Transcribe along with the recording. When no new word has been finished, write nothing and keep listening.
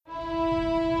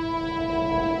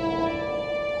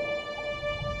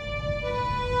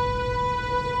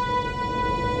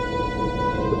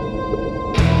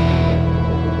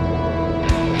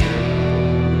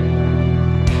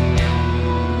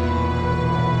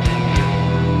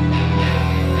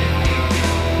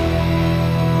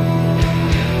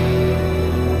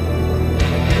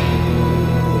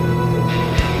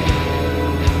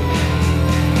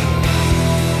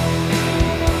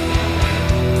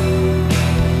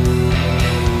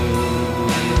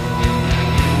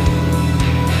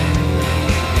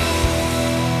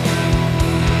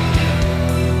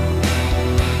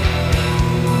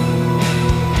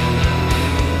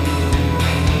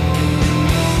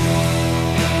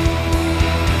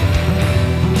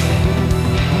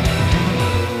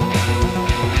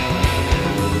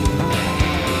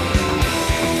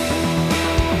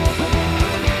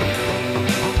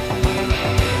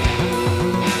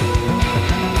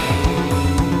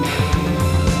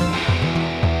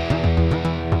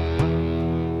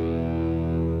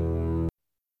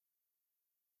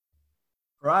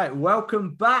Right,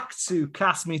 welcome back to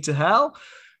Cast Me to Hell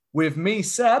with me,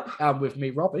 Seb. And with me,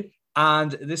 Robbie.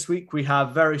 And this week we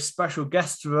have very special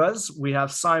guests with us. We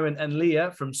have Simon and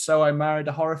Leah from So I Married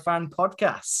a Horror Fan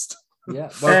podcast. Yeah.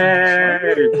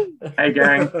 Hey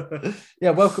gang.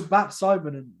 Yeah, welcome back,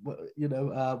 Simon, and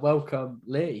welcome,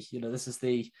 Lee. This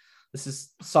is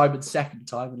Simon's second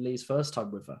time and Lee's first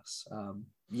time with us.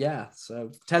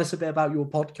 So tell us a bit about your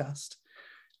podcast.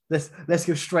 Let's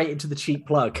go straight into the cheap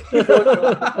plug.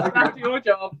 That's your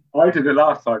job. I did it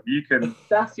last time. You can.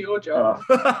 That's your job.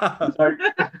 So,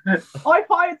 I've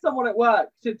hired someone at work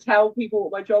to tell people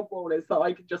what my job role is, so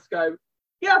I can just go,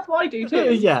 yeah, that's what I do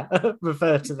too. Yeah,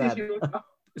 refer to This is them. your job.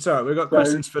 It's all right, we've got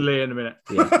questions for Leah in a minute.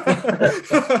 so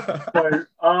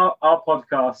our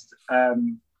podcast.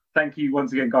 Thank you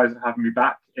once again, guys, for having me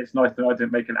back. It's nice that I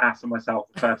didn't make an ass of myself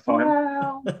the first time.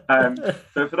 Well,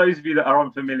 So for those of you that are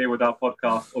unfamiliar with our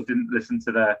podcast or didn't listen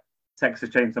to the Texas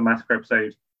Chainsaw Massacre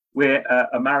episode, we're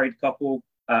a married couple.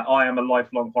 I am a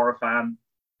lifelong horror fan.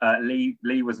 Lee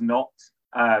was not.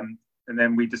 And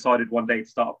then we decided one day to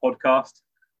start a podcast.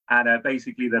 And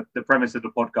basically the premise of the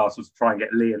podcast was to try and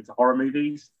get Lee into horror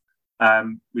movies.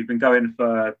 We've been going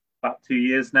for about 2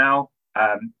 years now.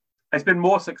 It's been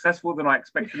more successful than I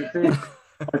expected it to.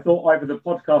 I thought either the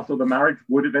podcast or the marriage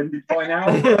would have ended by now.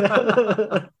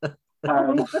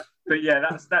 But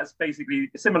yeah, that's basically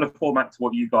a similar format to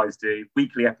what you guys do.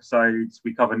 Weekly episodes.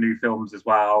 We cover new films as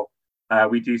well.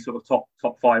 We do sort of top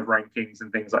 5 rankings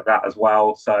and things like that as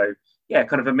well. So yeah,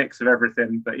 kind of a mix of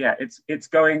everything. But yeah, it's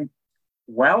going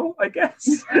well, I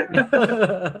guess.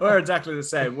 We're exactly the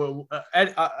same. Well,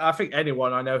 I think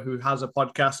anyone I know who has a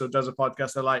podcast or does a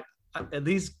podcast, they're like, are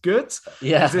these good?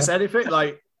 Yeah. Is this anything?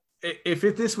 Like, if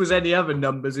this was any other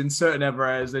numbers in certain other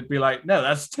areas, they'd be like, no,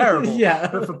 that's terrible. Yeah.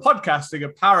 But for podcasting,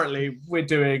 apparently we're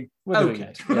doing okay.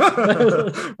 it.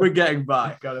 Yeah. We're getting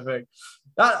by, kind of thing.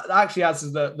 That actually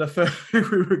answers the first thing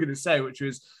we were going to say, which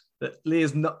was that Lee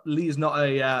is not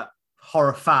a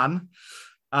horror fan.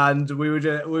 And we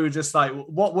were just like,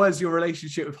 what was your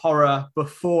relationship with horror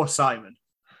before Simon?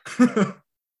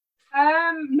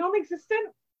 non-existent,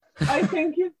 I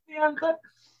think is the answer.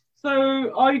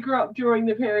 So I grew up during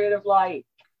the period of like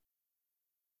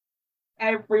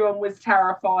everyone was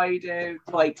terrified of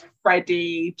like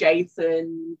Freddy,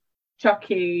 Jason,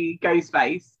 Chucky,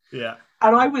 Ghostface. Yeah.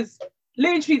 And I was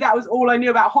literally, that was all I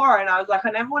knew about horror. And I was like, I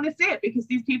never want to see it because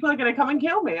these people are going to come and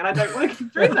kill me and I don't want to go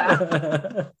through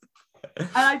that. And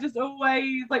I just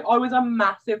always, like, I was a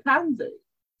massive pansy.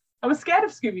 I was scared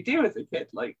of Scooby-Doo as a kid.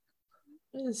 Like,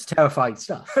 It's terrifying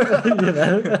stuff.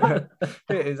 It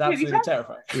is absolutely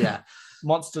terrifying. Yeah.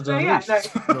 Monsters so Unleashed. yeah,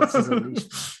 Monsters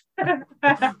Unleashed.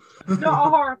 not a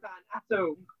horror fan at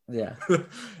all. Yeah.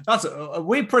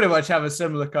 We pretty much have a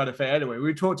similar kind of thing anyway.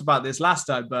 We talked about this last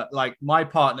time, but like my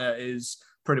partner is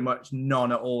pretty much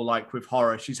none at all like with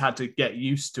horror. She's had to get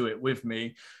used to it with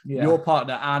me. Yeah. Your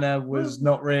partner Anna was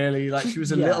not really like, she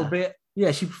was a little bit.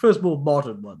 Yeah, she prefers more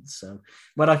modern ones. So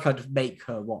when I kind of make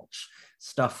her watch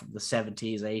stuff from the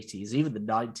 70s, 80s, even the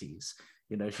 90s,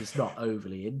 she's not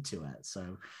overly into it.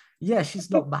 So yeah,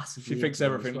 she's not massively. She thinks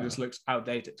into it everything as well. just looks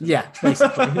outdated. Yeah,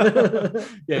 basically.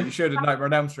 Yeah, you showed her Nightmare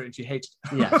on Elm Street and she hated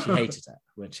it. Yeah, she hated it,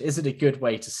 which isn't a good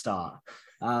way to start.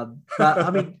 But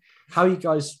I mean, how are you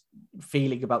guys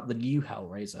feeling about the new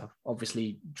Hellraiser?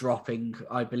 Obviously dropping,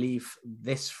 I believe,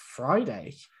 this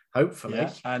Friday, hopefully.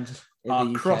 Yeah, and in our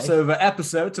the UK. crossover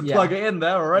episode to plug it in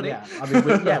there already. Yeah, I mean,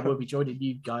 we'll be joining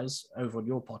you guys over on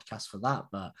your podcast for that.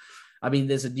 But I mean,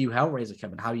 there's a new Hellraiser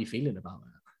coming. How are you feeling about it?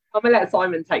 I'm going to let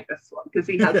Simon take this one because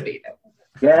he has been it.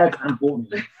 yeah, it's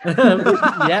important.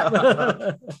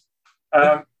 Yeah.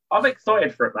 I'm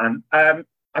excited for it, man.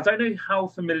 I don't know how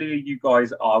familiar you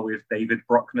guys are with David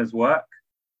Bruckner's work.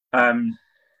 But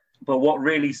what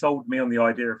really sold me on the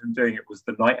idea of him doing it was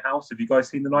The Night House. Have you guys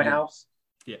seen The Night House?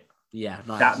 Yeah. Yeah,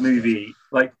 nice. That movie,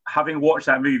 like having watched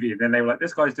that movie, and then they were like,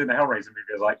 this guy's doing a Hellraiser movie.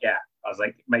 I was like, yeah. I was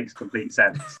like, it makes complete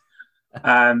sense.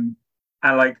 And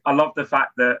like, I love the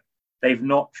fact that they've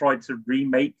not tried to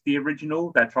remake the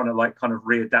original. They're trying to like kind of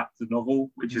readapt the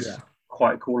novel, which is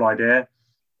quite a cool idea.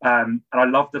 And I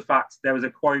love the fact there was a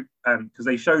quote because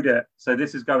they showed it. So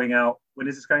this is going out. When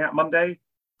is this going out? Monday?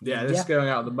 Yeah, this is going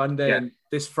out on the Monday and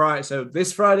this Friday. So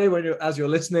this Friday, as you're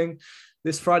listening,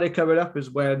 this Friday coming up is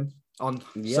when on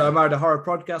So I Married a Horror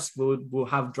podcast we'll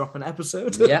have drop an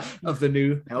episode of the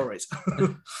new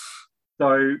Hellraiser.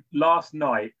 So last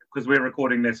night, because we're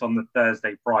recording this on the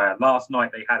Thursday prior, last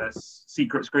night they had a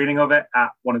secret screening of it at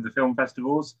one of the film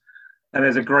festivals. And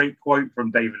there's a great quote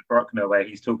from David Bruckner where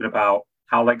he's talking about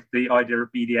how like the idea of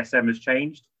BDSM has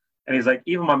changed. And he's like,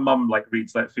 even my mum like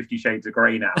reads like 50 Shades of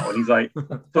Grey now. And he's like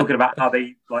talking about how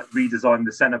they like redesigned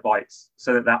the Cenobites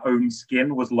so that their own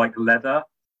skin was like leather,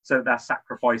 so that they're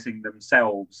sacrificing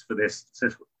themselves for this. So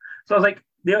I was like,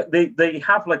 they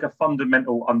have like a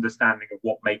fundamental understanding of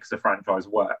what makes the franchise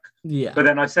work. Yeah. But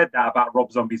then I said that about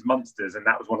Rob Zombie's Monsters, and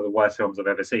that was one of the worst films I've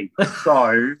ever seen.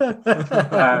 So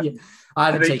Yeah. I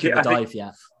haven't taken the dive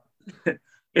yet.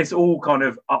 It's all kind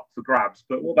of up for grabs.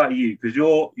 But what about you? Because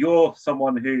you're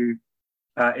someone who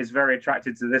is very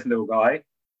attracted to this little guy.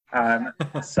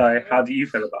 So how do you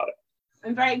feel about it?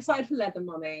 I'm very excited for Leather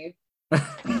Mummy.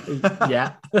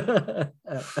 Yeah.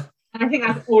 And I think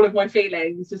that's all of my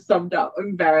feelings just summed up.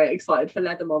 I'm very excited for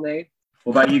Leather Mummy.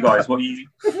 What about you guys? What are you?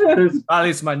 That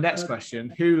leads to my next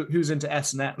question. Who's into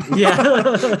S&M? Yeah.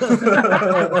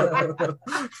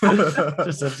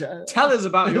 Tell us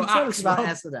about your Tell us ass. about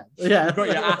S&M. Yeah. You've got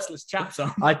your assless chaps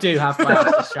on. I do have my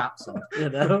assless chaps on, you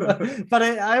know, but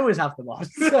I always have them on.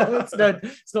 So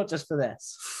it's not just for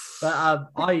this. But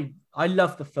I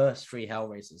love the first three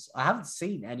Hellraisers. I haven't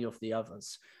seen any of the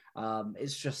others.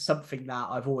 It's just something that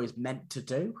I've always meant to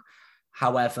do.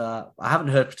 However, I haven't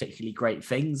heard particularly great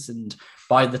things. And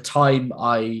by the time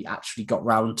I actually got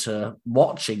round to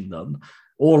watching them,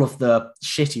 all of the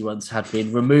shitty ones had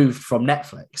been removed from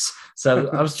Netflix. So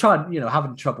I was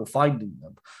having trouble finding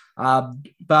them.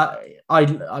 But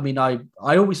I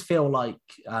always feel like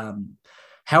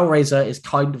Hellraiser is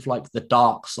kind of like the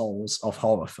Dark Souls of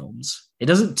horror films. It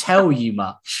doesn't tell you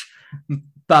much,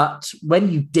 but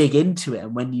when you dig into it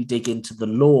and when you dig into the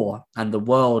lore and the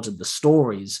world and the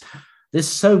stories, there's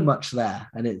so much there,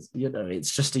 and it's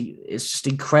just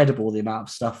incredible the amount of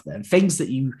stuff there, and things that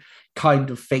you kind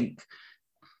of think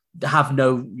have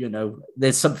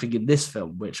there's something in this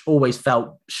film which always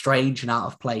felt strange and out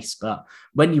of place, but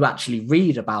when you actually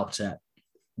read about it,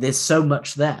 there's so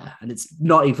much there, and it's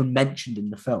not even mentioned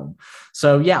in the film.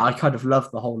 So yeah, I kind of love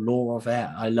the whole lore of it.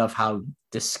 I love how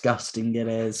disgusting it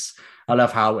is. I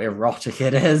love how erotic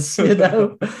it is.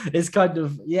 It's kind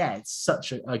of, it's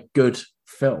such a good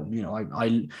film.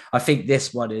 I think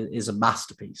this one is a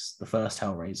masterpiece, the first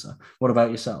Hellraiser. What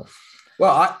about yourself?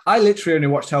 Well, I literally only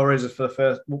watched Hellraiser for the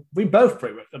first. We both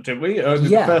pretty much, did we?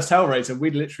 The first Hellraiser.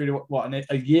 We literally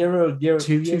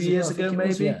two years ago,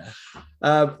 maybe. Yeah.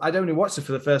 I'd only watched it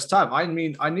for the first time. I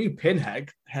mean, I knew Pinhead.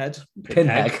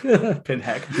 Pinhead.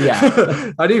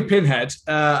 Yeah, I knew Pinhead,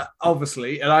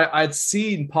 obviously, and I'd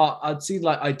seen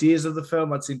like ideas of the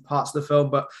film. I'd seen parts of the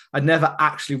film, but I'd never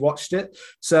actually watched it.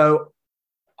 So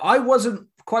I wasn't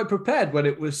quite prepared when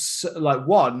it was like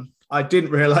one. I didn't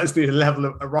realize the level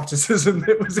of eroticism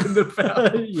that was in the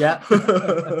film. Yeah.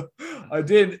 I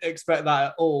didn't expect that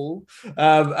at all.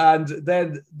 And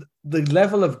then the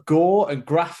level of gore and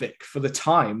graphic for the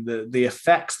time, the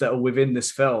effects that are within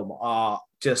this film are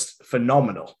just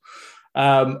phenomenal.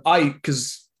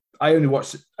 Because I only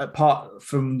watched it apart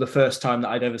from the first time that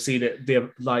I'd ever seen it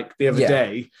the other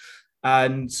day.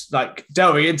 And like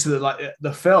delving into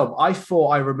the film, I thought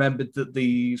I remembered that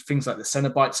the things like the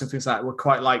Cenobites and things like that were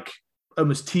quite like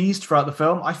almost teased throughout the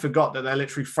film. I forgot that they're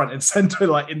literally front and center,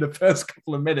 like in the first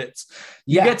couple of minutes.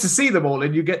 You get to see them all,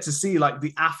 and you get to see like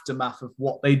the aftermath of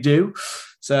what they do.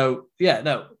 So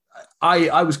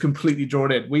I was completely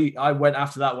drawn in. I went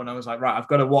after that one. I was like, right, I've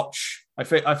got to watch. I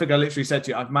think I literally said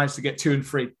to you, I've managed to get 2 and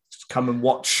 3. Just come and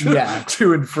watch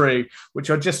 2 and 3, which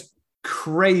are just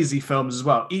crazy films as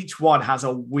well. Each one has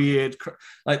a weird,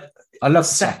 like I love the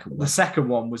second one. The second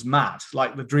one was mad,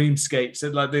 like the dreamscapes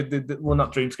and like the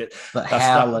not dreamscapes, but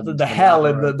hell and the hell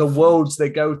and the worlds they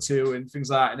go to and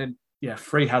things like that. And then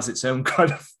 3 has its own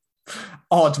kind of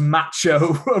odd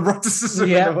macho eroticism.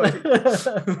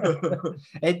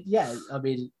 I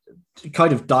mean,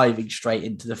 kind of diving straight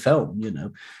into the film,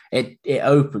 it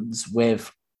opens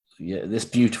with this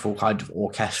beautiful kind of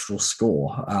orchestral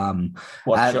score.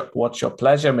 What's your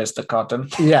pleasure, Mr. Cotton?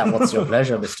 Yeah, what's your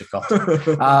pleasure, Mr.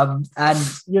 Cotton?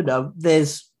 And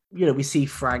there's we see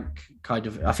Frank kind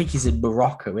of, I think he's in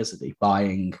Morocco, isn't he,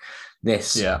 buying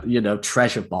this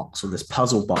treasure box or this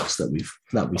puzzle box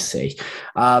that we see.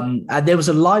 And there was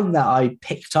a line that I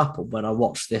picked up on when I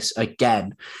watched this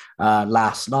again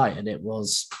last night, and it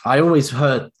was, I always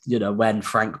heard when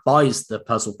Frank buys the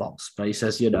puzzle box, but he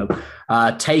says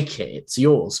take it, it's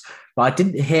yours. But I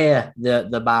didn't hear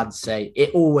the man say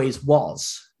it always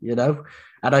was.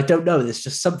 And I don't know, there's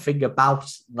just something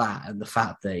about that, and the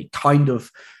fact that it kind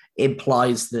of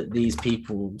implies that these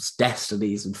people's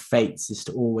destinies and fates is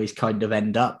to always kind of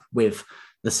end up with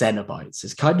the Cenobites.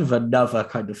 It's kind of another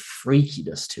kind of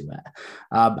freakiness to it.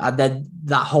 And then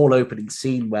that whole opening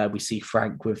scene where we see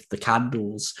Frank with the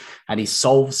candles and he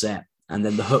solves it, and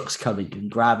then the Hook's coming and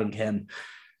grabbing him.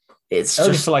 it's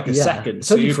only just for like a yeah, second. it's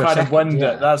So only you for a kind of second, wonder.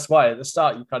 yeah. That's why at the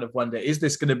start you kind of wonder: is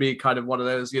this going to be kind of one of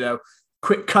those,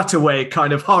 quick cutaway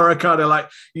kind of horror, kind of like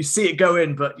you see it go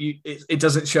in, but it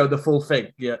doesn't show the full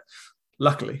thing. Yeah,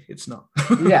 luckily it's not.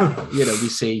 Yeah, we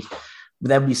see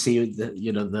the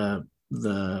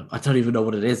I don't even know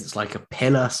what it is. It's like a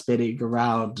pillar spinning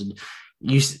around, and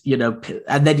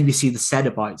and then you see the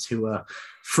Cenobites, who are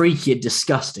freaky and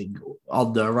disgusting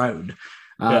on their own.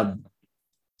 Yeah.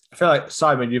 I feel like,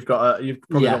 Simon, you've probably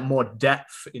got more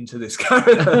depth into this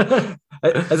character.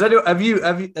 Have you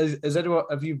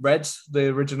read the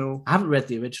original? I haven't read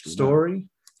the original story.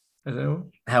 No.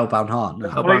 Hellbound Heart. No.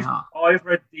 I've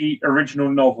read the original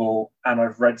novel and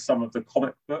I've read some of the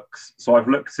comic books, so I've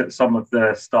looked at some of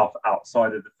the stuff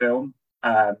outside of the film.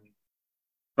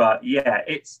 But yeah,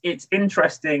 it's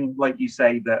interesting, like you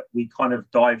say, that we kind of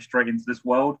dive straight into this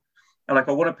world. And like,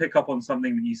 I want to pick up on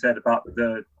something that you said about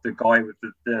the guy with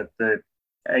the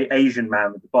Asian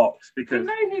man with the box, because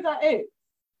Do you know who that is?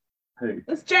 Who?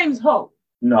 It's James Holt.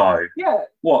 No. Yeah.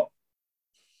 What?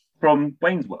 From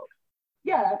Wayne's World?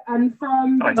 Yeah, and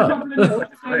from I Trouble don't in know.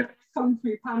 Little Kung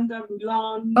Fu Panda,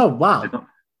 Mulan. Oh wow!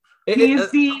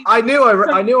 I knew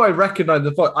I recognized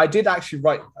the voice. I did actually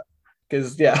write,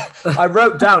 because I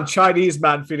wrote down Chinese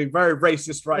man feeling very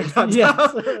racist right now.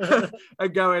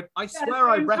 And going, I swear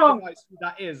I recognize who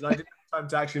that is. I didn't have time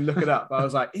to actually look it up. I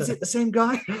was like, is it the same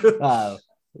guy? Wow.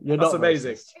 That's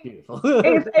amazing. Beautiful.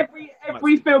 It's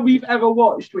every film you've ever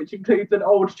watched, which includes an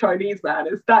old Chinese man,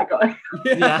 is that guy.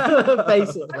 Yeah,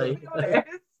 basically.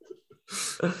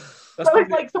 It's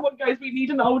like someone goes, we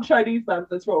need an old Chinese man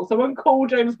for this role. Someone call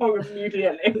James Bond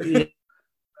immediately.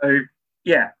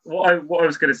 What I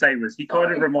was going to say was he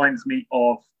kind of reminds me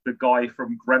of the guy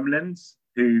from Gremlins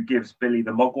who gives Billy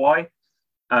the Mogwai.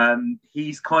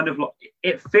 He's kind of like,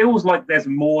 it feels like there's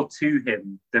more to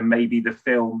him than maybe the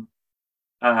film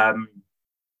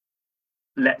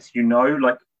lets you know.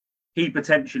 Like, he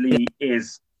potentially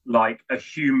is like a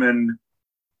human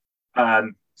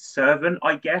servant,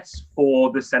 I guess,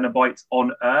 for the Cenobites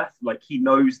on Earth. Like, he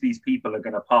knows these people are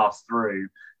going to pass through,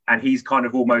 and he's kind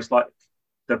of almost like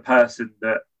the person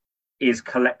that is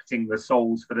collecting the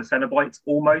souls for the Cenobites.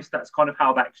 Almost, that's kind of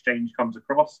how that exchange comes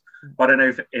across. But I don't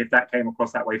know if that came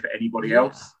across that way for anybody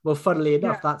else. Well, funnily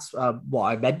enough, that's what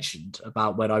I mentioned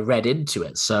about when I read into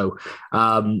it. So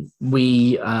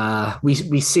we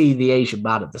see the Asian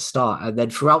man at the start, and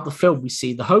then throughout the film we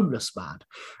see the homeless man.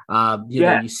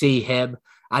 You see him,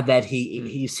 and then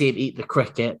you see him eat the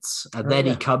crickets, and then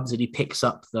he comes and he picks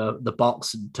up the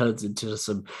box and turns into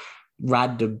some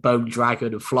random bone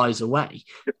dragon and flies away.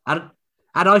 And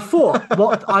I thought,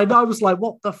 I was like,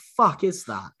 what the fuck is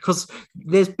that? Because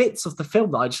there's bits of the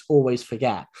film that I just always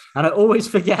forget, and I always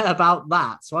forget about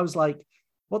that. So I was like,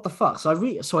 what the fuck? So I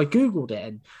googled it,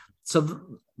 and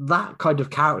so that kind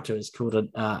of character is called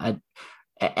an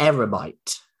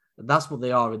eremite. That's what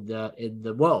they are in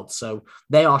the world. So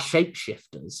they are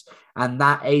shapeshifters, and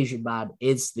that Asian man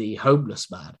is the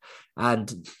homeless man,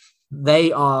 and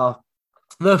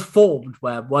they're formed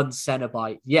where one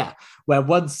Cenobite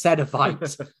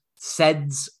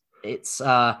sends its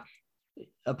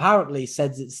apparently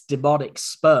sends its demonic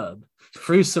sperm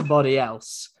through somebody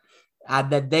else,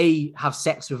 and then they have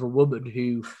sex with a woman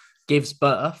who gives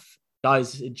birth,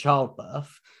 dies in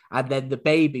childbirth, and then the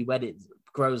baby, when it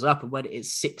grows up and when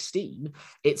it's 16,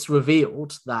 it's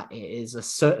revealed that it is a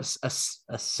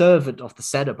servant of the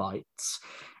Cenobites,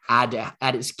 and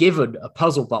it's given a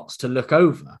puzzle box to look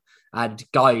over and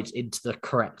guide into the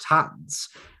correct hands.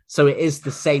 So it is the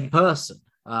same person,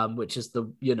 which is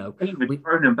David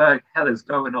Cronenberg, hell is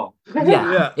going on?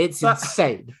 It's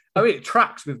insane. I mean, it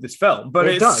tracks with this film, but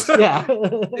it does. Yeah,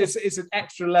 it's an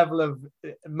extra level of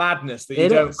madness that you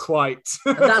don't quite.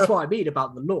 And that's what I mean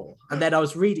about the lore. And then I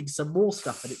was reading some more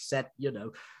stuff, and it said,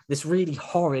 this really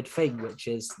horrid thing, which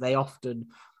is they often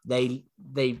they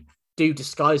do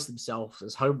disguise themselves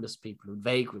as homeless people and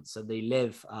vagrants, and they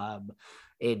live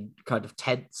in kind of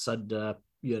tents under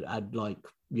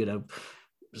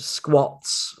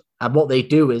squats. And what they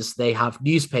do is they have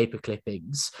newspaper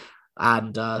clippings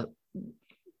and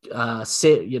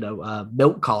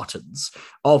milk cartons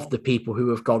of the people who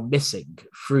have gone missing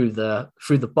through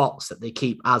the box that they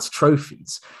keep as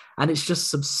trophies. And it's just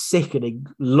some sickening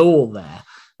lore there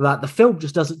that the film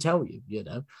just doesn't tell you.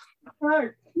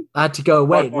 Right. I had to go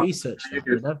away and research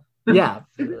that. Yeah,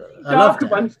 I loved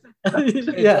it.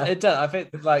 It does. I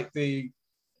think like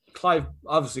Clive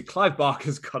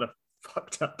Barker's got a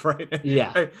fucked up brain.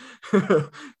 Yeah,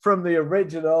 from the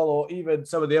original, or even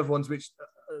some of the other ones, which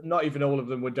not even all of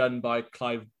them were done by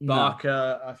Clive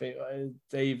Barker. I think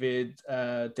David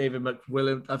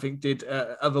McWilliam, I think, did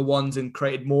other ones and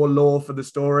created more lore for the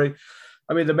story.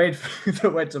 I mean, the main thing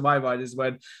that went to my mind is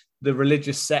when the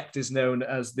religious sect is known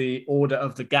as the Order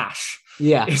of the Gash.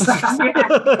 Yeah.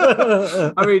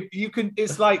 I mean,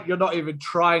 it's like you're not even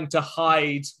trying to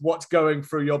hide what's going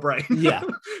through your brain. Yeah.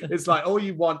 It's like all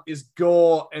you want is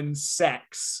gore and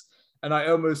sex. And I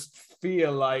almost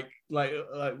feel like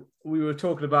we were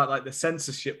talking about like the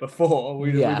censorship before.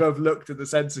 We both looked at the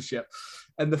censorship.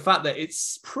 And the fact that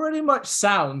it's pretty much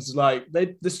sounds like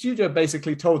the studio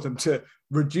basically told them to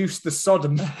reduce the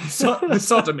sodomy,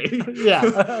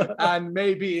 and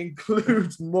maybe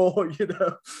include more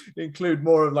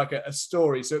of like a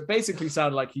story. So it basically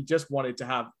sounded like he just wanted to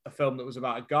have a film that was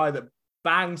about a guy that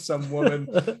bangs some woman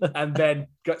and then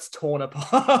gets torn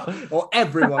apart, or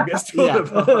everyone gets torn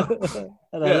apart.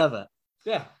 And I love it.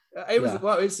 Yeah,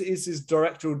 it's his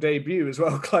directorial debut as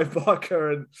well, Clive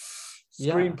Barker, and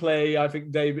screenplay. I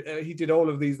think he did all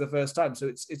of these the first time, so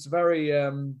it's very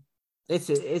it's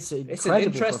an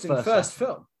interesting first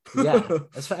film. Yeah,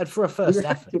 and for a first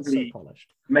effort, it's so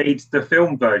polished. Made the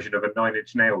film version of a Nine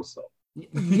Inch Nails song.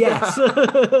 Yes,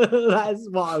 that is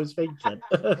what I was thinking.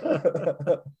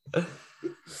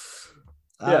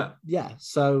 Yeah.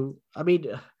 So, I mean,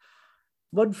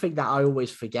 one thing that I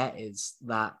always forget is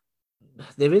that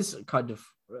there is kind of,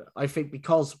 I think,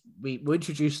 because we were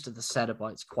introduced to the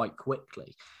Cenobites quite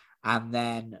quickly, and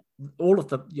then all of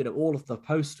the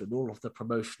poster and all of the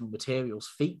promotional materials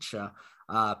feature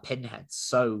Pinhead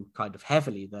so kind of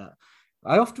heavily that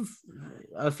I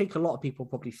think a lot of people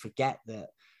probably forget that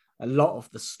a lot of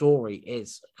the story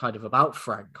is kind of about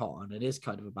Frank Cotton. It is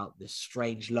kind of about this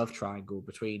strange love triangle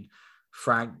between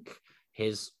Frank,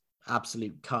 his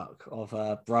absolute cuck of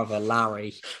a brother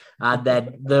Larry, and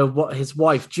then his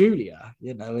wife Julia,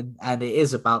 and it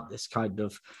is about this kind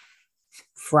of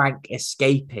Frank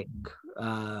escaping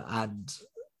and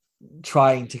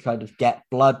trying to kind of get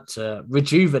blood to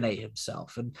rejuvenate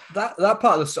himself. And that part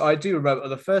of the story, I do remember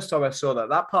the first time I saw that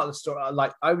part of the story,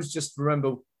 I was just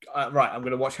remember, right, I'm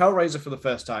going to watch Hellraiser for the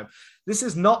first time. This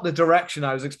is not the direction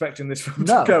I was expecting this film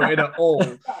to go in at all.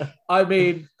 I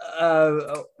mean,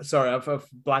 sorry, I've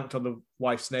blanked on the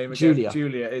wife's name again.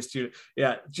 Julia.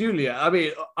 Yeah, Julia. I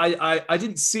mean, I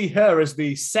didn't see her as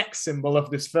the sex symbol of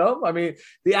this film. I mean,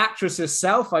 the actress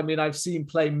herself, I mean, I've seen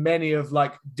play many of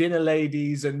like dinner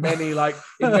ladies and many in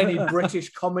many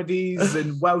British comedies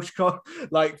and Welsh films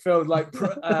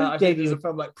I think there's a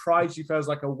film like Pride. She feels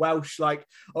like a Welsh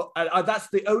that's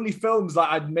the only films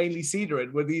that I'd mainly seen her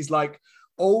in, were these like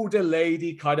older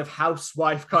lady kind of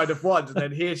housewife kind of ones, and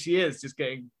then here she is just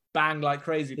getting banged like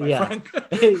crazy by Frank.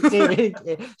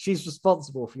 She's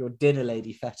responsible for your dinner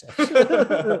lady fetish.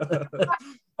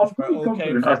 I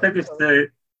said this to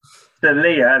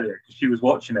Lee earlier because she was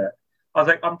watching it. I was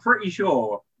like, I'm pretty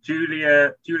sure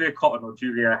Julia Cotton, or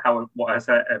Julia, what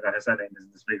her name is in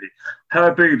this movie,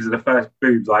 her boobs are the first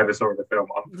boobs I ever saw in the film.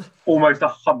 I'm almost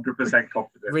 100%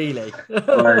 confident. Really?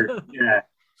 So, yeah.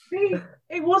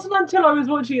 It wasn't until I was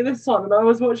watching it this time, and I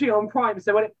was watching it on Prime,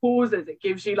 so when it pauses, it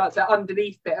gives you like the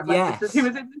underneath bit of this is who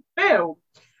was in the film,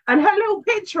 and her little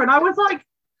picture, and I was like,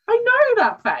 I know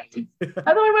that face. And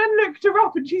I went and looked her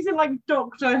up, and she's in like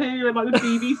Doctor Who and like the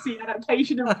BBC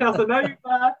adaptation of Casanova, and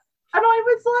I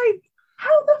was like,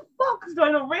 how the fuck did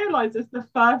I not realise this the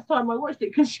first time I watched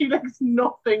it? Because she looks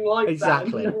nothing like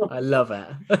exactly. that. I love it.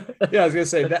 Yeah, I was going to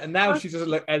say that now she doesn't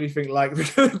look anything like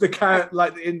the character,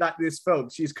 like in this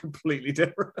film. She's completely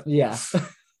different. Yeah.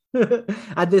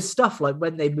 And there's stuff like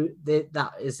when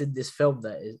that is in this film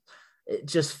it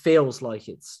just feels like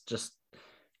it's just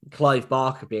Clive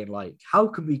Barker being like, how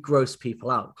can we gross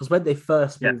people out? Because when they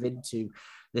first move into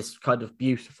this kind of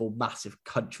beautiful, massive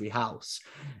country house,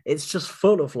 it's just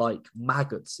full of like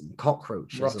maggots and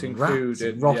cockroaches, rotting food,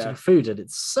 and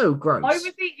it's so gross. I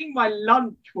was eating my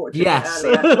lunch watching it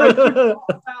earlier. I forgot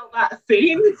about that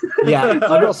scene. Yeah, I'm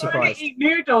not surprised. I was eating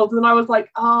noodles, and I was like,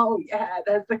 oh yeah,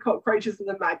 there's the cockroaches and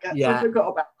the maggots. Yeah. I forgot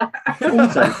about that.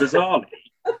 Also, bizarrely,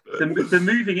 the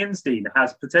moving in scene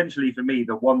has potentially, for me,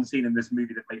 the one scene in this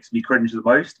movie that makes me cringe the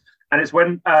most, and it's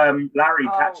when Larry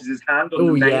catches his hand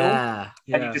on the nail,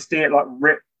 and you just see it like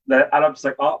rip and I'm just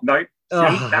like, oh no,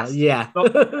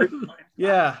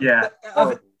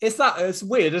 it's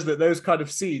weird, isn't it? Those kind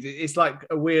of scenes, it's like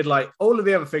a weird, like all of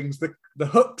the other things, the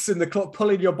hooks and the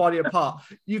pulling your body apart,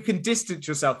 you can distance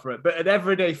yourself from it, but an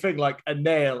everyday thing like a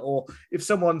nail, or if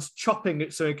someone's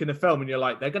chopping something in a film and you're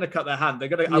like, they're going to cut their hand,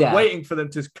 I'm waiting for them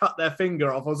to cut their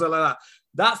finger off or something like that.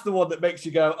 That's the one that makes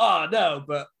you go, oh no.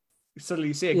 But suddenly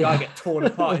you see a guy get torn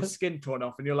apart, his skin torn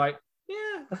off, and you're like,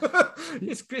 yeah,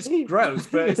 it's gross,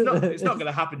 but it's not going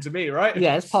to happen to me, right?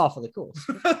 Yeah, it's par for the course,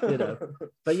 you know.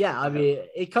 But yeah, I mean,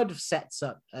 it kind of sets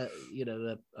up, you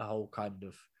know, a whole kind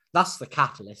of, that's the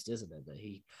catalyst, isn't it? That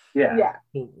he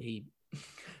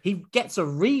gets a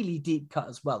really deep cut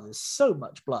as well. There's so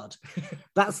much blood.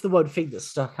 That's the one thing that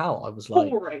stuck out. I was like,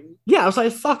 Boring. yeah, I was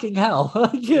like, fucking hell.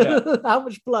 How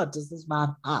much blood does this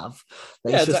man have?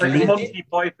 It's just like Monty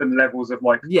Python levels of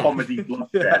like comedy blood.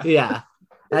 Yeah.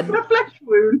 And a flesh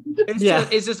wound.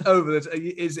 It's just over.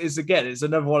 It's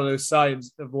another one of those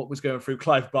signs of what was going through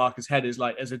Clive Barker's head. Is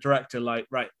like, as a director, like,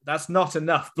 right, that's not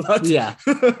enough blood. Yeah,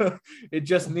 it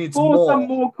just needs Pour more. some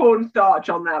more cornstarch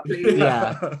on that, please.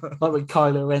 Yeah, like when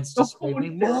Kylo Ren's just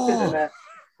screaming more.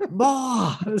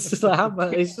 It's just like how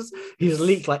much? He's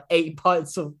leaked like 8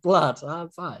 pints of blood. I'm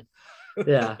fine.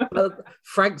 Yeah, but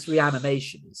Frank's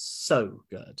reanimation is so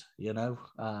good. You know.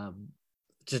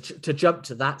 To jump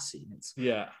to that scene,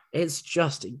 it's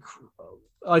just incredible.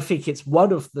 I think it's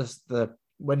one of the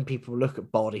when people look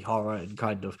at body horror and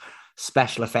kind of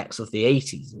special effects of the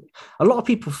 80s, a lot of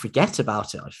people forget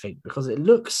about it, I think, because it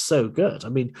looks so good. I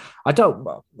mean, I don't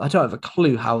have a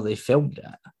clue how they filmed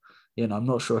it. You know, I'm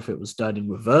not sure if it was done in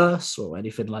reverse or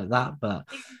anything like that, but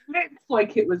it looks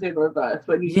like it was in reverse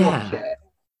when you watch it.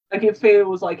 Like, it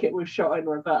feels like it was shot in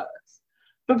reverse.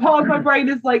 But part of my brain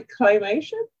is like,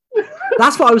 claymation?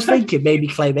 That's what I was thinking, maybe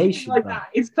claymation. Like that,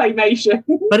 it's claymation.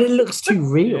 But it looks too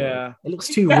real. Yeah. It looks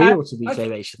too real to be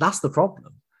claymation. That's the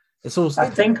problem. It's also, I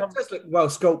think it's like well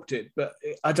sculpted, but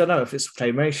I don't know if it's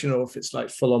claymation or if it's like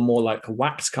full on more like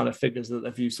wax kind of figures that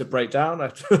they've used to break down.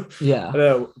 Yeah. I don't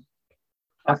know.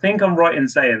 I think I'm right in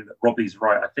saying that Robbie's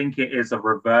right. I think it is a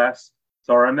reverse.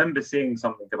 So I remember seeing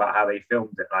something about how they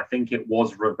filmed it. And I think it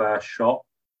was reverse shot.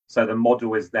 So the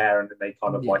model is there, and then they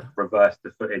kind of like reverse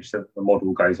the footage so that the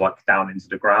model goes like down into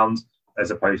the ground,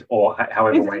 as opposed, or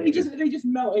however way. They're just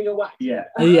melting a wax. Yeah.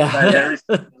 Yeah.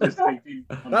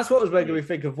 That's what was making me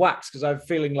think of wax, because I'm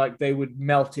feeling like they would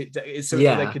melt it. It's so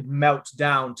that they could melt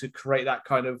down to create that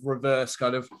kind of reverse,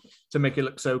 kind of to make it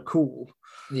look so cool.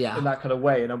 Yeah. In that kind of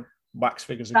way, and wax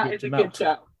figures are That good is to a melt. good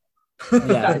shout.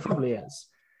 Yeah, it probably is.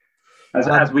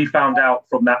 As we found out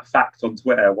from that fact on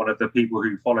Twitter, one of the people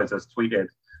who follows us tweeted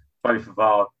both of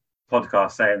our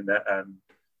podcasts saying that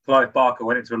Clive Barker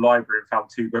went into a library and found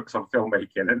 2 books on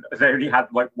filmmaking, and they only had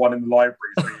like one in the library.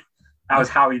 So that was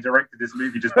how he directed this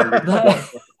movie, just by reading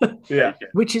one.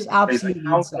 Which is absolutely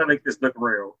how can I make this look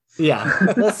real?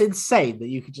 Yeah, that's insane that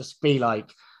you could just be like,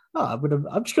 oh,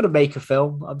 I'm just gonna make a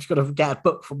film. I'm just gonna get a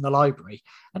book from the library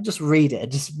and just read it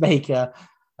and just make a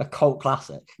cult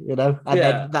classic, you know, and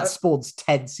then that spawns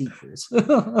 10 sequels.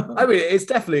 I mean, it's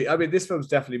definitely. I mean, this film's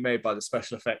definitely made by the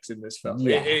special effects in this film.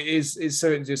 Yeah. It is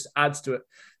so it just adds to it.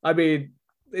 I mean,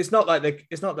 it's not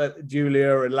that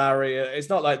Julia and Larry. It's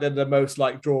not like they're the most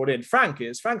like drawn in.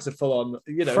 Frank's a full on.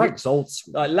 You know, Frank's old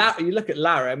school. Like you look at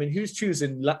Larry. I mean, who's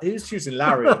choosing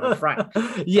Larry over Frank?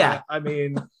 Yeah, I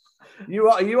mean. You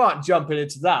aren't jumping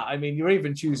into that. I mean, you're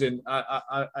even choosing,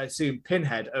 I assume,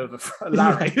 Pinhead over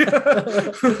Larry.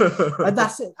 And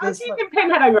that's it. I'm choosing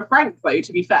Pinhead over Frank, though,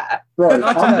 to be fair. Right.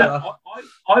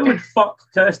 I would fuck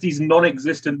Kirsty's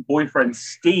non-existent boyfriend,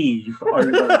 Steve,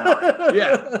 over Larry.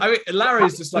 Yeah, I mean,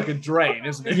 Larry's just like a drain,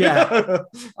 isn't he? Yeah.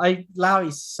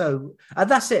 Larry's so... And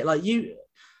that's it. Like,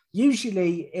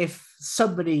 usually if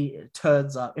somebody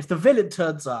turns up, if the villain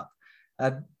turns up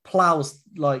and plows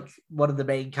like one of the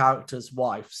main characters'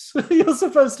 wives, you're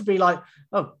supposed to be like,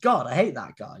 oh God, I hate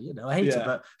that guy. You know, I hate him.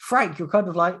 But Frank, you're kind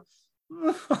of like,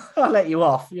 I'll let you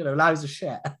off. You know, Larry's a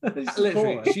shit.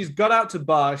 Literally, she's got out to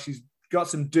bar. She's got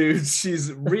some dudes.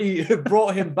 She's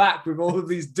brought him back with all of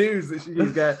these dudes that she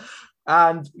can get.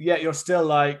 And yet you're still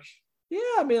like, yeah,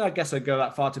 I mean, I guess I'd go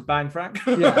that far to bang Frank.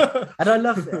 Yeah. And I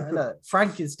love it. Look,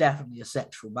 Frank is definitely a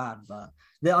sexual man, but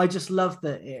I just love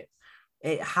that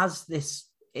it has this,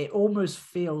 it almost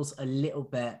feels a little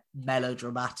bit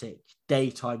melodramatic,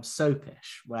 daytime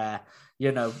soapish, where,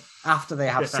 you know, after they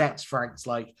have sex, Frank's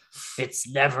like, it's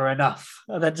never enough.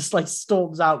 And then just like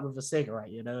storms out with a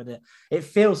cigarette, you know, and it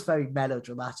feels very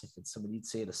melodramatic and something you'd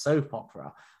see in a soap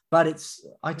opera. But it's,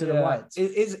 I don't know why.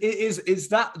 It's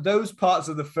that those parts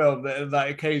of the film that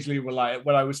occasionally were like,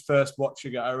 when I was first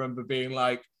watching it, I remember being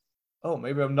like, oh,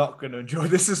 maybe I'm not going to enjoy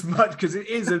this as much, because it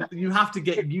is, you have to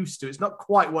get used to it. It's not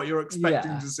quite what you're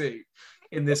expecting to see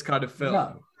in this kind of film.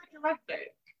 No.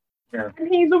 Dramatic. Yeah. And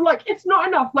he's all like, it's not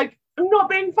enough. Like, I'm not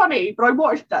being funny, but I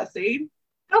watched that scene.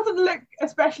 It doesn't look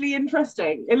especially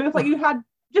interesting. It looks like you had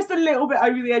just a little bit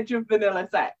over the edge of vanilla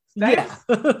sex. Yeah.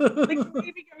 Like,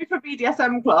 maybe go for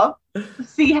BDSM club,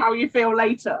 see how you feel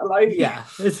later. Like, Yeah.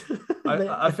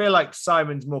 I feel like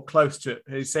Simon's more close to it.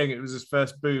 He's saying it was his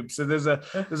first boob, so there's a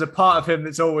part of him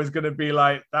that's always going to be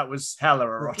like, that was hella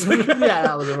erotic. Yeah,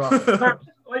 that was erotic.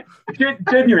 Like,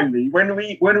 genuinely, when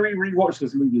we rewatched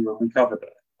this movie when we covered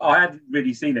it, I hadn't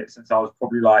really seen it since I was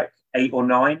probably like 8 or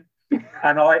 9,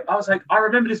 and I was like, I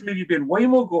remember this movie being way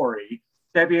more gory,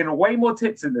 there being way more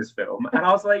tits in this film, and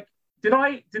I was like, did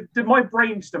my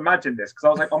brain just imagine this? Because I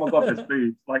was like, oh my god, there's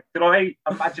boobs. Like, did I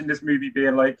imagine this movie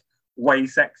being like way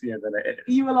sexier than it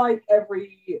is? you were like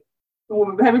every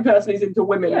person who's into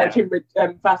women watching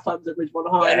Fast Times at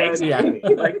Ridgemont High. Yeah, exactly. Yeah.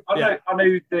 Like, I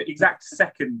know the exact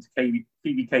second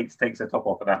Phoebe Cates takes her top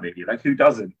off of that movie. Like, who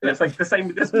doesn't? And it's like the same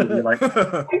with this movie. Like,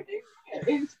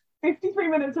 It's 53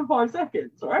 minutes and 5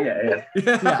 seconds, right? yeah.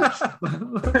 Yeah.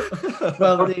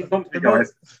 Well,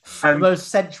 the most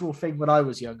central thing when I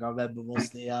was young, I remember, was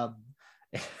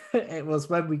it was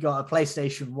when we got a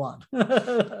PlayStation 1,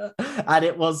 and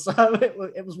it was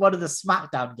one of the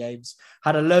SmackDown games,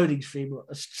 had a loading screen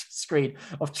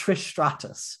of Trish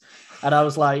Stratus, and I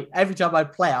was like, every time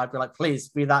I'd play, I'd be like, please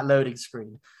be that loading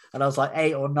screen, and I was like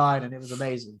 8 or 9, and it was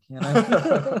amazing, you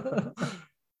know.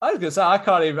 I was gonna say I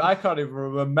can't even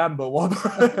remember what.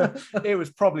 It was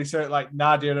probably something like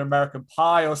Nadia and American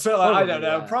Pie or something. I don't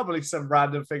know, probably some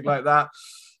random thing like that.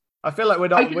 I feel like we're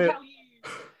not. Tell you,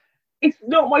 it's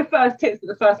not my first tits, but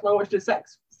the first time I watched a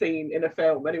sex scene in a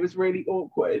film, and it was really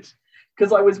awkward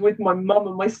because I was with my mum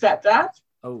and my stepdad.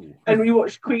 Oh. And we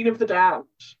watched Queen of the Damned.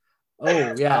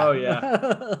 Oh yeah. Oh yeah.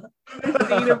 The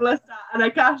scene of Lestat and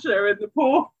Akasha in the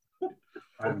pool.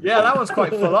 Yeah, that one's quite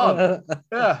full on.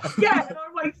 Yeah. Yeah, and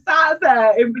I'm like sat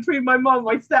there in between my mum and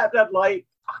my stepdad, like,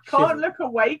 I can't look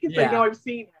away because they know I've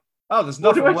seen it. Oh, there's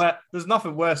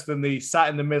nothing worse than the sat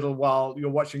in the middle while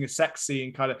you're watching a sex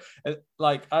scene kind of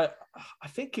like I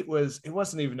think it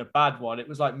wasn't even a bad one. It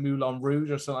was like Moulin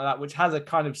Rouge or something like that, which has a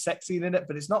kind of sex scene in it,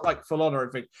 but it's not like full on or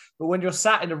anything. But when you're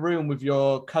sat in a room with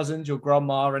your cousins, your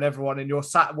grandma, and everyone, and you're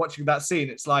sat watching that scene,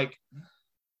 it's like,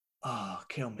 oh,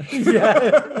 kill me.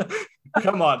 Yeah.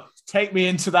 Come on, take me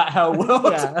into that hell world.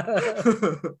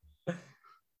 Yeah.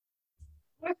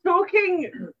 We're talking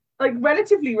like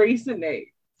relatively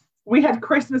recently. We had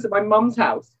Christmas at my mum's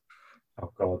house.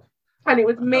 Oh god. And it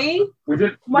was me. We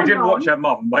didn't watch her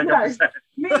mum. Like No. I said.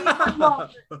 Me, my mum,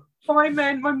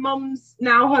 Simon, my mum's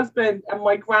now husband, and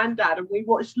my granddad, and we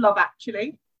watched Love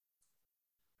Actually.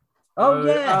 Oh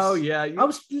yes. Oh yeah. I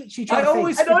was literally trying I to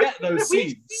always think. forget those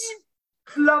we've scenes. seen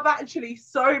Love Actually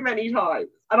so many times,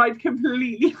 and I'd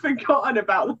completely forgotten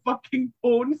about the fucking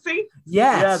porn scene.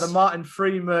 Yes. Yeah, the Martin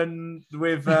Freeman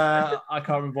with I can't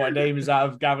remember what her name is, out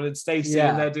of Gavin and Stacey,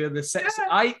 and they're doing the sex. Yeah.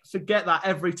 I forget that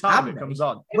every time Haven't it comes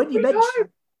on. When you Every mentioned,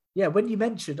 time. when you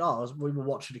mentioned, we were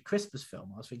watching a Christmas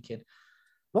film, I was thinking,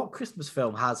 what Christmas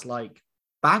film has like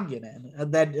banging in?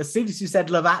 And then as soon as you said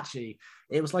Love Actually,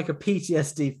 it was like a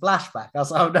PTSD flashback. I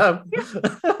was like, oh no.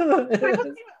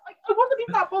 I wasn't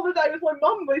even that bothered that it was my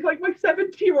mum, but it's like my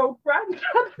 70-year-old granddad.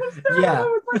 Yeah. I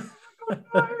was like,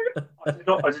 oh,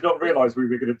 no. I did not realise we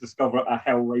were going to discover a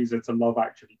Hellraiser to Love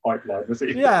Actually pipeline. Was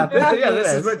it? Yeah,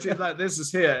 Yeah, this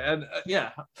is here, and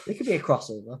yeah, it could be a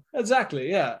crossover. exactly.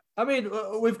 Yeah, I mean,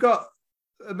 we've got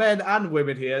men and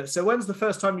women here. So when's the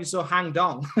first time you saw Hang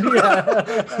Dong? Yeah.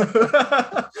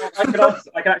 I can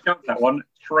actually answer that one.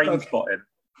 Train Spotting.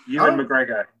 Ewan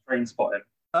McGregor, Train Spotting.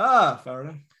 Ah, fair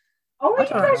enough. Oh, I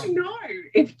don't know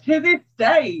if to this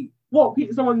day what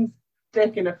someone's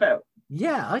dick in a film.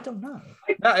 Yeah, I don't know.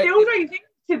 I still don't think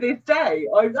to this day.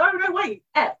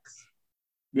 X.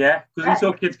 Yeah, because we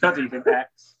saw Kids Cuddies in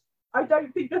X. I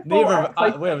don't think the Neither thought of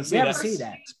X, we haven't seen We X. haven't seen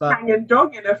X, but hanging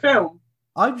dog in a film.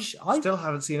 I Still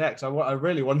haven't seen X. I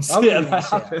really want to I see really it. wanna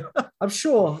see it. I'm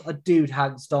sure a dude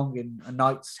hangs dong in A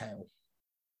Knight's Tale.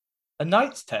 A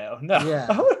Knight's Tale? No. Yeah.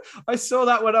 I saw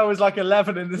that when I was like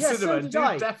 11 in the Yeah, so cinema. did Dude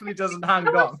I. definitely doesn't hang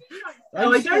No, dong. I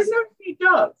don't know if he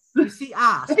does. You see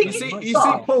ass. I think You It's see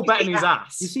dong. Paul Bettany's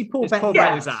ass. You see Paul It's Paul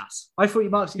Bettany's Bettany's ass. I thought you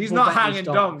might see. He's Paul not Bettany's hanging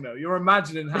dong though. You're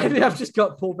imagining hanging. Maybe I've just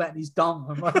got Paul Bettany's dong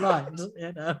on my mind.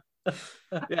 You know.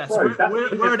 Yeah, Sorry, so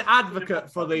we're an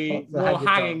advocate for the The more hanging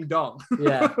hanging dong.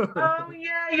 Yeah. Oh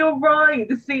yeah, you're right.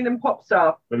 The scene in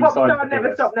Popstar. When he signed Popstar for never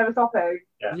this. stop, never stopping.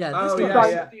 Yeah. Oh, this yeah, guy-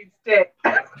 yeah. Dude's dick.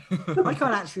 I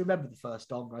can't actually remember the first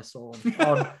dong I saw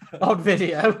on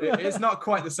video. It's not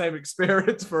quite the same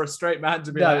experience for a straight man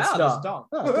to be No, like, it's ah, not.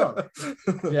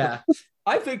 that's dong. Yeah.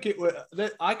 I think it was.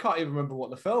 I can't even remember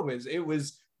what the film is. It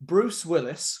was Bruce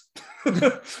Willis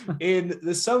in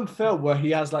there's some film where he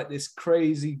has like this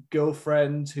crazy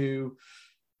girlfriend who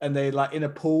and they like in a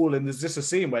pool, and there's just a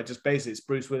scene where just basically it's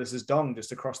Bruce Willis's dong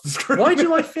just across the screen. Why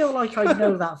do I feel like I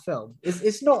know that film?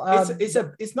 It's not.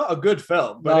 It's not a good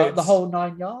film, but the whole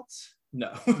 9 yards.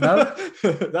 No, No?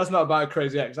 That's not about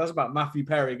Crazy Ex. That's about Matthew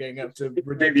Perry getting up to Maybe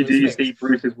ridiculous do you things. see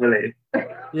Bruce's Willie?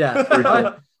 Yeah, I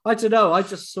don't know. I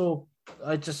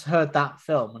just heard that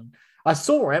film, and I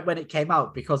saw it when it came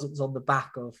out because it was on the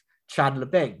back of Chandler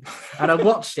Bing, and I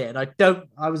watched it, and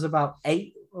I was about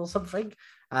 8 or something,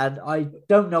 and I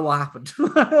don't know what happened.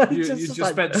 You just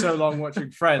spent so long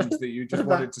watching Friends that you just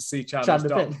wanted to see Chandler's Chandler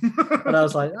dong. Bing. And I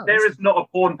was like, oh, There is not a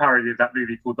porn parody of that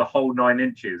movie called The Whole 9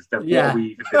 Inches. Then what are we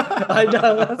even doing? I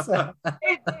know. That's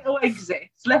it. It all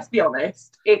exists. Let's be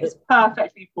honest. It's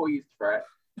perfectly poised for it.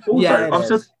 Also, Yeah, it I'm is.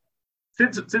 just,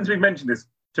 since we mentioned this,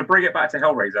 to bring it back to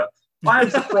Hellraiser, I am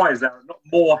surprised there are not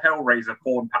more Hellraiser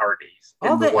porn parodies in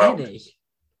Are the there world. any?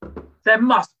 There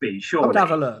must be, I surely. would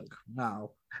have a look now.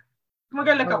 We'll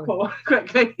go look up Paul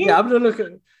quickly. Yeah, I'm gonna look at.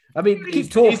 I mean, keep He's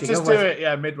talking. just do otherwise-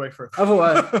 it, midway through.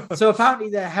 Otherwise, so apparently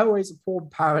the Hellraiser porn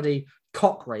parody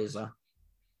Cockraiser.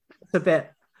 It's a bit.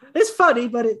 It's funny,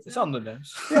 but It's on the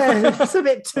nose. it's a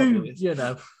bit too. Obvious.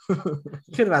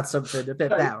 Could have had something a bit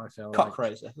better. I feel. Cock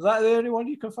raiser. Is that the only one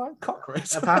you can find? Cock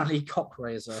raiser. Apparently,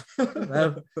 Cockraiser.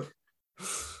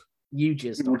 You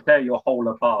just. It will tear your whole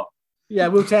apart. Yeah,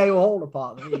 we'll tear your whole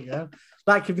apart. There you go.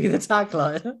 That could be the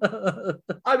tagline.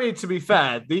 I mean, to be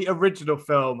fair, the original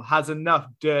film has enough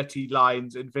dirty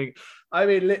lines and things. I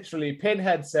mean, literally,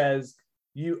 Pinhead says,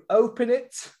 "You open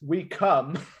it, we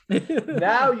come.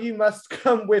 Now you must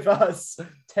come with us.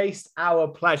 Taste our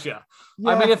pleasure."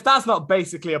 I mean, if that's not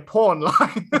basically a porn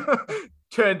line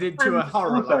turned into a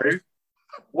horror Also, line.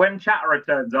 when Chatterer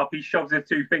turns up, he shoves his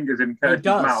 2 fingers in Kirsty's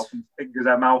does. mouth and fingers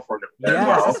her mouth for a little bit. as yeah,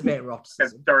 well. that's a bit That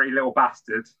eroticism. dirty little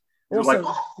bastard. He was Also,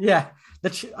 like, yeah,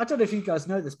 I don't know if you guys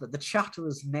know this, but the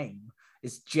Chatterer's name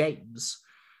is James.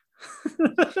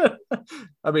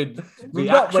 I mean,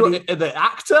 Not when the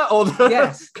actor or the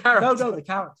Yes, character? no, the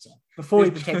character. Before he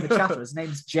became the Chatterer, his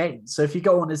name's James. So if you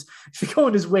go on his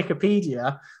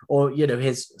Wikipedia or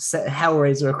his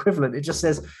Hellraiser equivalent, it just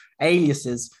says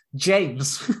aliases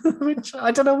James, which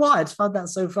I don't know why. I just found that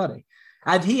so funny.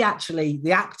 And he actually,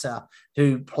 the actor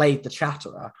who played the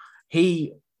Chatterer,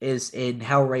 he is in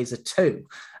Hellraiser 2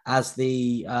 as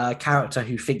the character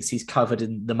who thinks he's covered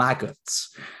in the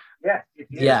maggots.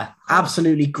 Yeah,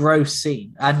 absolutely gross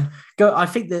scene. And I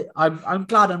think that I'm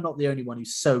glad I'm not the only one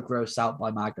who's so grossed out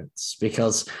by maggots,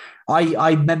 because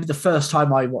I remember the first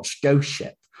time I watched Ghost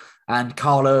Ship, and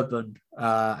Carl Urban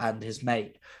and his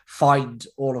mate find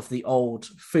all of the old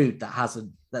food that's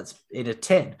in a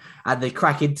tin, and they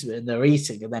crack into it and they're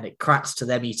eating, and then it cracks to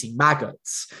them eating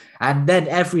maggots. And then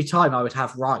every time I would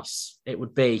have rice, it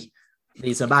would be,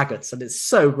 these are maggots, and it's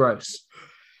so gross.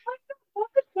 Why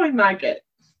did I maggot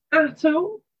at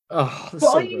all? Oh, that's But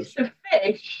so I gross. used to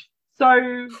fish,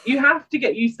 so you have to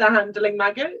get used to handling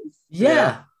maggots.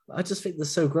 Yeah, I just think they're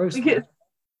so gross. Like it's-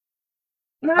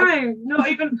 No, not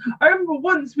even. I remember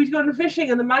once we'd gone fishing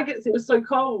and the maggots, it was so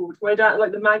cold. My dad,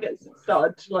 the maggots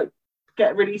started to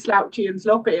get really slouchy and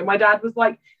sloppy. And my dad was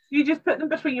like, "You just put them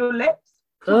between your lips."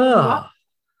 Ugh.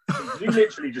 you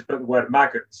literally just put the word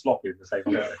maggot and sloppy in the same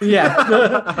word.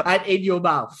 Yeah, and in your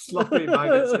mouth. Sloppy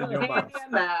maggots in your mouth.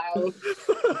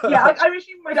 Yeah, I'm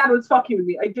assuming my dad was fucking with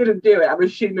me. I didn't do it. I'm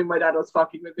assuming my dad was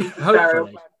fucking with me.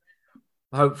 Hopefully.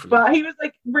 Hopefully. But he was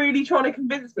really trying to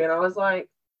convince me, and I was like,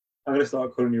 I'm going to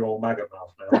start calling you old maggot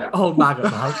mouth now. Oh, maggot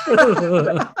mouth. one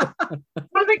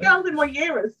of the girls in my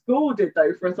year at school did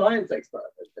though for a science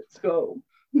experiment at school.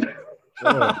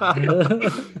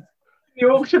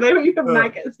 Yorkshire, they were even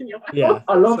maggots in your mouth. Yeah.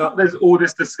 I love that there's all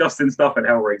this disgusting stuff in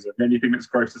Hellraiser. The only thing that's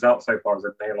grossed us out so far is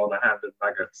a nail on a hand and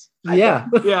maggots. Yeah.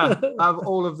 Yeah, of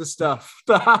all of the stuff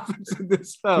that happens in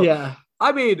this film. Yeah.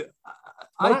 I mean,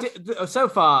 Well, so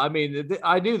far, I mean,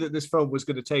 I knew that this film was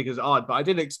going to take us on, but I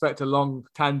didn't expect a long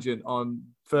tangent on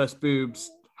first boobs,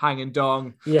 hanging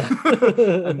dong, Yeah.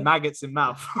 and maggots in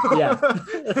mouth. Yeah.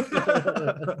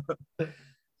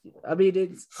 I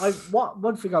mean,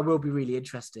 one thing I will be really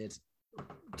interested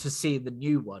to see in the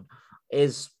new one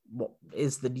is what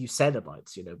is the new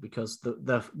Cenobites, because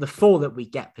the 4 that we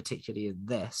get, particularly in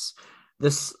this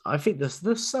I think they're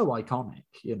so iconic,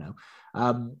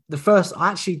 the first, I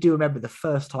actually do remember the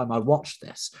first time I watched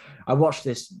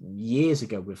this years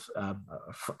ago with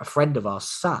a friend of ours,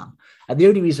 Sam, and the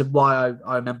only reason why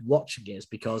I remember watching it is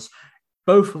because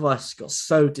both of us got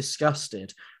so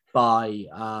disgusted by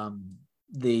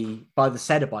the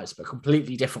Cenobites, but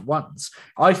completely different ones.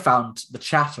 I found the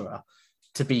Chatterer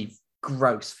to be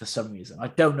gross for some reason. I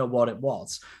don't know what it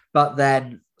was, but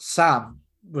then Sam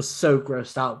was so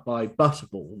grossed out by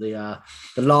Butterball, the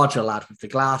larger lad with the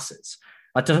glasses.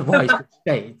 I don't know why he's got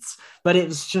shades, but it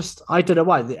was just, I don't know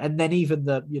why. And then even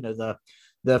the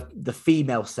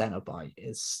female Cenobite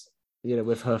is,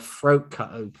 with her throat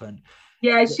cut open.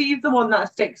 Yeah, she's the one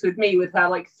that sticks with me with her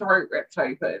like throat ripped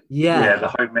open. Yeah. the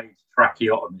homemade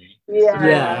tracheotomy.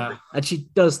 Yeah. And she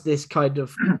does this kind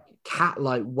of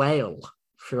cat-like wail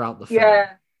throughout the film.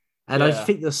 Yeah. And I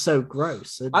think they're so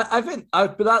gross. And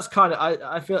but that's kind of,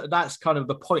 I feel that's kind of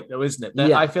the point though, isn't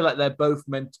it? I feel like they're both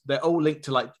they're all linked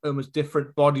to like almost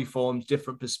different body forms,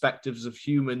 different perspectives of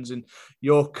humans. And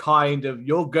you're going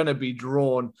to be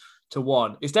drawn to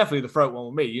one. It's definitely the throat one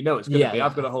with me. It's going to be.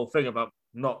 I've got a whole thing about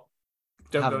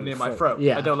don't go near my throat.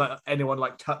 Yeah. I don't let anyone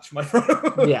touch my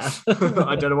throat. Yeah.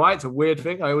 I don't know why. It's a weird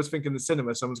thing. I always think in the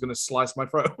cinema, someone's going to slice my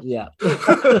throat. Yeah.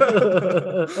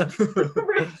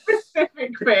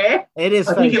 Specific fear. It is.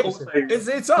 I think it also,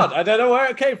 It's odd. I don't know where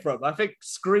it came from. I think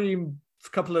Scream, a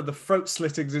couple of the throat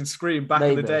slittings in Scream back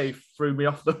in the day threw me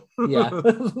off them. Yeah.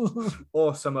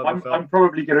 Or some other film. I'm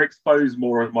probably going to expose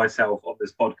more of myself on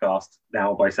this podcast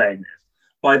now by saying this.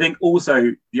 But I think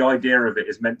also the idea of it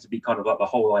is meant to be kind of like the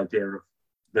whole idea of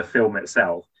the film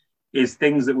itself is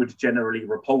things that would generally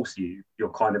repulse you, you're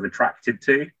kind of attracted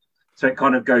to. So it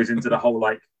kind of goes into the whole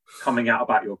like coming out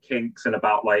about your kinks and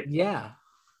about like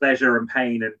pleasure and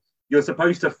pain. And you're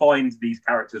supposed to find these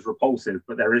characters repulsive,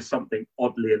 but there is something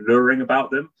oddly alluring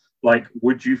about them. Like,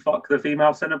 would you fuck the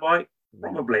female Cenobite?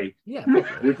 Probably. Yeah.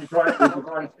 Would you try and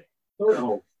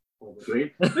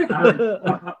probably.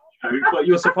 But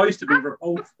you're supposed to be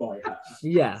repulsed by her.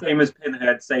 Yeah. Same as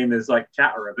Pinhead, same as like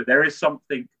Chatterer, but there is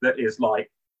something that is like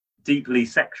deeply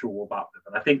sexual about them.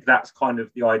 And I think that's kind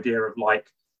of the idea of like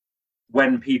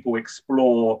when people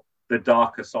explore the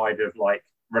darker side of like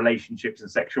relationships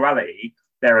and sexuality,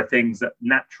 there are things that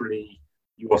naturally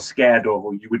you're scared of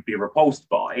or you would be repulsed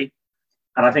by.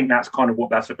 And I think that's kind of what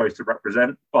they're supposed to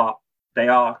represent. But they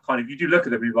are kind of, you do look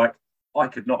at them, you're like, I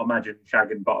could not imagine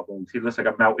shagging Butterball. He looks like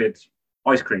a melted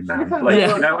ice cream man. Like,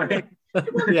 Yeah. You know what I mean? What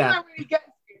really gets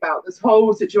me about this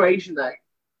whole situation though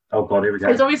Oh God, here we go.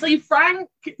 is obviously Frank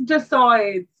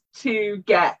decides to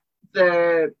get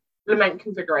the lament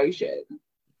configuration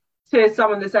to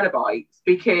summon the Cenobites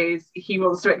because he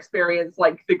wants to experience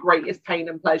like the greatest pain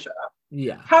and pleasure.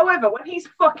 Yeah. However, when he's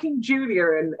fucking Julia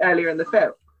earlier in the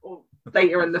film, or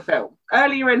later in the film,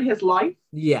 earlier in his life,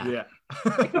 Yeah.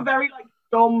 like a very like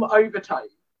Dom overtone.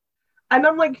 And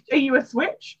I'm like, are you a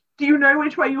switch? Do you know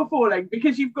which way you're falling?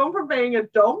 Because you've gone from being a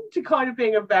Dom to kind of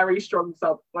being a very strong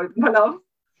sub, like my love.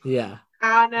 Yeah.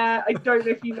 And I don't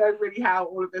know if you know really how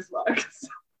all of this works.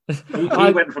 He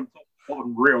went from top to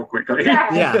bottom real quickly.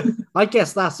 Yeah. I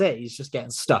guess that's it. He's just getting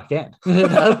stuck in. You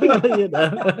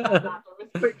know?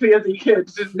 As quickly as he could,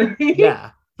 didn't he?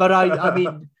 Yeah. But I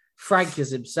mean, Frank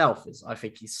is himself I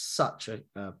think he's such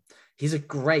he's a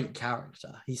great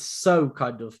character. He's so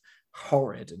kind of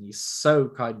horrid and he's so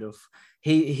kind of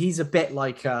he's a bit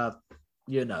like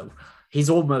he's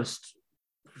almost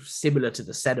similar to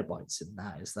the Cenobites in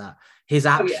that is that his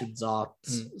actions are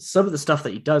some of the stuff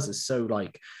that he does is so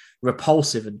like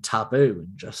repulsive and taboo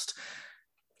and just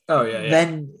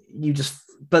then you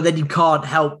can't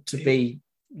help to be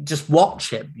just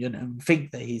watch him, and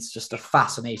think that he's just a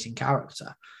fascinating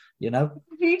character, You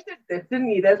said this, didn't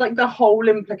you? There's like the whole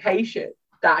implication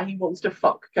that he wants to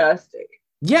fuck Kirsty.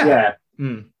 Yeah.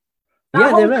 Mm.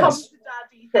 That whole there come is. to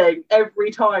daddy thing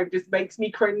every time just makes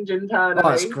me cringe internally. Oh,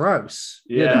 it's gross.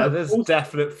 Yeah, there's a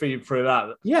definite theme through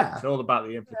that. Yeah. It's all about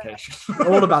the implication.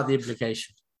 All about the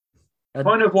implication.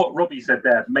 Kind of what Robbie said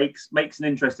there makes an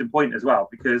interesting point as well,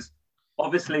 because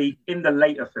obviously in the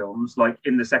later films, like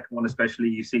in the second one especially,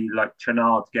 you see like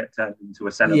Channard get turned into a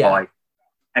Cenobite,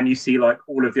 and you see like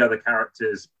all of the other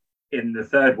characters in the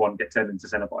third one get turned into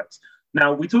Cenobites.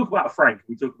 Now we talk about Frank,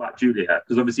 we talk about Julia,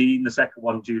 because obviously in the second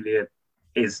one Julia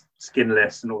is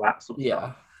skinless and all that sort of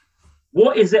stuff.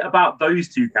 What is it about those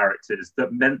two characters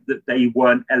that meant that they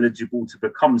weren't eligible to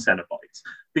become Cenobites?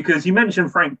 Because you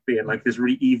mentioned Frank being like this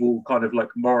really evil, kind of like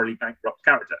morally bankrupt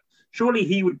character. Surely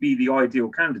he would be the ideal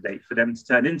candidate for them to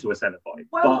turn into a Cenobite,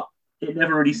 but it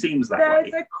never really seems that way.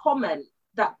 There's a comment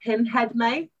that Pinhead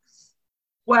makes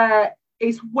where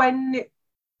it's when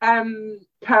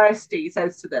Kirsty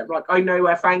says to them, like, I know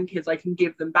where Frank is, I can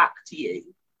give them back to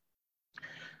you.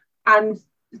 And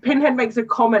Pinhead makes a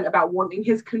comment about wanting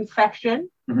his confession.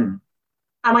 Mm-hmm.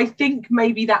 And I think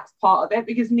maybe that's part of it,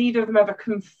 because neither of them ever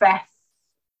confess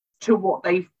to what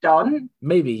they've done.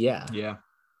 Maybe, yeah.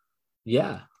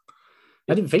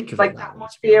 I didn't think of like it that way,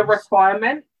 must to be a honest.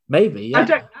 requirement. Maybe, yeah. I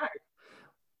don't know.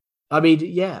 I mean,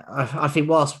 yeah, I think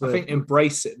whilst I think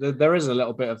embrace it. There is a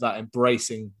little bit of that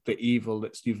embracing the evil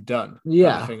that you've done.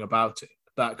 Yeah. Thing about it.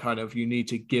 That kind of, you need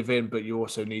to give in, but you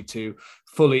also need to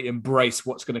fully embrace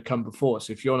what's going to come before.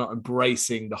 So if you're not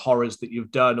embracing the horrors that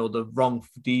you've done or the wrong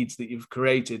deeds that you've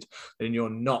created, then you're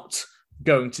not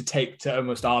going to take to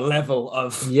almost our level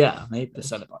of maybe the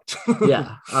Cenobite.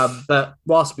 Yeah. But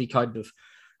whilst we kind of,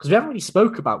 because we haven't really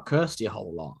spoke about Kirsty a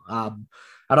whole lot.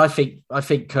 And I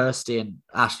think Kirsty and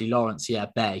Ashley Lawrence,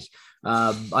 Bay.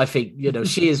 I think,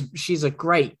 she's a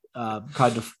great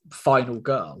kind of final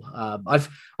girl. I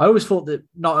always thought that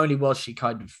not only was she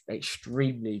kind of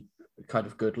extremely kind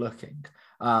of good looking,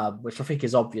 which I think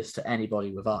is obvious to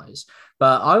anybody with eyes,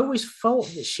 but I always thought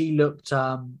that she looked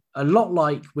a lot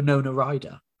like Winona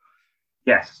Ryder.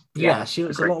 Yes. Yeah, she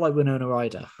looks a lot like Winona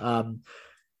Ryder.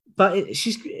 But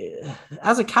she's,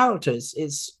 as a character,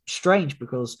 it's strange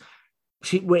because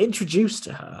we're introduced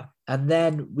to her and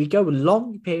then we go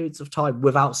long periods of time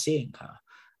without seeing her.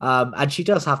 And she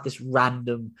does have this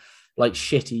random, like,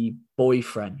 shitty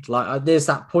boyfriend. Like, there's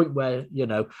that point where,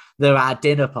 they're at a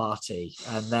dinner party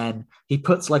and then he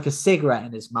puts like a cigarette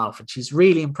in his mouth and she's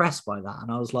really impressed by that.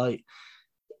 And I was like,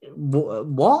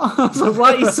 what? I was like,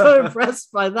 why are you so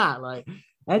impressed by that? Like,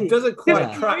 it doesn't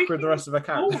quite track with the rest of her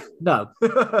character. No.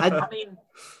 I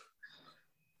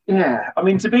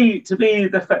mean, to be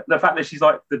the fact that she's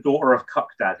like the daughter of Cuck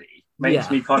Daddy makes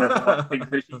me kind of think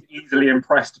that she's easily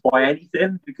impressed by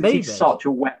anything because he's such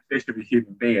a wet fish of a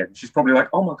human being. She's probably like,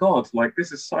 oh my god, like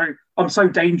I'm so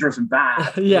dangerous and bad.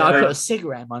 I put a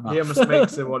cigarette in my mouth. He almost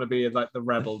makes her want to be like the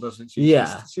rebel, doesn't she?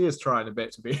 Yeah, she is trying a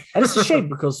bit to be. And it's a shame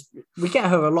because we get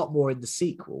her a lot more in the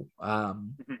sequel.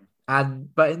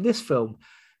 But in this film,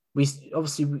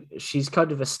 she's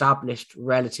kind of established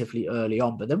relatively early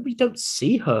on, but then we don't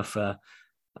see her for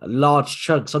large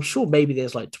chunks. I'm sure maybe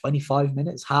there's like 25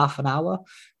 minutes, half an hour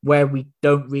where we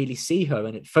don't really see her,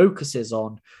 and it focuses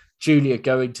on Julia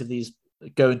going to these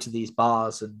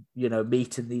bars and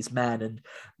meeting these men. And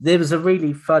there was a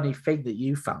really funny thing that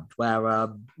you found where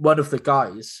one of the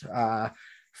guys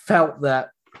felt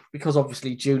that because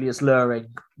obviously Julia's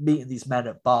meeting these men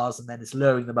at bars and then is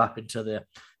luring them up into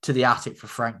the attic for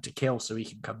Frank to kill so he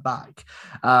can come back.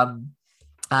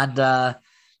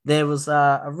 There was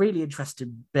a really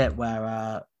interesting bit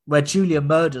where Julia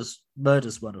murders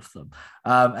one of them,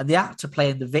 and the actor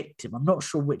playing the victim, I'm not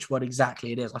sure which one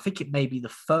exactly it is. I think it may be the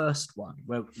first one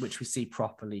which we see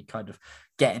properly kind of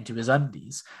get into his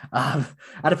undies, and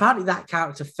apparently that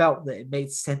character felt that it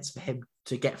made sense for him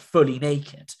to get fully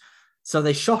naked, so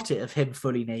they shot it of him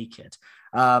fully naked.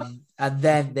 And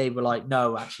then they were like,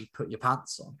 no, actually put your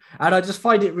pants on. And I just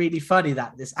find it really funny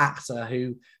that this actor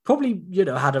who probably,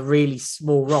 had a really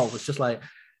small role was just like,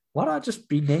 why don't I just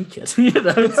be naked?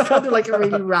 It's kind of like a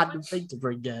really random thing to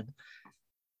bring in.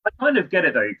 I kind of get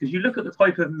it though, because you look at the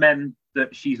type of men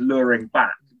that she's luring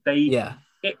back.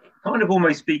 It kind of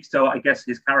almost speaks to, I guess,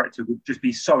 his character would just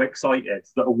be so excited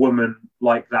that a woman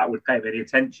like that would pay him any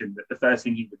attention that the first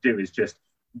thing he would do is just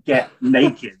get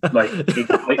naked, like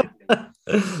excitedly.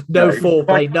 No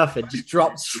foreplay, nothing. Just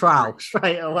drops trowel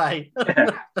straight away.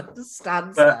 Just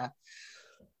stands there.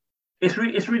 It's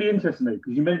really interesting though,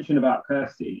 because you mentioned about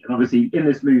Kirsty, and obviously in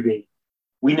this movie,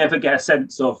 we never get a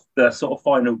sense of the sort of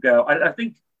final girl. I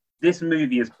think this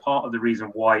movie is part of the reason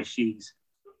why she's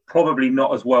probably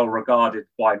not as well regarded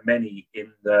by many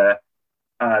in the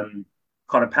kind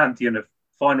of pantheon of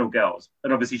final girls.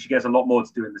 And obviously she gets a lot more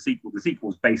to do in the sequel. The sequel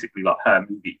is basically like her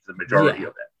movie for the majority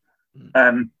of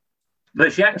it.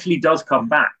 But she actually does come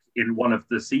back in one of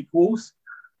the sequels.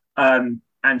 And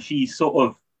she's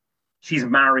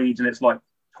married and it's like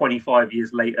 25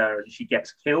 years later and she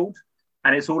gets killed.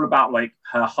 And it's all about like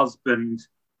her husband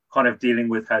kind of dealing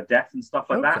with her death and stuff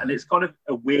like that. And it's kind of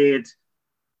a weird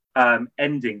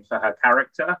ending for her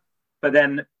character. But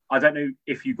then I don't know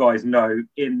if you guys know,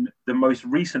 in the most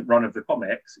recent run of the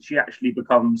comics, she actually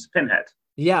becomes Pinhead.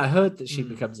 Yeah, I heard that she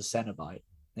becomes a Cenobite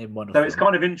in one of them. So it's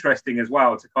kind of interesting as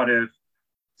well to kind of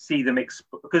see them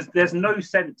because there's no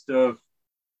sense of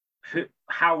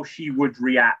how she would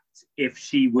react if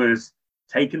she was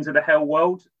taken to the hell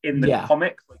world in the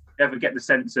comics. Like, you never get the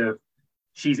sense of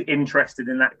she's interested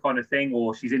in that kind of thing,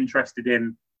 or she's interested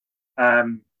in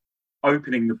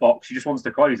opening the box. She just wants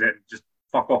to close it and just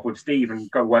fuck off with Steve and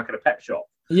go work at a pet shop.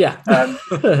 Yeah.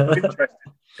 Interesting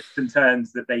and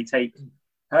turns that they take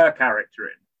her character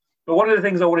in. But one of the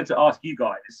things I wanted to ask you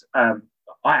guys, I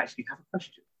actually have a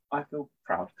question. I feel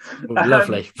proud.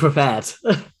 Lovely. Prepared.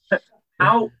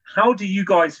 How do you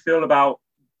guys feel about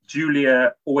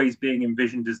Julia always being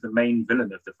envisioned as the main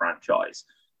villain of the franchise?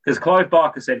 Because Clive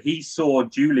Barker said he saw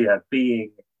Julia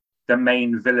being the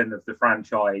main villain of the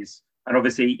franchise. And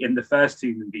obviously, in the first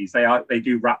two movies, they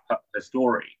do wrap up the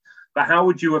story. But how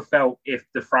would you have felt if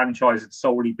the franchise had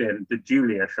solely been the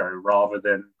Julia show rather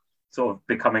than sort of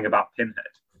becoming about Pinhead?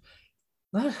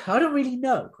 I don't really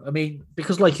know. I mean,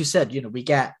 because like you said, we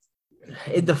get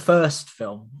in the first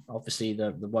film, obviously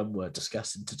the one we're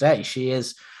discussing today, she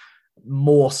is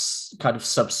more kind of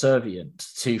subservient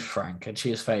to Frank, and she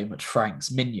is very much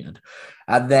Frank's minion.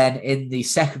 And then in the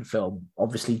second film,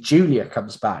 obviously Julia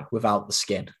comes back without the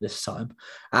skin this time,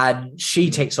 and she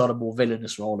takes on a more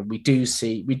villainous role. And we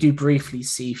do briefly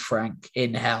see Frank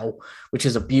in hell, which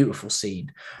is a beautiful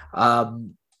scene.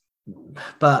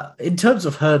 But in terms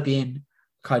of her being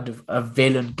kind of a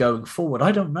villain going forward,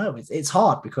 I don't know. It's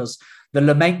hard because the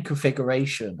Lament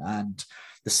configuration and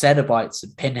the Cenobites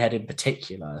and Pinhead in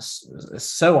particular is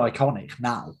so iconic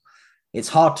now. It's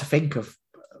hard to think of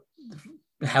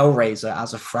Hellraiser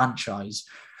as a franchise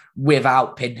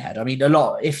without Pinhead. I mean,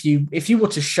 if you were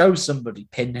to show somebody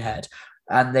Pinhead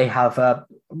and they have a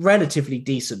relatively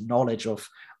decent knowledge of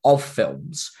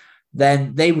films,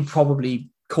 then they would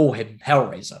probably call him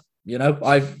Hellraiser.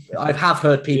 I have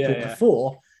heard people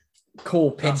before call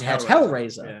Pinhead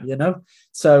Hellraiser.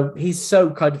 So he's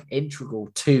so kind of integral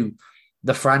to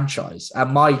the franchise.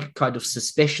 And my kind of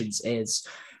suspicions is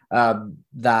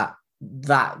that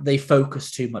they focus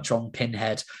too much on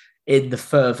Pinhead in the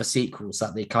further sequels,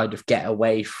 that they kind of get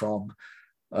away from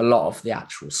a lot of the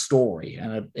actual story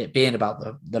and it being about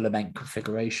the Lament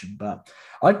configuration. But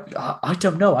I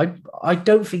don't know. I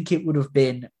don't think it would have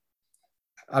been.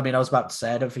 I mean, I was about to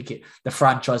say, I don't think the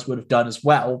franchise would have done as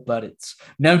well, but it's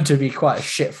known to be quite a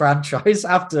shit franchise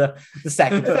after the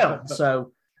second film.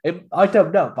 So I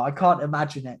don't know, but I can't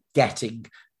imagine it getting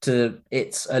to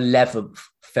its 11th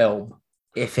film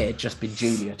if it had just been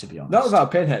Julia, to be honest. Not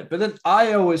about Pinhead, but then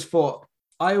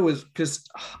because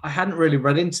I hadn't really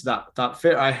read into that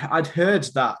fit. I'd heard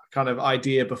that kind of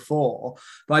idea before,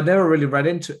 but I'd never really read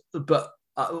into it. But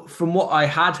from what I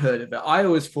had heard of it, I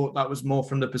always thought that was more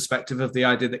from the perspective of the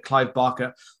idea that Clive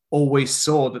Barker always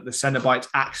saw that the Cenobites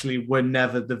actually were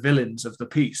never the villains of the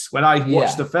piece. When I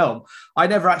watched the film, I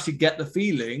never actually get the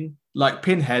feeling like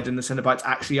Pinhead and the Cenobites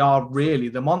actually are really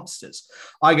the monsters.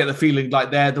 I get the feeling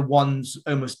like they're the ones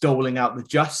almost doling out the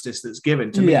justice that's given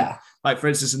to me. Like, for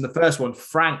instance, in the first one,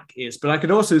 Frank is, but I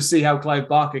could also see how Clive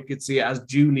Barker could see it as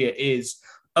Julia is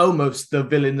almost the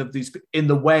villain of these, in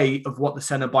the way of what the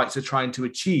Cenobites are trying to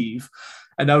achieve.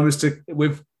 And almost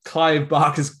with Clive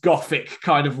Barker's gothic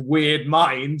kind of weird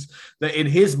mind, that in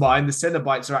his mind, the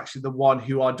Cenobites are actually the one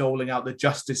who are doling out the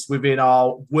justice within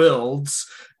our worlds,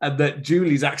 and that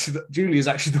Julie is actually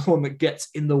the one that gets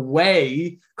in the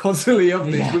way constantly of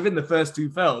this within the first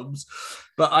two films.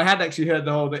 But I had actually heard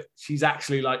the whole that she's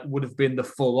actually would have been the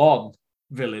full-on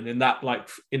villain in that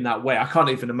way. I can't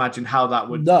even imagine how that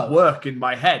would work in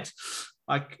my head.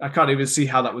 I can't even see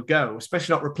how that would go,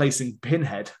 especially not replacing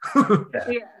Pinhead.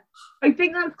 I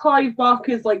think that's Clive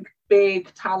Barker's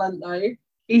big talent though,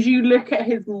 is you look at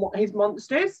his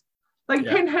monsters.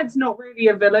 Pinhead's not really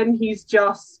a villain, he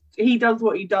does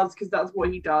what he does because that's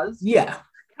what he does.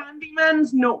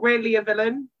 Candyman's not really a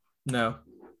villain. No.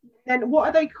 And what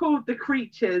are they called? The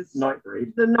creatures?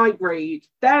 Nightbreed. The Nightbreed.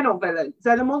 They're not villains.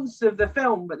 They're the monsters of the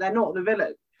film, but they're not the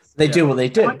villains. They do what they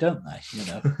do, don't they?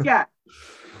 Yeah.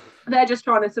 They're just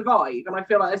trying to survive. And I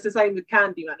feel like it's the same with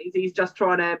Candyman. He's just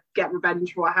trying to get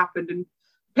revenge for what happened. And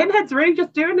Pinhead's really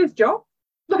just doing his job.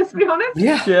 Let's be honest.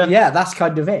 Yeah, that's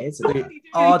kind of it. It's an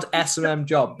odd S&M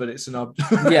job, but it's an odd.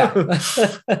 Somebody's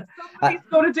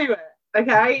got to do it,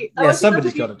 okay?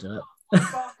 Somebody's got to do it.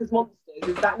 Barker's monsters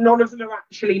is that none of them are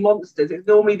actually monsters. It's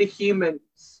normally the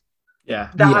humans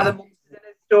that are the monsters in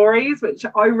his stories, which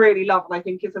I really love, and I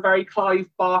think it's a very Clive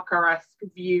Barker-esque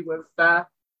view of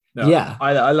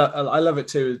I love it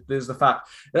too. There's the fact,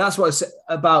 and that's what I said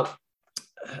about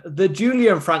the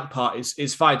Julia and Frank part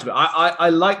is fine to me. I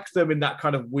like them in that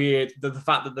kind of weird, the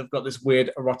fact that they've got this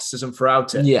weird eroticism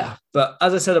throughout it. But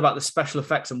as I said about the special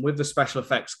effects, and with the special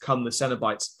effects come the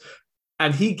Cenobites.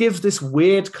 And he gives this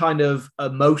weird kind of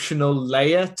emotional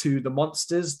layer to the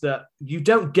monsters that you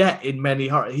don't get in many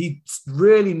horror. He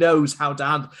really knows how to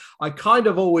handle. I kind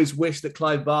of always wish that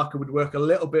Clive Barker would work a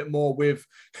little bit more with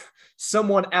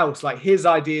someone else, like his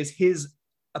ideas, his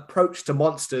approach to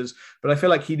monsters. But I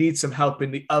feel like he needs some help in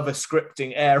the other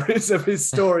scripting areas of his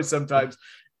story sometimes.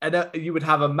 And you would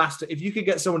have a master, if you could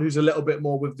get someone who's a little bit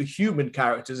more with the human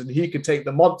characters and he could take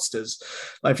the monsters,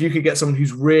 like if you could get someone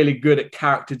who's really good at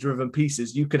character-driven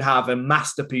pieces, you could have a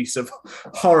masterpiece of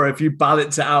horror if you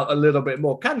balance it out a little bit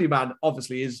more. Candyman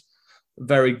obviously is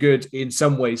very good in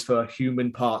some ways for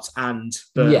human parts and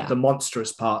the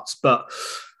monstrous parts, but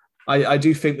I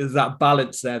do think there's that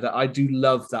balance there that I do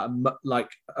love, that like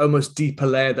almost deeper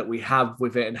layer that we have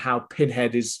with it, and how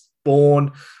Pinhead is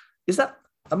born. Is that,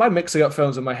 am I mixing up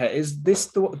films in my head? Is this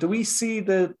do we see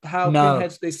how No.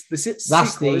 Pinhead's this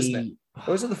That's sequel, isn't it?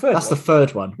 Or is it the third That's one? the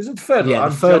third one. Is it the third Yeah, one?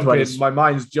 the I'm third one jumping, is- my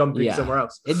mind's jumping Yeah. somewhere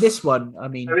else. In this one, I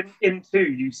mean, So in 2,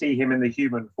 you see him in the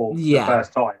human form for Yeah. the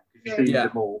first time. You see Yeah.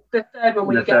 them all. The third one,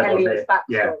 when The you get third one, Elliot's yeah. backstory.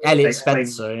 Yeah. Elliot They claim-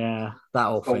 Spencer, yeah, that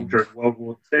whole thing. Soldier in World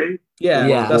War II. Yeah,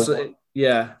 Yeah. that's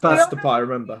that's the part I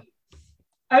remember.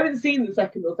 I haven't seen the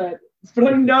second or third, but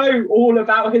I know all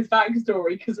about his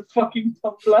backstory because of fucking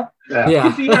Tumblr. Yeah. Yeah.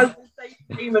 Because he has the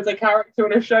same name as a character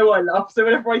in a show I love. So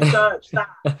whenever I search that,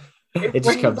 It just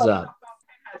brings comes up up. about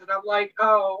Pinhead, and I'm like,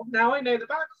 oh, now I know the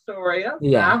backstory. That's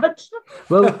Yeah. sad.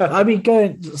 Well, I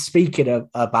mean, speaking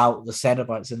about the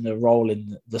Cenobites and the role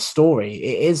in the story,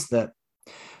 it is that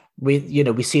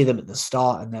we see them at the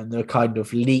start, and then they're kind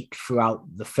of leaked throughout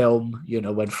the film.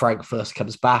 When Frank first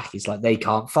comes back, he's like, they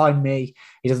can't find me.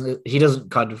 He doesn't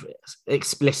kind of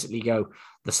explicitly go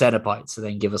the Cenobites and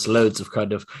then give us loads of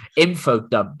kind of info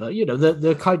dump, but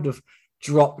they're kind of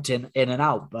dropped in and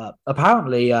out. But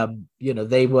apparently,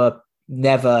 they were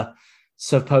never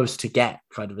supposed to get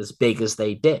kind of as big as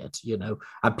they did,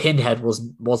 and Pinhead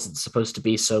wasn't supposed to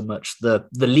be so much the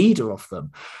leader of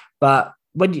them. But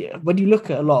when you look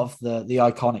at a lot of the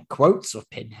iconic quotes of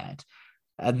Pinhead,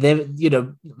 and then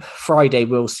Friday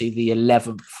we'll see the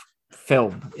 11th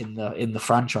film in the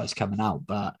franchise coming out,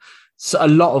 but so a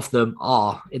lot of them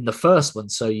are in the first one.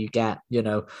 So you get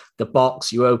the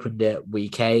box, you opened it, we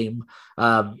came,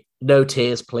 no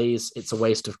tears please, it's a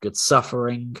waste of good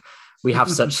suffering, we have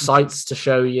such sights to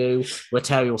show you, we'll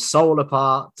tear your soul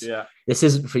apart, this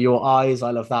isn't for your eyes. I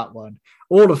love that one.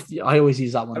 I always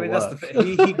use that one. I mean, at that's work.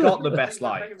 he got the best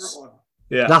lines.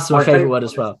 Yeah, That's my favorite one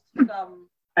as well.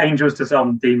 Angels to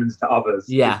some, demons to others.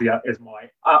 Yeah. is my.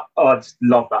 I just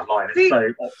love that line. It's See- so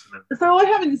optimum. So I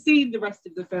haven't seen the rest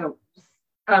of the films.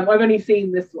 I've only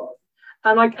seen this one.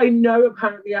 And I know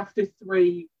apparently after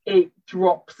 3, it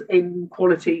drops in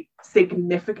quality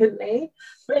significantly.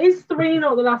 But is 3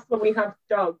 not the last one we have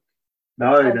Doug?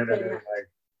 No. He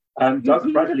Doug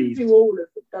doesn't Bradley's. do all of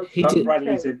it. Doug. He Doug did-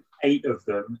 Bradley's in 8 of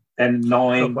them. Then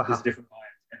 9 Oh, wow. is a different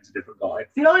guy. 10's a different guy.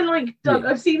 See, I like Doug. Yeah.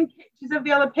 I've seen pictures of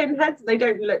the other pinheads. They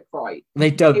don't look right.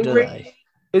 They don't, It do really- they?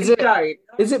 is it? Don't.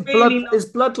 Is I it really blood?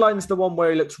 Is Bloodlines the one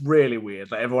where he looks really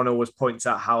weird? Like everyone always points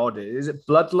out how odd it is. Is it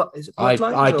Bloodline? Is it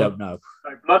Bloodlines? I or- don't know.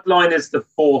 So Bloodline is the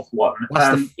 4th one.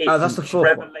 That's that's the 4th one.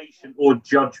 Revelation or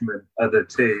Judgment are the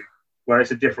 2, where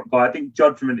it's a different guy. I think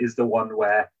Judgment is the one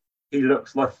where he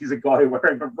looks like he's a guy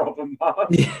wearing a rubber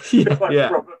mask. Yeah. Like Yeah.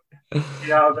 Robert,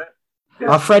 yeah,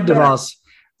 A friend of Yeah. ours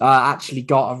actually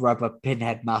got a rubber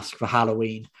pinhead mask for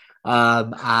Halloween,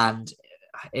 and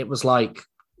it was like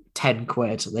 10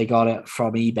 quid. They got it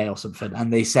from eBay or something,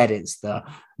 and they said it's the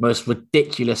most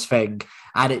ridiculous thing,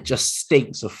 and it just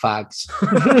stinks of fags.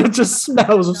 It just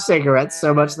smells of cigarettes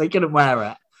so much they couldn't wear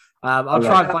it. I'll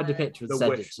try and find a picture and The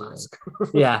send it wish to you. mask.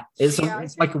 Yeah, it's Yeah,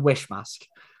 it's like a wish mask.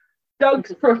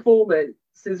 Doug's performance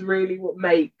is really what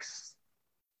makes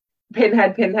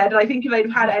Pinhead. And I think if they'd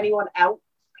have had anyone else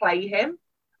play him,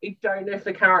 I don't know if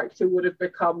the character would have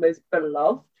become as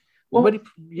beloved. Well,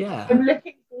 Yeah. I'm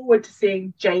looking forward to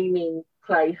seeing Jamie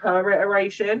play her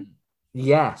iteration.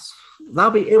 Yes, it'll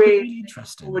be Really really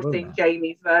interesting. Forward to won't seeing it?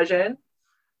 Jamie's version.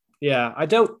 Yeah, I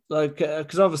don't like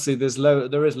because obviously there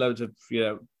is loads of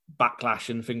backlash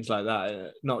and things like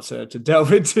that. Not to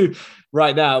delve into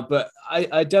right now, but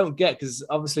I don't get, because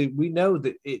obviously we know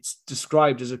that it's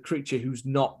described as a creature who's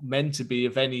not meant to be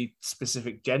of any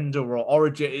specific gender or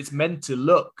origin. It's meant to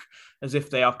look as if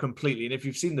they are completely. And if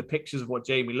you've seen the pictures of what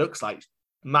Jamie looks like,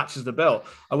 matches the bill.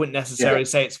 I wouldn't necessarily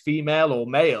say it's female or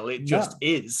male. It just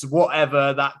is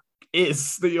whatever that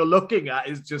is that you're looking at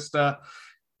is just it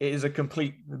is a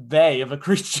complete they of a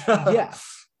creature. Yeah,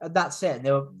 and that's it.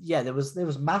 There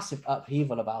was massive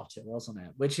upheaval about it, wasn't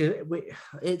it?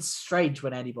 It's strange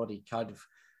when anybody kind of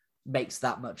makes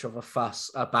that much of a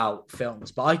fuss about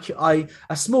films, but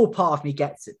a small part of me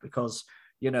gets it, because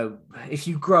if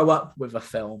you grow up with a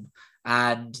film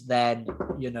and then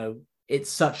it's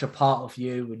such a part of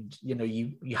you, and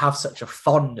you have such a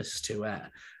fondness to it,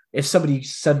 if somebody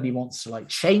suddenly wants to like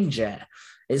change it,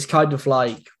 it's kind of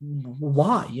like,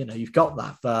 why? You've got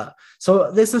that. But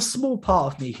so there's a small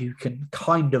part of me who can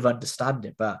kind of understand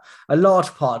it, but a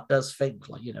large part does think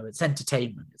like, it's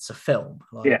entertainment, it's a film.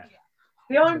 Like, Yeah.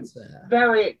 Yeah, I'm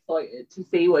very excited to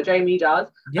see what Jamie does.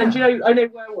 yeah. And I know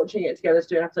we're watching it together to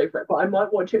do an episode for it, but I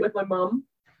might watch it with my mum.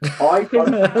 I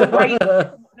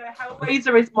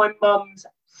Hellraiser is my mum's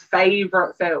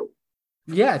favourite film.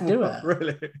 Yeah, do it.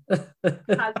 Really?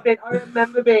 Has been. I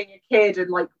remember being a kid and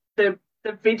like the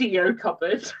video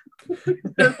cupboard.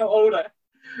 I'm older.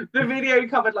 The video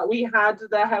cupboard, like we had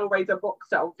the Hellraiser box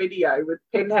set on video with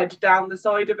Pinhead down the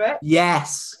side of it.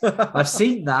 Yes, I've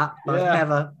seen that, but Yeah.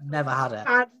 I've never had it.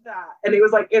 Had that, and it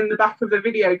was like in the back of the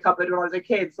video cupboard when I was a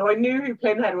kid. So I knew who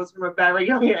Pinhead was from a very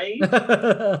young age.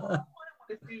 To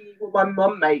see what my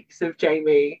mum makes of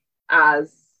Jamie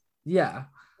as Yeah.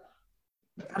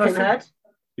 And I think- Pinhead.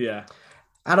 Yeah.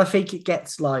 And I think it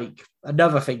gets like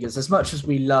another thing is as much as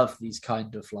we love these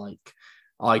kind of like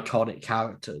iconic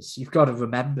characters, you've got to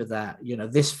remember that, you know,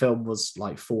 this film was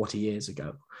like 40 years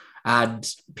ago and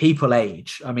people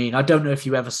age. I mean, I don't know if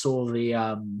you ever saw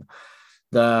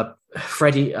the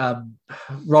Freddie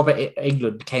Robert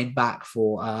England came back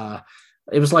for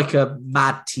it was like a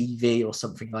Mad TV or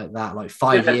something like that, like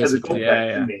 5 years ago.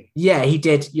 Yeah. Yeah, he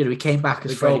did. You know, he came back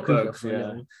as The Freddy Krueger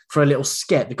Goldbergs, for a little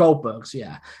skit, the Goldbergs,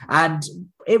 yeah. And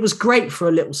it was great for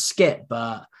a little skit,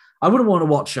 but I wouldn't want to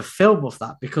watch a film of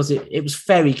that because it was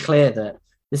very clear that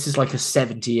this is like a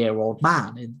 70-year-old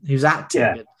man who's acting.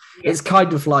 Yeah. It's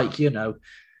kind of like, you know,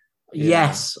 Yeah.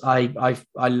 yes, I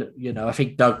you know, I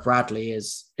think Doug Bradley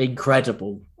is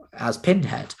incredible as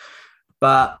Pinhead,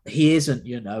 but he isn't,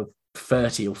 you know,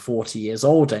 30 or 40 years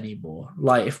old anymore.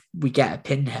 Like if we get a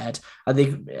Pinhead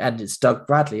and it's Doug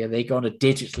Bradley, are they going to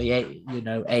digitally, you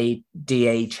know,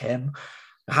 de-age him?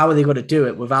 How are they going to do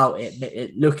it without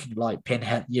it looking like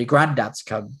Pinhead? Your granddad's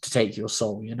come to take your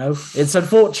soul, you know? It's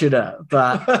unfortunate,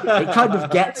 but it kind of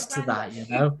gets to that, you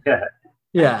know? Yeah.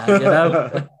 Yeah, you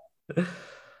know?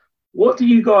 What do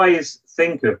you guys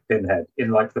think of Pinhead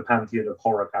in like the pantheon of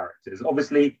horror characters?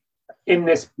 Obviously, in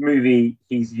this movie,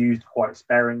 he's used quite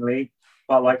sparingly,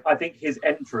 but like I think his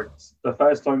entrance, the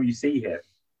first time you see him,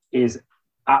 is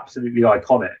absolutely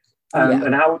iconic.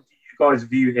 And how do you guys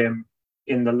view him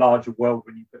in the larger world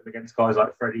when you put him against guys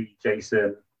like Freddy,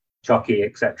 Jason, Chucky,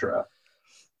 etc.?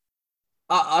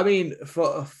 I mean,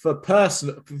 for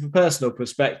personal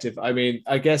perspective, I mean,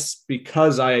 I guess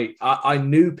because I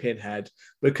knew Pinhead,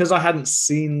 because I hadn't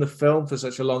seen the film for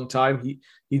such a long time,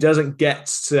 he doesn't get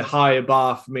to higher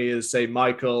bar for me as say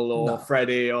Michael or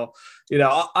Freddy, or you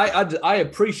know, I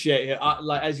appreciate it.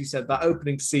 Like as you said, that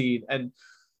opening scene, and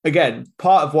again,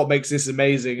 part of what makes this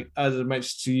amazing, as I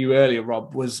mentioned to you earlier,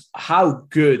 Rob, was how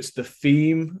good the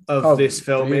theme of this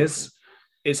film is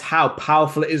how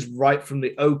powerful it is right from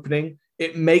the opening.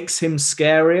 It makes him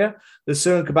scarier. There's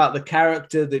something about the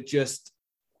character that just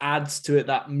adds to it.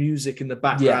 That music in the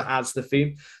background adds the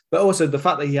theme, but also the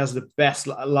fact that he has the best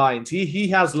lines. He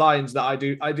has lines that I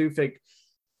do think,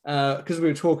 because we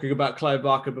were talking about Clive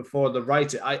Barker before the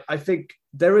writer, I think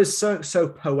there is so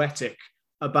poetic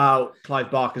about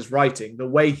Clive Barker's writing. The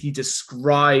way he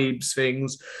describes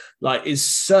things like is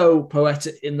so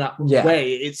poetic in that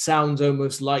way. It sounds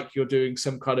almost like you're doing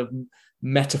some kind of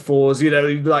metaphors, you know,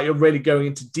 like you're really going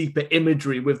into deeper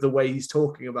imagery with the way he's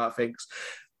talking about things.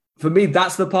 For me,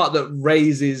 that's the part that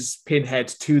raises Pinhead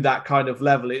to that kind of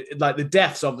level. Like the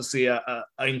deaths obviously are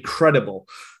incredible,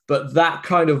 but that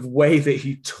kind of way that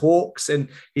he talks, and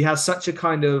he has such a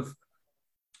kind of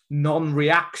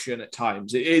non-reaction at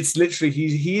times. It's literally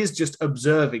he is just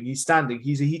observing. He's standing.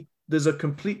 There's a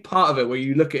complete part of it where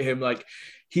you look at him like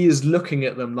he is looking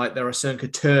at them like they're a certain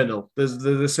eternal.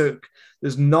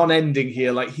 There's non-ending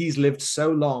here. Like he's lived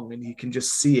so long and he can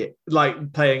just see it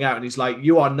like playing out. And he's like,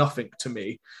 you are nothing to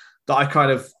me, that I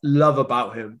kind of love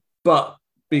about him. But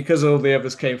because all the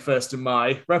others came first in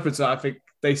my repertoire, I think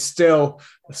they still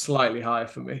are slightly higher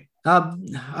for me.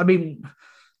 I mean,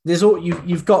 there's all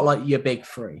you've got like your big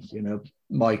three, you know,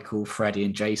 Michael, Freddy,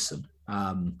 and Jason,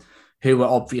 who are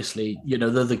obviously, you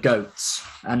know, they're the goats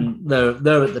and they're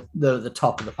at the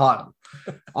top of the pile.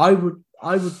 I would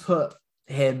put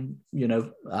him, you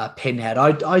know, Pinhead.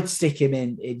 I'd stick him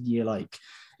in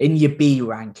your B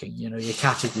ranking, you know, your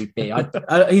category B.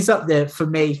 He's up there for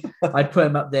me. I'd put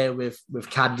him up there with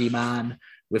Candyman,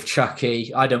 with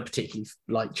Chucky. I don't particularly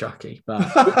like Chucky, but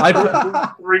I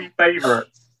put Three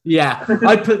favourites. yeah,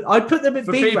 I'd put them in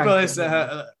For B people,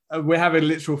 ranking. we're having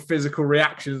literal physical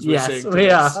reactions. Yes, seeing we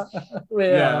to are. this.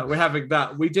 Yeah, we're having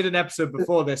that. We did an episode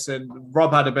before this, and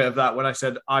Rob had a bit of that when I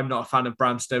said I'm not a fan of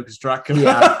Bram Stoker's Dracula.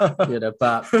 Yeah, you know,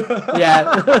 but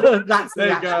yeah, that's There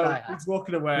the you go. reaction I had. He's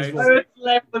walking away. He's I just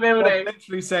left the Rob building.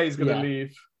 literally say he's going to Yeah.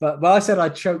 leave. But I said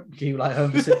I'd choke you like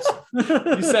Homer Simpson.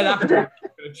 You said after you're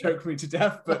going to choke me to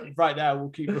death, but right now we'll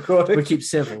keep recording. we keep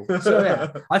civil. So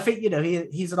yeah, I think, you know,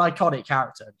 he's an iconic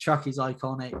character. Chucky's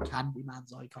iconic.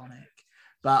 Candyman's iconic.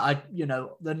 But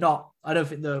I don't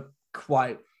think they're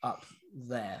quite up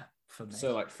there for me.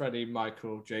 So like Freddy,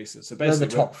 Michael, Jason. So They're the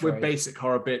basically, top we're three. basic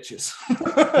horror bitches.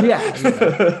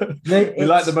 Yeah, we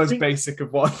like the most basic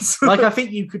of ones. Like, I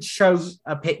think you could show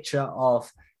a picture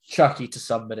of Chucky to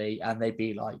somebody and they'd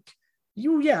be like,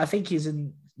 I think he's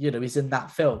in, he's in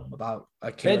that film about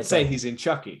a killer. They'd say he's in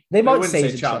Chucky. They might wouldn't say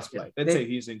he's in Child's Chucky. Play. They'd say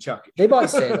he's in Chucky. They might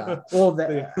say that.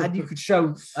 And you could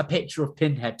show a picture of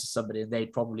Pinhead to somebody and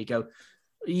they'd probably go,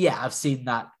 yeah, I've seen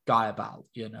that guy about,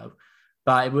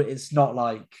 But it's not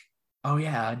like, oh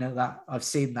yeah, I know that. I've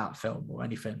seen that film or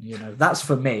anything, That's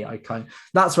for me.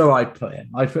 That's where I'd put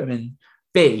him. I'd put him in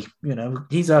B,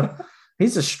 He's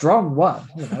a strong one,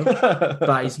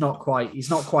 but he's not quite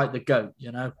the GOAT,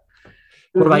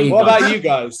 What about you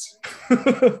guys?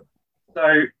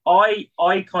 So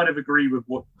I kind of agree with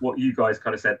what you guys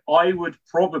kind of said. I would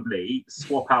probably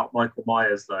swap out Michael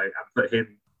Myers though and put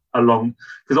him along,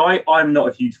 because I'm not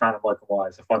a huge fan of Michael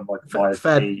Myers. I find Michael Myers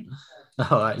to be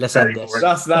all right, let's end this.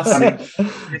 That's I mean,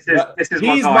 this is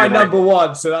he's my number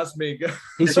one, so that's me.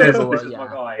 He's this number is one, my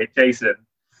guy, Jason.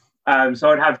 So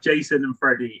I'd have Jason and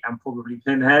Freddy and probably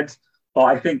Pinhead, but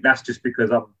I think that's just because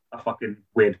I'm a fucking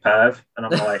weird perv and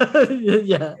I'm like,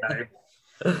 yeah.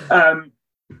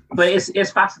 But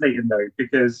it's fascinating though,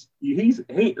 because he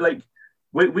like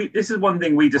we this is one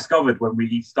thing we discovered when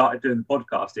we started doing the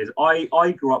podcast is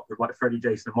I grew up with like Freddy,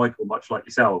 Jason, and Michael, much like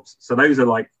yourselves. So those are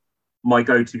like my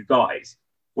go-to guys.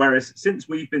 Whereas since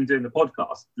we've been doing the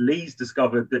podcast, Lee's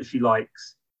discovered that she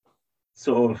likes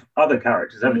sort of other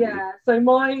characters, haven't you? Yeah. So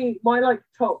my like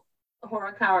top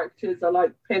horror characters are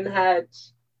like Pinhead,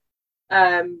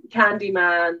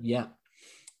 Candyman, Yeah.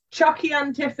 Chucky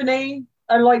and Tiffany.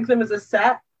 I like them as a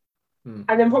set. Hmm.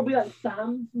 And then probably like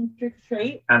Sam from Trick or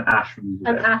Treat And Ash from Evil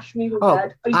and Dead. Ash from Evil Oh,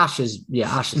 Dead. Ash is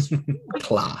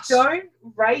class. Don't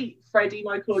rate Freddy,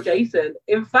 Michael, or Jason.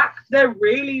 In fact, they're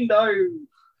really low.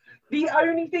 The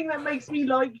only thing that makes me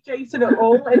like Jason at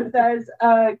all is there's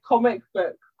a comic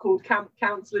book called Camp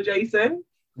Counselor Jason.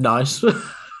 Nice. If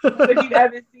you've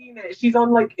ever seen it, she's on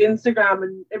like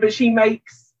Instagram, but she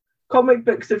makes comic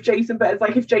books of Jason, but it's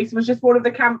like if Jason was just one of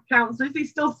the camp counselors. He's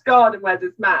still scarred and wears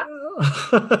his mask.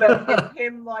 But it's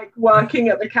him like working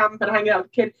at the camp and hanging out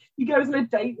with the kid. He goes on a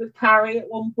date with Carrie at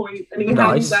one point, and he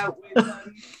hangs out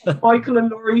with Michael and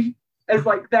Laurie as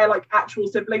like they're like actual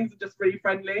siblings and just really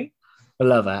friendly. I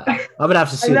love it. I'm gonna have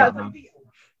to see And that. that's like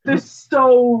the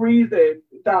sole reason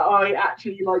that I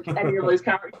actually like any of those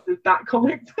characters is that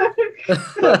comic book.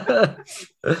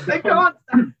 They can't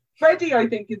stand. Freddy, I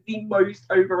think, is the most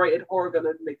overrated horror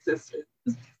villain in existence.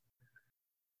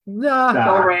 Nah.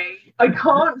 Sorry. I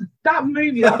can't. That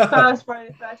movie, that first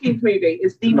Friday the 13th movie,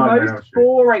 is the Nightmare on Elm most Street.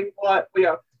 boring.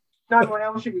 Nightmare on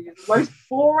Elm Street movie is the most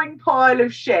boring pile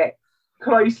of shit,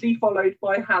 closely followed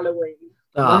by Halloween.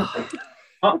 Ah.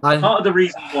 Part of the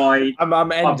reason why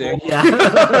I'm ending. Yeah.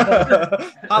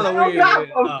 Halloween.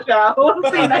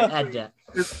 End it.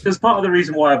 because part of the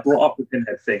reason why I brought up the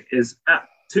Pinhead thing is at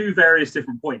two various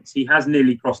different points he has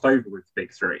nearly crossed over with the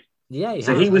big three. Yeah.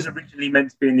 So he was originally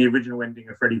meant to be in the original ending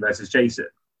of Freddy versus Jason.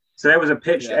 So there was a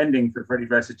pitched ending for Freddy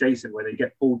versus Jason where they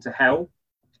get pulled to hell,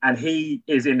 and he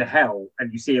is in hell,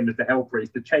 and you see him as the hell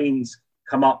priest. The chains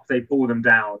come up, they pull them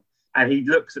down, and he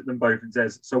looks at them both and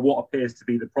says, "So what appears to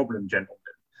be the problem, gentlemen?"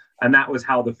 And that was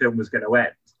how the film was going to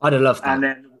end. I'd have loved that. And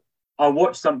then I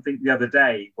watched something the other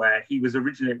day where he was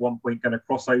originally at one point going to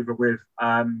cross over with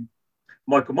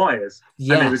Michael Myers.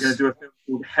 Yes. And they were going to do a film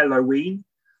called Halloween.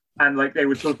 And like they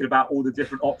were talking about all the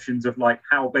different options of like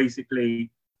how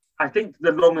basically, I think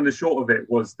the long and the short of it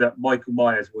was that Michael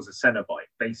Myers was a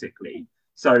Cenobite, basically.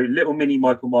 So little mini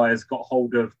Michael Myers got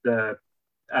hold of the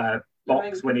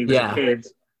box when he was a kid,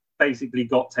 basically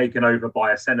got taken over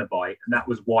by a Cenobite. And that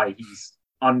was why he's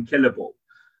unkillable.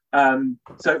 So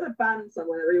There's a band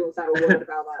somewhere that really wants to have a word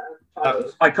about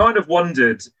that. I kind of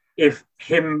wondered if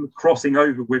him crossing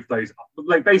over with those,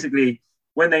 like basically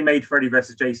when they made Freddy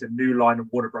vs. Jason, New Line and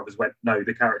Warner Brothers went, no,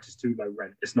 the character's too low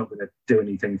rent. It's not going to do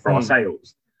anything for our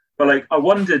sales. But like, I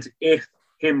wondered if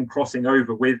him crossing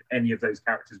over with any of those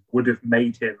characters would have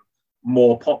made him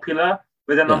more popular.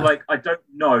 But then I'm like, I don't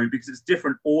know, because it's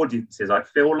different audiences, I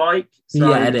feel like. So,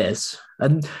 yeah, it is.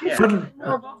 And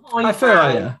I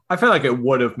feel like it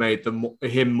would have made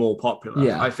him more popular.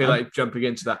 Yeah. I feel like jumping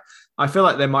into that, I feel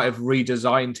like they might have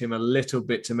redesigned him a little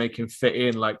bit to make him fit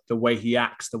in, like the way he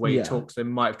acts, the way he talks. They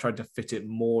might have tried to fit it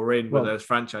more in with those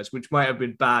franchise, which might have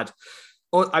been bad.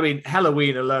 Or, I mean,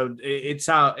 Halloween alone,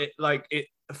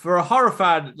 for a horror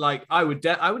fan, like I would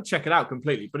check it out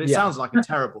completely, but it sounds like a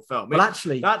terrible film. Well,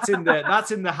 actually, that's in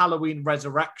the Halloween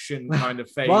resurrection kind of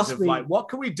phase of like, what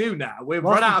can we do now? We've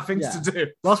run out of things to do.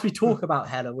 Whilst we talk about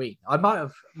Halloween, I might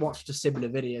have watched a similar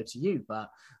video to you, but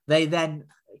they then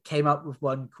came up with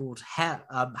one called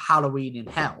Halloween in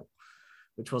Hell,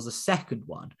 which was the second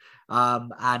one.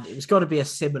 And it was going to be a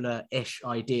similar-ish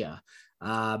idea.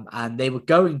 And they were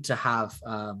going to have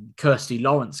Kirsty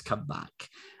Lawrence come back,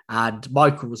 and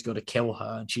Michael was going to kill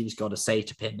her, and she was going to say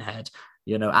to Pinhead,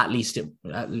 at least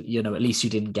you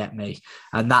didn't get me.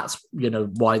 And that's,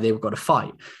 why they were going to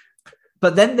fight.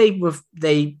 But then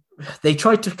they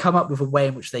tried to come up with a way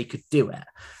in which they could do it.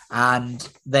 And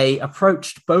they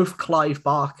approached both Clive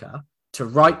Barker to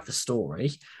write the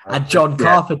story and John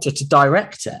Carpenter to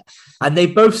direct it. And they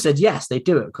both said, yes, they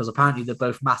do it, because apparently they're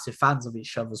both massive fans of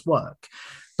each other's work.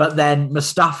 But then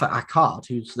Mustafa Akkad,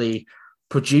 who's the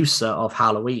producer of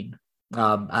Halloween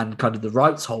and kind of the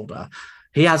rights holder,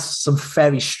 he has some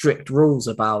very strict rules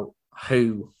about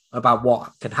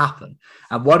what can happen.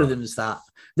 And one of them is that,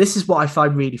 this is what I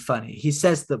find really funny. He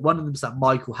says that one of them is that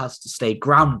Michael has to stay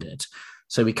grounded,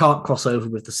 so he can't cross over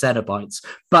with the Cenobites,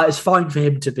 but it's fine for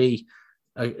him to be,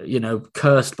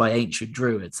 cursed by ancient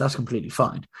druids. That's completely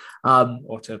fine.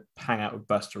 Or to hang out with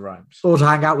Busta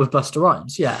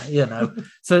Rhymes. Yeah,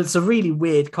 So it's a really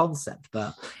weird concept,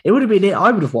 but it would have been it.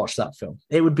 I would have watched that film.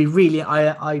 It would be really,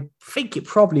 I think it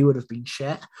probably would have been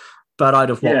shit, but I'd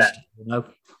have watched it,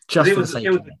 just for the sake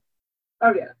of it.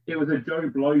 Oh yeah, it was a Joe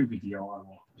Blow video I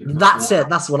watched. That's it.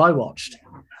 That's what I watched.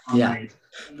 Yeah.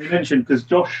 We mentioned, because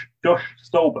Josh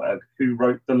Stolberg, who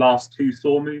wrote the last two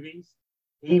Saw movies,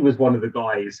 he was one of the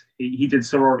guys. He did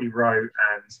Sorority Row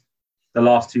and the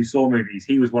last two Saw movies.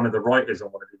 He was one of the writers on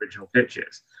one of the original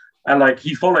pictures, and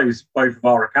he follows both of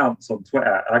our accounts on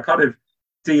Twitter. And I kind of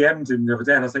DM'd him the other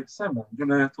day, and I was like, "Simon, I'm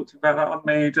gonna talk to you about that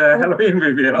unmade Halloween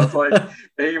movie." And I was like,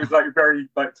 he was very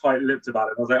tight-lipped about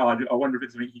it. And I was like, "Oh, I wonder if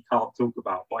it's something he can't talk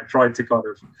about." But I tried to kind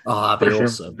of that'd be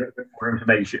awesome. A bit more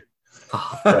information.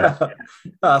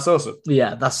 That's awesome.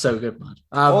 Yeah, that's so good, man.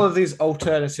 All of these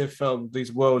alternative films,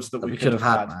 these worlds that we could have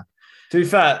had, man. To be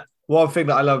fair, one thing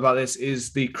that I love about this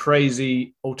is the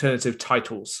crazy alternative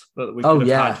titles that we could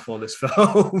have had for this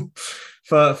film.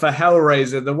 for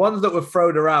Hellraiser, the ones that were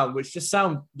thrown around, which just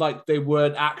sound like they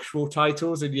weren't actual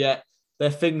titles, and yet they're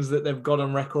things that they've got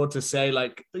on record to say,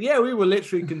 we were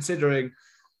literally considering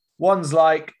ones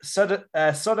like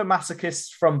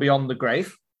Sadomasochists from Beyond the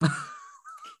Grave.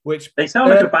 Which they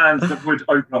sound like a band that would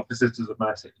open up for Sisters of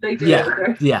Mercy. They do.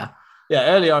 Yeah.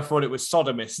 Earlier I thought it was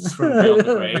Sodomists from Beyond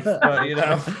the Grave, but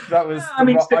that was. I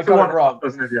got it wrong,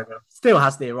 doesn't it? The other still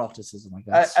has the eroticism, I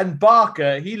guess. And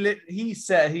Barker, he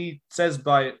says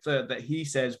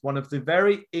one of the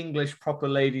very English proper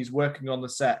ladies working on the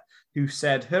set who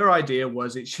said her idea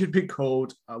was it should be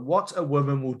called "What a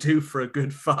Woman Will Do for a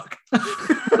Good Fuck."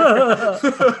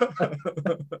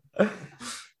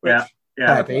 Yeah.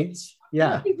 Beans.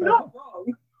 Yeah. He's not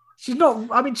wrong. She's not.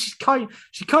 I mean, she kind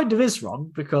of is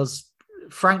wrong, because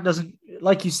Frank doesn't,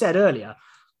 like you said earlier,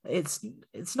 it's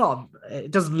not.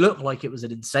 It doesn't look like it was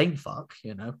an insane fuck,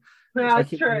 Yeah, that's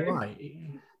true.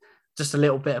 Right. Just a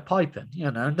little bit of piping,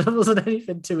 There wasn't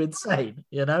anything too insane,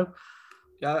 Yeah,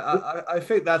 I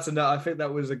think that's enough. I think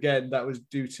that was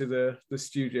due to the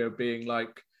studio being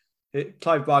like.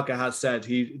 Clive Barker has said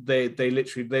they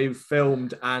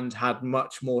filmed and had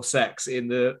much more sex in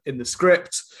the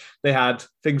script. They had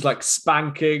things like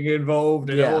spanking involved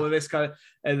and all of this kind of,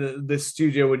 and the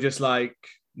studio were just like,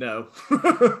 no,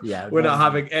 we're not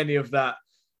having any of that.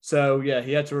 So yeah,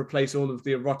 he had to replace all of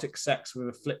the erotic sex with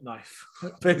a flip knife.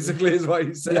 Basically, is what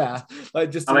he said. Yeah,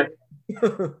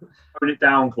 tone it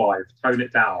down, Clive. Tone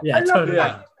it down.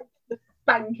 Yeah,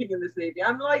 Spanking in this movie.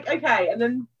 I'm like, okay, and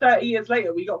then 30 years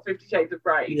later we got 50 Shades of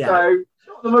Grey. Yeah. So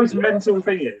the most mental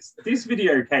thing is this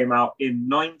video came out in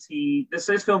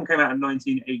this film came out in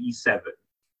 1987.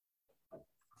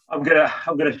 I'm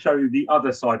gonna show you the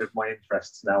other side of my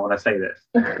interests now when I say this.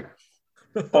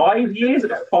 5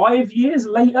 years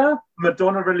later,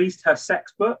 Madonna released her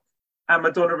sex book, and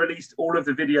Madonna released all of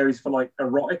the videos for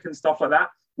erotic and stuff like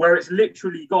that, where it's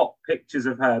literally got pictures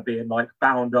of her being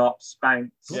bound up,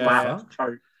 spanked, slapped,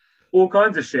 choked, all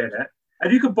kinds of shit in it.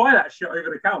 And you could buy that shit over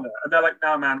the counter. And they're like,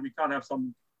 "No, man, we can't have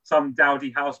some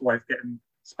dowdy housewife getting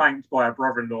spanked by her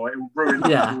brother-in-law. It will ruin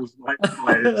people's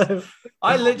lives."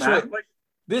 I literally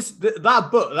that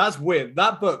book, that's weird.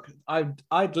 That book,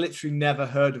 I'd literally never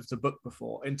heard of the book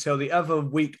before until the other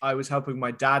week I was helping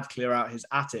my dad clear out his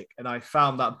attic, and I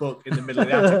found that book in the middle of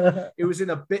the attic. It was in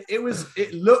a bit.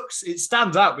 It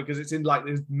stands out because it's in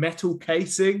this metal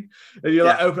casing, and you're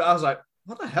open. I was like,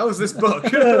 what the hell is this book?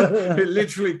 It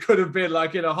literally could have been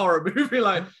in a horror movie,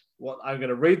 what, I'm going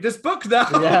to read this book now.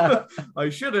 Yeah. I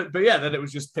shouldn't. But yeah, then it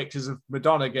was just pictures of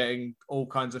Madonna getting all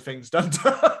kinds of things done to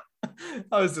her.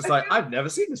 I was just like, I've never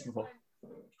seen this before.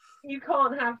 you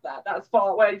can't have that. That's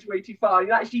far way too far.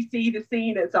 You actually see the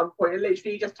scene at some point and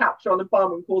literally just taps her on the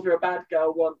bum and calls her a bad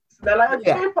girl once. And they're like,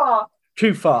 Yeah. too far.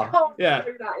 Too far. Can't Yeah.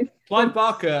 do that. Clive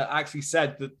Barker actually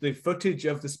said that the footage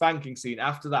of the spanking scene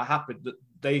after that happened, that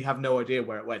they have no idea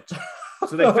where it went.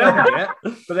 So they filmed it,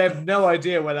 but they have no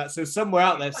idea where that. So somewhere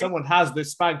out there, someone has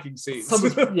this spanking scene.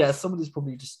 Somebody's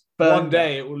probably just burned One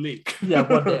day it will leak. Yeah,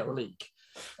 one day it will leak.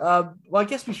 Well, I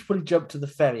guess we should probably jump to the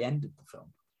very end of the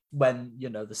film when, you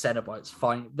know, the Cenobites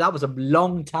find. That was a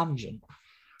long tangent.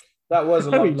 That was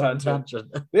a Very long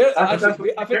tangent. That's Actually,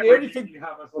 what I you think get the when only thing you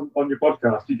have us on your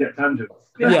podcast, you get tangents.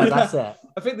 Yeah, that's it.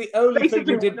 I think the only thing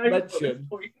Basically, we didn't no at this mention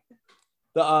point.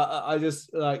 that I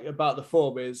just like about the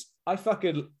form is I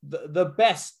fucking the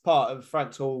best part of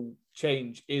Frank's whole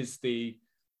change is the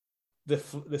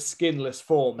skinless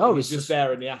form. Oh, He's it's just just-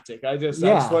 there in the attic. I just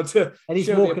Yeah. want to And he's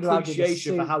show the walking around in a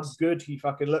appreciation for how suit. good he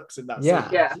fucking looks in that Yeah.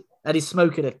 scene. Yeah. And he's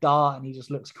smoking a dart and he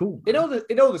just looks cool. In all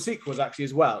the sequels actually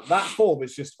as well, that form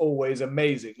is just always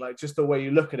amazing, like just the way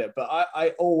you look at it. But I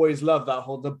always love that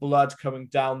whole the blood coming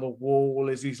down the wall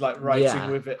as he's like writing Yeah.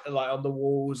 with it like on the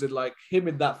walls, and like him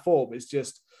in that form is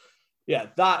just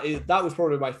that was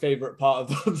probably my favorite part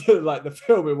of the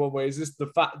film in one way, is just the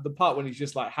part when he's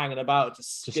just like hanging about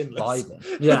just Just skinless.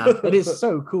 vibing. Yeah, it is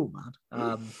so cool,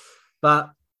 man.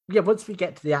 But yeah, once we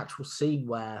get to the actual scene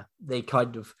where they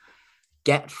kind of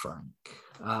get Frank,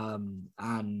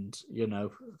 and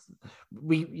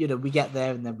we get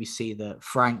there and then we see that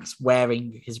Frank's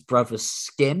wearing his brother's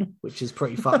skin, which is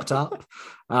pretty fucked up.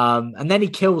 And then he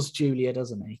kills Julia,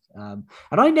 doesn't he? And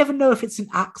I never know if it's an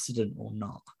accident or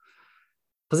not,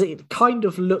 because it kind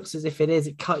of looks as if it is.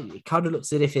 It kind of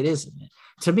looks as if it isn't.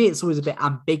 To me, it's always a bit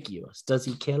ambiguous. Does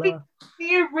he kill her?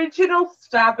 The original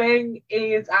stabbing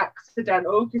is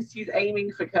accidental because he's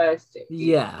aiming for Kirsty.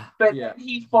 Yeah, But Yeah.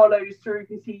 he follows through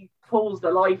because he pulls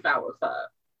the life out of her.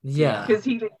 yeah. Because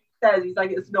he literally says, he's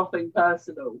like, it's nothing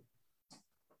personal.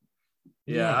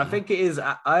 Yeah, I think it is.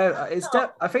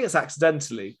 I think it's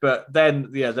accidentally, but then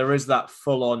there is that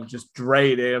full on just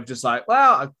draining of just like,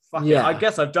 well, I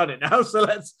guess I've done it now, so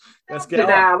let's get on.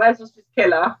 Now, let's just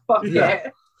kill her. Fuck Yeah.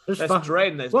 it. Just Let's fucking-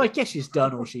 drain this. Well, I guess she's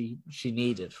done all she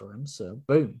needed for him, so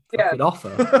boom, Yeah. fucking off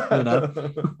her, you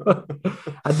know.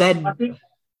 And then, I think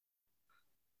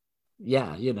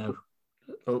yeah, you know,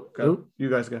 Oh, go. Oh. You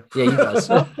guys go. yeah, you guys,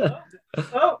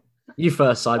 Oh, you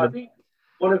first, I Simon. think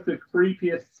one of the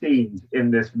creepiest scenes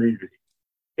in this movie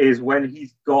is when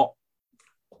he's got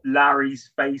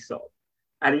Larry's face on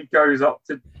and he goes up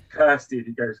to Kirsty and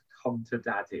he goes, "Come to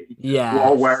daddy," Yeah,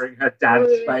 while wearing her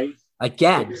dad's face.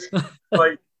 again.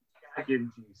 Like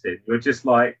gag-inducing. You're just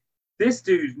like, this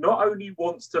dude not only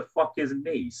wants to fuck his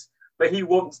niece, but he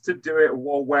wants to do it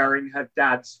while wearing her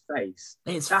dad's face.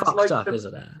 It's That's fucked like up, the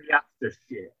isn't it? reactor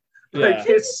shit. Yeah. Like,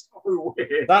 it's so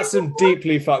weird. That's some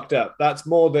deeply fucked up. That's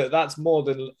more than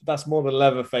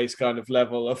Leatherface kind of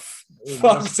level of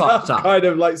fucked up kind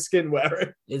of like skin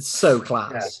wearing. It's so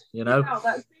class, you know. now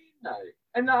that scene though,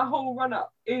 and that whole run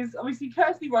up is obviously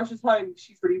Kirsty rushes home.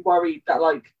 She's really worried that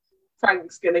like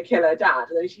Frank's gonna kill her dad,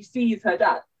 and then she sees her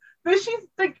dad. But she's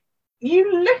like,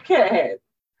 you look at him,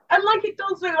 and like it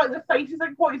does look like the face is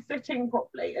like quite sitting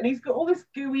properly, and he's got all this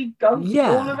gooey gunk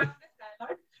Yeah. all around his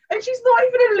hairline, and she's not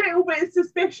even a little bit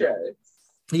suspicious.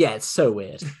 Yeah, it's so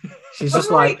weird. She's I'm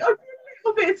just like, I'd be a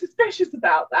little bit suspicious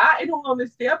about that. In all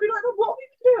honesty, I'd be like, what are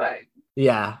you doing?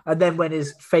 yeah. And then when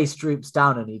his face droops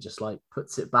down and he just like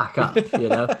puts it back up, you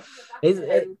know.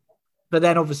 But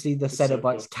then obviously the It's so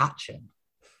Cenobites catch him,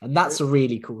 and that's a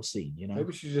really cool scene, you know.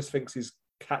 Maybe she just thinks he's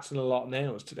catching a lot of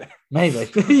nails today. Maybe.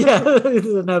 Yeah, there's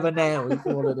another nail he's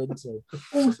fallen into.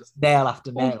 Also, Nail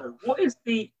after nail.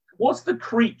 what's the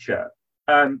creature?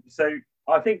 So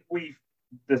I think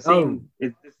the scene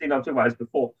I'm talking about is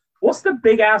before. What's the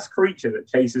big ass creature that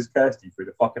chases Kirsty through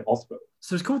the fucking hospital?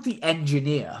 So it's called the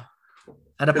Engineer.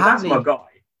 And 'Cause that's apparently, my guy.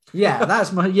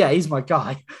 yeah, he's my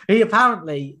guy. He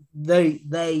apparently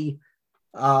they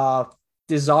are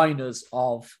designers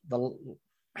of the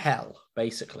hell,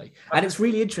 basically. And it's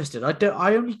really interesting.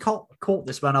 I only caught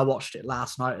this when I watched it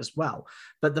last night as well.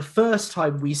 But the first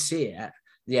time we see it,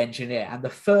 the Engineer, and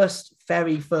the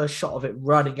very first shot of it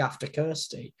running after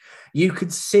Kirsty, you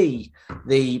could see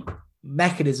the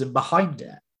mechanism behind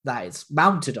it that it's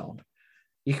mounted on.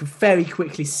 You can very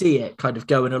quickly see it kind of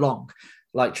going along,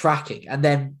 like tracking. And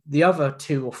then the other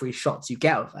 2 or 3 shots you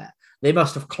get of it, they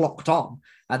must have clocked on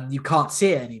and you can't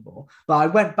see it anymore. But I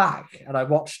went back and I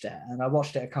watched it, and I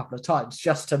watched it a couple of times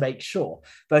just to make sure.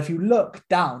 But if you look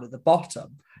down at the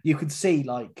bottom, you can see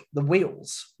like the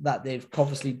wheels that they've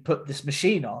obviously put this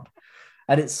machine on.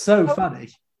 And it's so funny.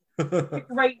 A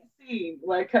great scene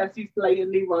where Kirsty's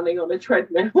blatantly running on a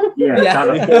treadmill. Yeah.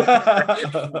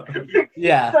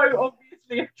 So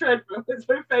obviously a treadmill is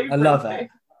my favourite. I love thing. it.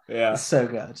 Yeah. It's so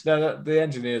good. No, the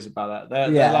engineers about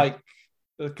that. They're like,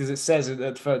 because it says it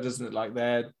at first, doesn't it? Like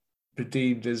they're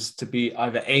redeemed as to be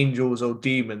either angels or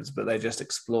demons, but they're just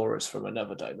explorers from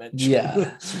another dimension.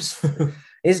 Yeah.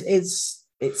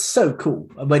 It's so cool.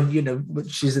 And when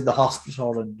she's in the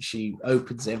hospital and she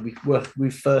opens it, we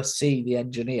first see the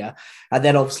engineer, and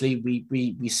then obviously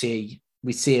we see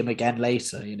him again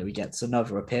later. He gets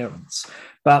another appearance.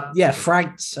 But yeah,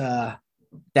 Frank's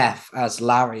death as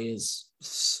Larry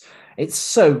it's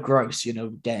so gross.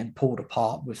 Getting pulled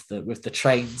apart with the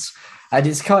trains, and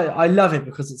it's I love it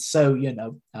because it's so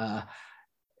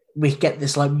we get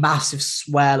this like massive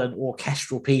swell and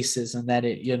orchestral pieces, and then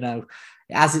it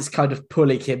as it's kind of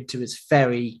pulling him to his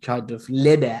very kind of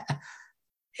limit,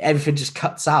 everything just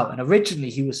cuts out. And originally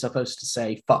he was supposed to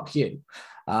say "fuck you,"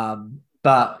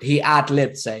 but he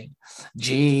ad-libbed saying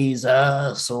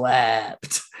 "Jesus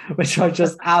wept," which I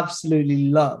just absolutely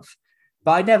love.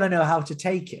 But I never know how to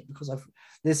take it because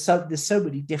there's so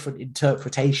many different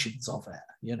interpretations of it.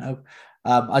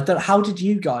 I don't. How did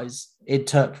you guys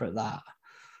interpret that?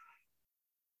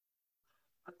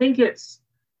 I think it's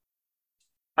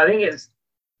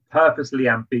purposely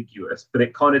ambiguous, but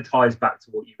it kind of ties back to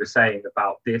what you were saying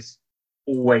about this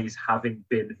always having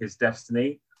been his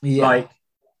destiny. Yeah. Like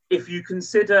if you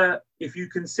consider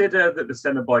that the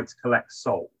Cenobites collect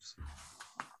souls,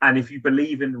 and if you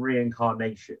believe in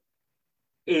reincarnation,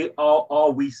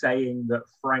 are we saying that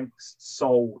Frank's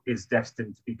soul is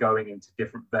destined to be going into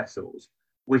different vessels,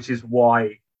 which is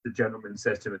why the gentleman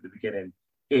says to him at the beginning,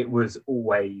 "It was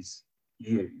always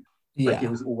you." Yeah. Like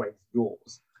it was always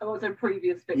yours. I was a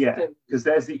previous victim. Yeah, because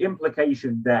there's the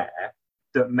implication there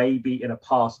that maybe in a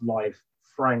past life,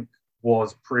 Frank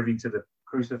was privy to the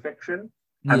crucifixion.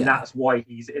 And that's why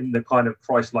he's in the kind of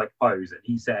Christ-like pose. And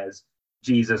he says,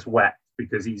 Jesus wept,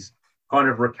 because he's kind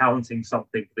of recounting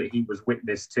something that he was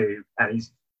witness to. And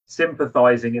he's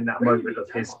sympathizing in that moment of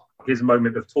his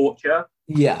moment of torture.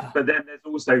 Yeah. But then there's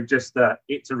also just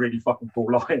it's a really fucking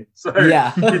cool line. So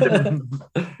yeah.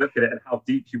 look at it and how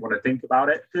deep you want to think about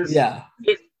it. Because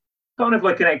it's kind of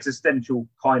like an existential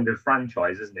kind of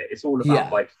franchise, isn't it? It's all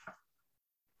about like,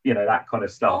 that kind of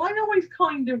stuff. I always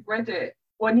kind of read it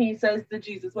when he says the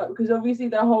Jesus wept, because obviously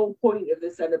the whole point of the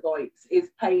Cenobites is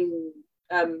pain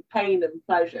and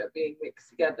pleasure being mixed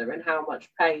together, and how much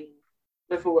pain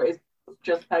before it is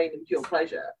just pain and pure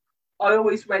pleasure. I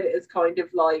always read it as kind of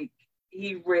like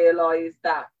he realised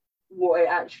that what it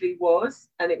actually was,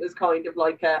 and it was kind of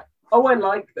like I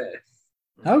like this.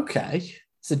 Okay,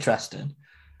 it's interesting.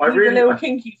 He's a little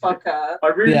kinky fucker. I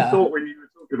really thought when you were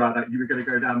talking about that, you were going to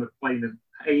go down the pain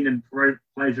and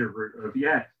pleasure route of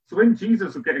So when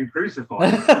Jesus was getting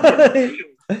crucified,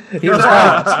 he was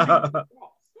right.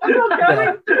 I'm not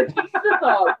going to the Jesus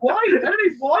arc. Why? I don't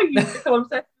know why you become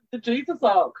obsessed with the Jesus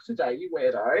arc today, you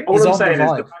weirdo. All I'm saying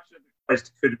is the Passion of the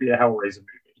Christ could be a Hellraiser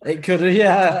movie. It could,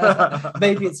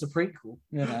 maybe it's a prequel,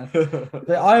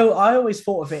 But I always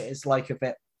thought of it as like a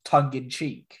bit tongue in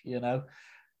cheek,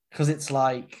 because it's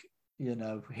like,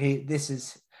 this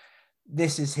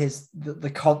is his the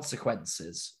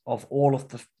consequences of all of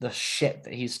the shit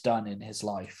that he's done in his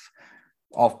life,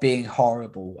 of being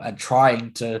horrible and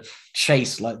trying to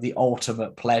chase like the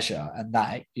ultimate pleasure and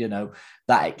that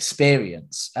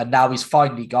experience. And now he's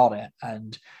finally got it,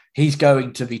 and he's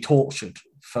going to be tortured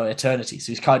for eternity.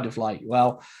 So he's kind of like,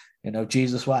 well,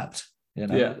 Jesus wept,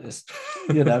 it's,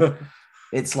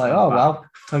 it's like, oh, well,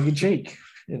 tongue in cheek,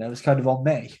 it's kind of on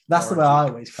me. That's the way I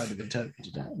always kind of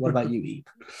interpreted it. What about you, Eve?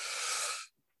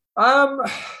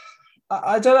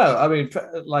 I don't know. I mean,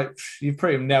 like, you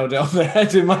pretty nailed it on the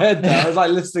head in my head now. I was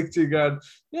like listening to you going,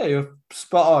 yeah, you're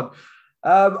spot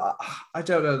on. I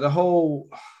don't know. The whole,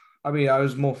 I mean, I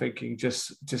was more thinking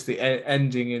just the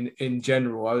ending in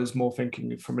general. I was more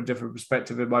thinking from a different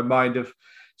perspective in my mind of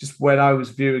just when I was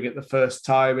viewing it the first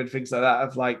time and things like that,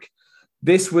 of like,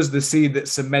 this was the scene that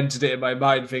cemented it in my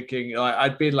mind, thinking like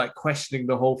I'd been like questioning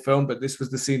the whole film, but this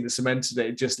was the scene that cemented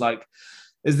it. Just like,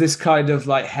 is this kind of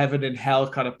like heaven and hell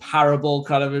kind of parable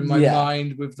kind of in my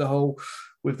mind with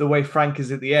the way Frank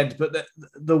is at the end, but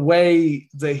the way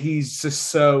that he's just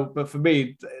so, but for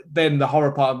me, then the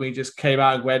horror part of me just came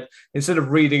out and went, instead of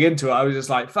reading into it, I was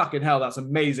just like, fucking hell, that's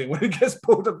amazing when it gets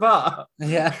pulled apart.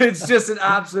 Yeah. It's just an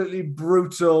absolutely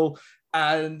brutal,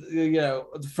 and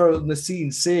from the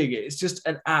scene, seeing it, it's just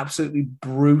an absolutely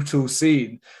brutal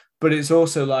scene, but it's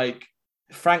also like,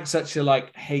 Frank's such a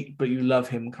like hate but you love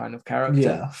him kind of character.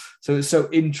 Yeah. So it's so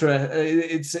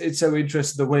it's so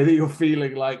interesting the way that you're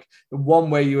feeling. Like in one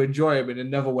way you enjoy him, in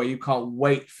another way you can't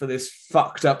wait for this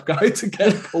fucked up guy to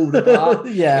get pulled apart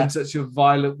Yeah. in such a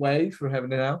violent way from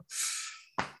heaven and hell.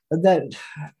 And then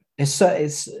it's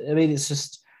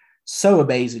just so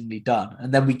amazingly done.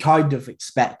 And then we kind of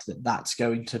expect that that's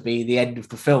going to be the end of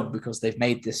the film because they've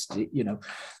made this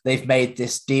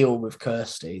deal with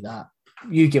Kirsty that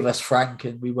you give us Frank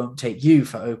and we won't take you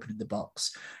for opening the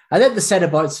box. And then the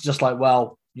Cenobites are just like,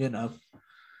 well,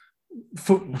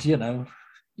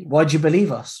 why'd you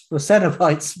believe us? We're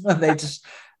Cenobites. And they just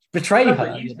betray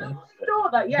her. Sure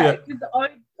that, yeah, because I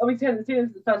obviously hadn't seen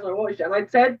this the first time I watched it, and I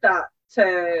said that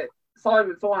to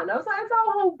Simon beforehand. I was like, it's a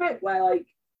whole bit where like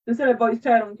the Cenobites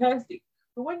turn on Kirsty.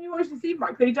 But when you watch the scene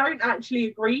back, they don't actually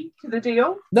agree to the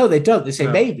deal. No, they don't. They say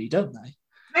maybe, don't they?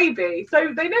 Maybe.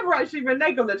 So they never actually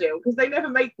renege on the deal because they never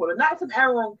make one. And that's an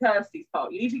error on Kirsty's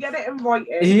part. You need to get it in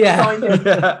writing. Yeah.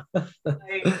 Sign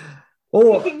it.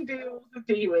 Or making deals with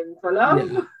demons, for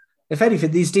love. Yeah. If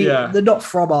anything, these demons, they're not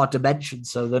from our dimension,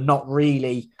 so they're not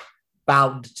really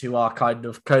bound to our kind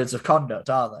of codes of conduct,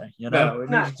 are they? No, it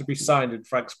needs to be signed in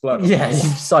Frank's blood. Yeah,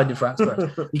 signed in Frank's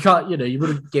blood. You can't, you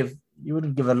wouldn't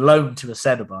give a loan to a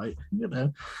Cenobite.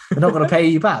 They're not going to pay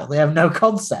you back. They have no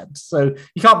concept, so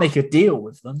you can't make a deal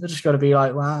with them. They're just going to be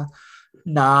like, well,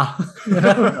 nah,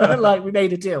 like we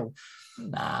made a deal.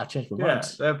 Nah, change my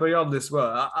mind. They're beyond this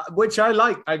world, which I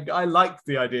like. I like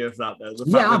the idea of that, though.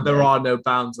 The fact that there are no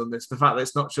bounds on this. The fact that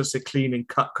it's not just a clean and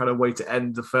cut kind of way to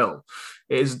end the film.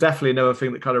 It is definitely another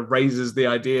thing that kind of raises the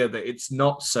idea that it's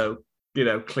not so,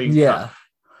 clean cut.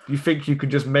 You think you could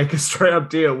just make a straight up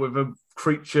deal with a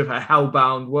creature of a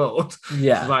hellbound world.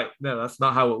 Yeah. It's like, no, that's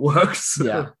not how it works.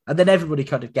 Yeah. And then everybody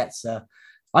kind of gets the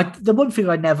one thing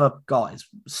I never got is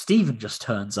Stephen just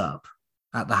turns up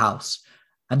at the house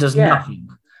and does nothing.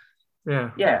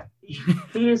 Yeah.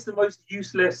 He is the most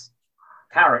useless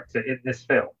character in this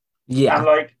film. Yeah. And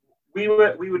like we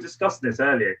were discussing this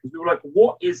earlier because we were like,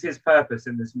 what is his purpose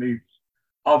in this movie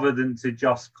other than to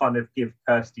just kind of give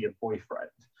Kirsty a boyfriend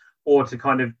or to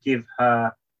kind of give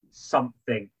her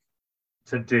something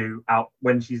to do out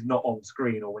when she's not on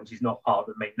screen or when she's not part of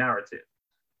the main narrative?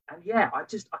 And I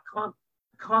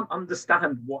can't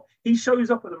understand what he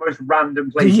shows up at the most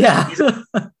random places. Yeah.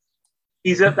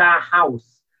 He's at their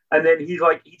house, and then he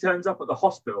turns up at the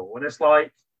hospital, and it's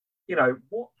like,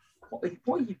 what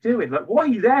are you doing? Like, why are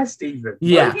you there, Stephen?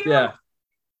 Yeah. It's going to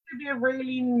be a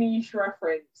really niche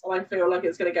reference, and I feel like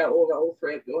it's going to go over all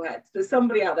three of your heads. But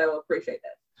somebody out there will appreciate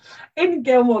this. In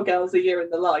Gilmore Girls: A Year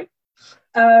in the Life,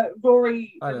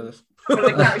 Rory, I know this.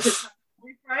 the character's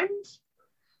boyfriend,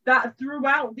 that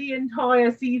throughout the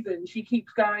entire season, she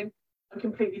keeps going, I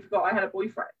completely forgot I had a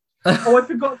boyfriend. Oh, I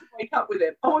forgot to wake up with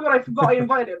him. Oh my God, I forgot I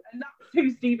invited him. And that's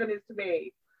who Stephen is to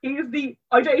me. He is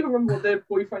I don't even remember what the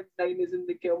boyfriend's name is in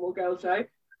the Gilmore Girls show,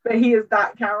 but he is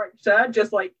that character,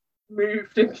 just like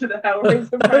moved into the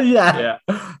Hellraiser. Yeah.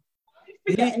 I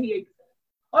forget he exists.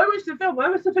 I watched the film. I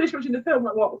must have finished watching the film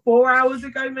 4 hours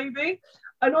ago, maybe.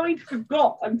 And I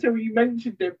forgot until you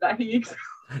mentioned him that he exists.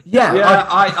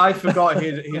 I forgot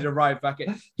he'd arrived back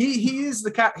in. He is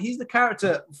he's the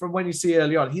character from when you see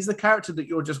early on. He's the character that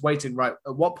you're just waiting, right?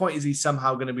 At what point is he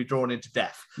somehow going to be drawn into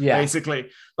death? Yeah. Basically.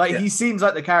 He seems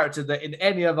like the character that in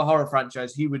any other horror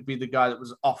franchise, he would be the guy that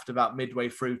was offed about midway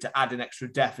through to add an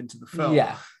extra death into the film.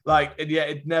 Yeah. And yet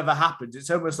it never happened. It's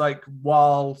almost like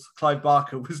while Clive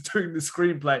Barker was doing the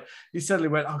screenplay, he suddenly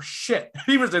went, oh shit,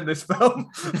 he was in this film.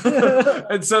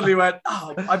 And suddenly went,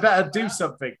 oh, I better do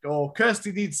something. Or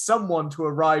Kirsty needs someone to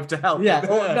arrive to help. Yeah.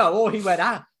 Or he went,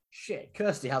 shit,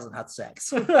 Kirsty hasn't had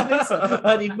sex.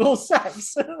 I need more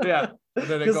sex. Yeah. And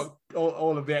then it got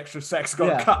all of the extra sex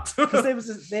got cut.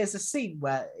 Because there's a scene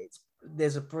where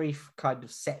there's a brief kind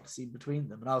of sex scene between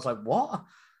them. And I was like, what?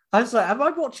 I was like, am I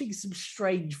watching some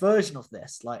strange version of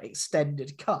this, like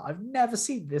extended cut? I've never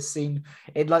seen this scene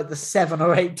in like the 7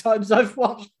 or 8 times I've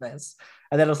watched this.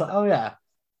 And then I was like, oh yeah,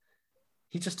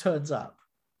 he just turns up.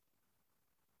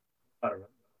 I don't know.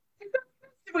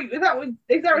 Wait,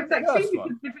 is there a sex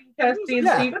scene between Kirsty and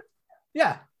Stephen?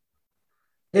 Yeah.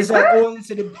 It's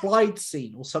an implied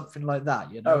scene or something like that,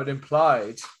 Oh, it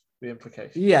implied the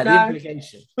implication. Yeah, the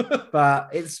implication.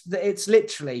 But it's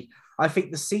literally, I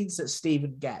think the scenes that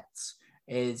Stephen gets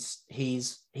is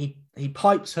he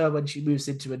pipes her when she moves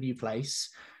into a new place.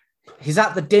 He's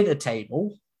at the dinner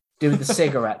table doing the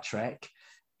cigarette trick.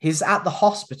 He's at the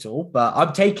hospital, but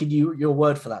I'm taking your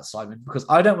word for that, Simon, because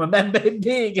I don't remember him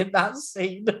being in that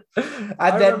scene.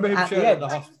 I remember him showing at the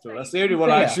hospital. That's the only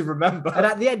one I actually remember. And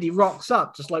at the end, he rocks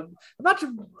up, just like,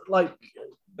 imagine, like,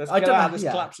 Let's I get don't out know, of this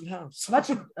yeah. collapsing house.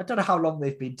 Imagine, I don't know how long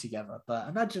they've been together, but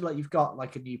imagine like you've got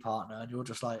like a new partner and you're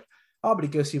just like, I'm going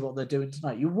to go see what they're doing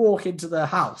tonight. You walk into their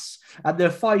house and they're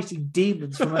fighting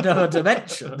demons from another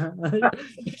dimension.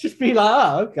 You just be like,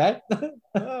 oh, okay.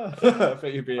 I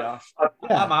think you'd be harsh.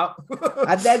 Yeah. I'm out.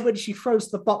 And then when she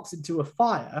throws the box into a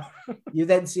fire, you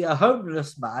then see a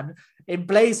homeless man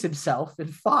emblaze himself in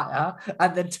fire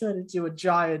and then turn into a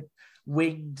giant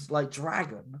winged like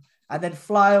dragon and then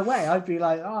fly away. I'd be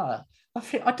like, I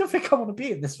don't think I want to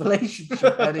be in this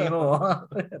relationship anymore.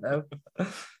 You know,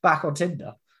 back on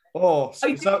Tinder. Or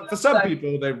I do for some love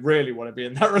people, they really want to be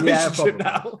in that relationship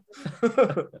now.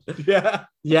 Yeah.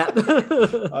 Yeah.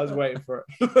 I was waiting for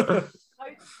it.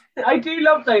 I do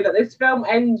love though that this film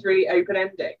ends really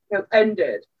open-ended. Because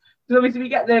obviously we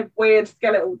get the weird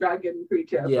skeletal dragon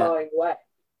creature flying away,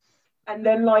 and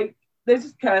then like there's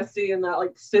just Kirsty and that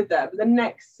like stood there. But the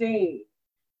next scene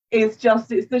is just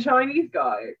it's the Chinese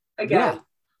guy again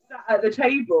sat at the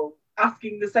table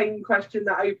asking the same question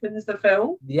that opens the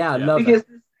film. Yeah, I love because it.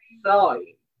 the same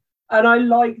line, and I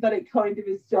like that it kind of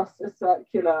is just a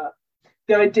circular.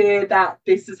 The idea that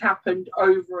this has happened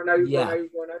over and over and over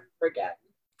and over again.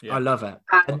 I love it.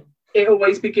 And it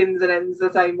always begins and ends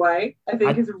the same way. I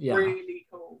think it's really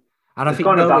cool. And I It's think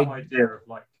kind of that idea of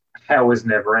like hell is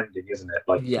never ending, isn't it?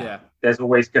 Like, there's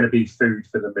always going to be food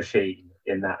for the machine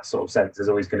in that sort of sense. There's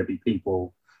always going to be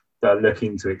people that are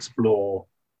looking to explore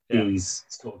these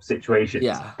sort of situations.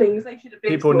 Yeah. Things they should have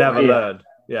been People never learn.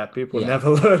 Yeah, people never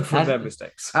learn from their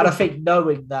mistakes. And I think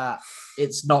knowing that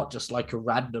it's not just like a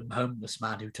random homeless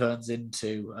man who turns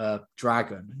into a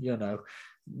dragon, you know,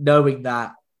 knowing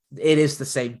that it is the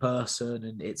same person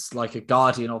and it's like a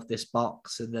guardian of this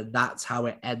box, and then that's how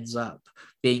it ends up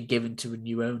being given to a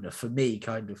new owner, for me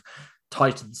kind of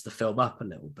tightens the film up a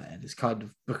little bit. And it's kind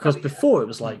of because before it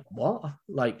was like, what?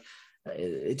 Like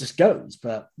it just goes,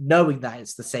 but knowing that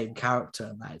it's the same character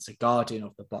and that it's a guardian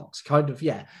of the box kind of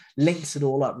links it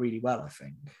all up really well, I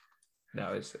think.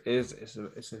 No, it's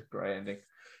a great ending.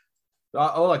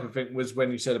 All I can think was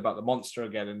when you said about the monster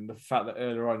again, and the fact that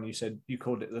earlier on you said you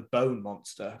called it the bone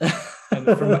monster. And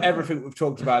from everything we've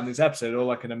talked about in this episode, all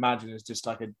I can imagine is just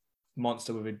like a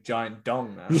monster with a giant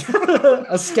dong now.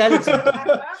 A skeleton.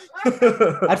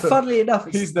 And funnily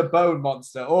enough, he's the bone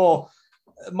monster. Or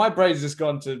my brain's just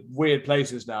gone to weird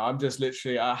places now. I'm just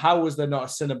literally, how was there not a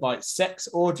Cenobite sex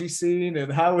orgy scene?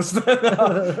 And how was there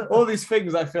not, all these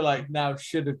things I feel like now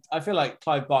should have, I feel like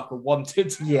Clive Barker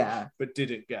wanted, but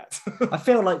didn't get. I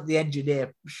feel like the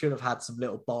engineer should have had some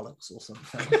little bollocks or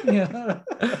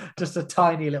something. Just a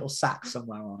tiny little sack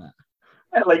somewhere on it.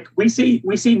 Yeah, like we see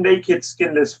naked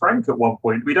skinless Frank at one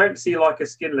point. We don't see like a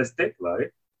skinless Dick though.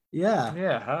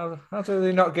 Yeah. How do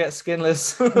they not get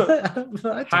skinless?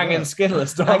 Hanging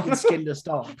skinless dog. Hanging skinless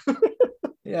dog.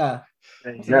 Yeah.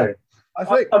 There you go. I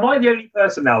think. Am I the only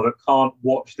person now that can't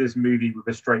watch this movie with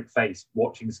a straight face,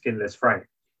 watching Skinless Frank,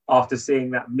 after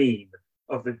seeing that meme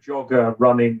of the jogger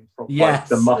running from like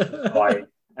the muscle guy,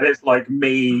 and it's like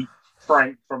me,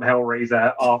 Frank from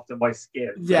Hellraiser, after my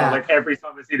skin. Yeah. So, like every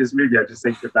time I see this movie, I just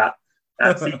think of that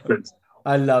sequence.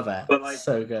 I love it. But like,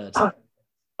 so good.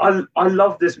 I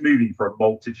love this movie for a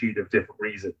multitude of different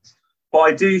reasons, but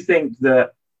I do think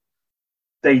that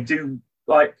they do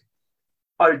like.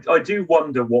 I do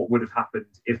wonder what would have happened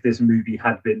if this movie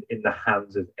had been in the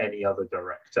hands of any other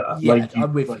director. Yeah,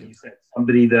 I'm with you. You said,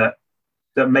 somebody that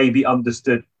maybe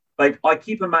understood. Like, I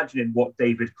keep imagining what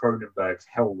David Cronenberg's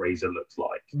Hellraiser looks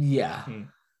like. Yeah.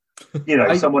 You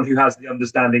know, someone who has the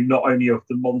understanding not only of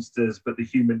the monsters, but the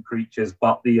human creatures,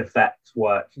 but the effects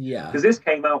work. Yeah. Because this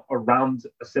came out around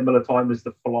a similar time as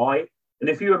The Fly. And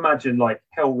if you imagine, like,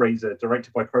 Hellraiser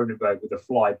directed by Cronenberg with a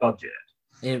Fly budget,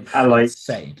 and, like,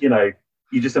 insane. You know,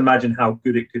 you just imagine how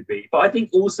good it could be. But I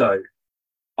think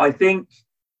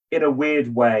in a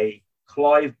weird way,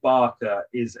 Clive Barker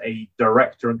is a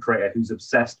director and creator who's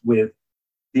obsessed with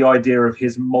the idea of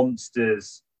his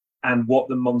monsters and what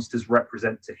the monsters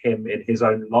represent to him in his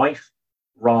own life,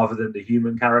 rather than the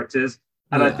human characters.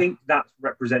 And I think that's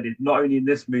represented not only in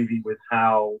this movie with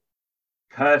how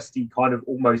Kirsty kind of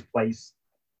almost plays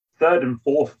third and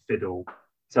fourth fiddle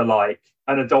to like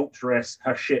an adulteress,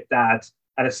 her shit dad,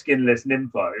 and a skinless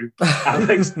nympho, and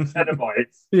like some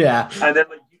Cenobites. Yeah. And then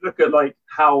like you look at like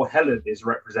how Helen is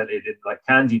represented in like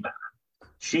Candyman.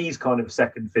 She's kind of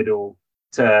second fiddle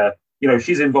to, you know,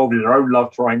 she's involved in her own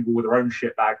love triangle with her own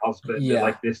shitbag husband and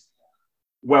like this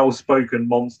well-spoken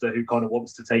monster who kind of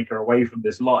wants to take her away from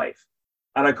this life.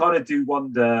 And I kind of do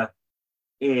wonder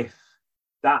if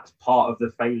that's part of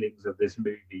the failings of this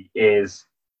movie is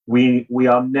we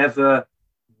are never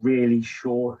really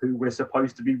sure who we're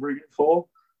supposed to be rooting for.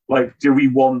 Like, do we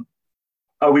want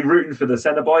are we rooting for the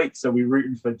Cenobites? Are we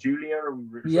rooting for Julia? Are we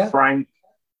rooting for Frank?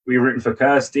 Are we rooting for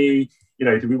Kirsty? You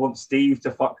know, do we want Steve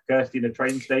to fuck Kirsty in a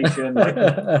train station? Like,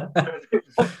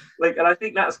 and I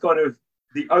think that's kind of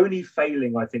the only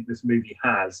failing I think this movie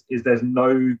has is there's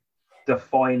no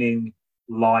defining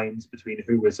lines between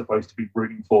who we're supposed to be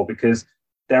rooting for, because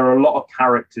there are a lot of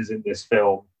characters in this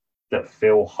film that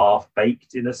feel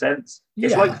half-baked in a sense.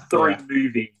 It's like three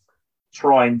movies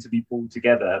trying to be pulled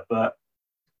together, but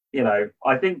you know,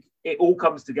 I think it all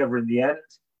comes together in the end.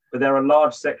 But there are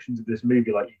large sections of this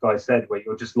movie, like you guys said, where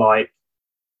you're just like,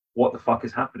 what the fuck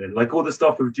is happening? Like all the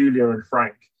stuff with Julia and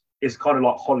Frank is kind of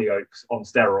like Hollyoaks on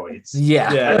steroids.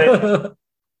 Yeah. And then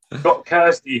you've got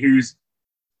Kirsty, who's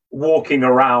walking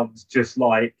around just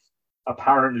like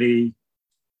apparently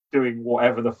doing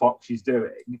whatever the fuck she's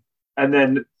doing. And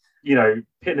then, you know,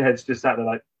 Pinhead's just sat there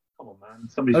like, come on, man,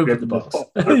 somebody's Open gripping the the box.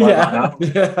 top.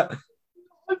 Yeah.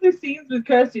 One of the scenes with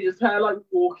Kirsty is her like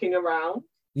walking around.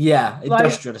 Yeah, Like-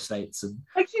 industrial estates and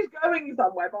Like she's going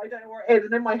somewhere, but I don't know where it is.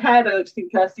 And in my head, I just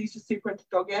think Kirsty's just super into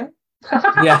jogging.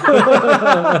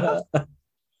 yeah.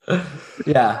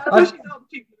 Yeah. That's what she's up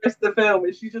to the rest of the film.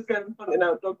 Is she's just going and finding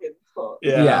out jogging spots.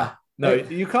 Yeah. No,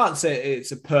 you can't say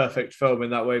it's a perfect film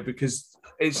in that way, because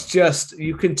it's just,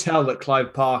 you can tell that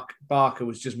Clive Barker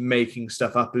was just making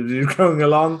stuff up as he was going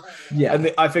along. Yeah.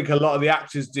 And I think a lot of the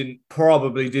actors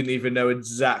probably didn't even know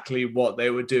exactly what they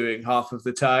were doing half of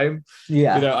the time.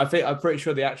 Yeah. You know, I'm pretty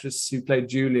sure the actress who played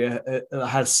Julia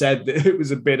has said that it was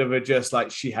a bit of a just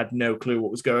like she had no clue what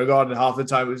was going on, and half the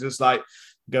time it was just like,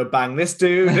 go bang this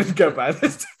dude and go bang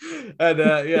this dude. And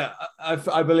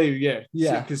I believe,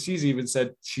 because she's even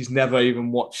said she's never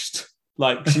even watched,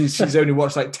 like she's only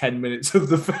watched like 10 minutes of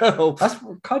the film. That's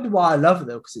kind of why I love it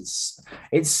though, because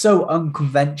it's so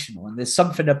unconventional, and there's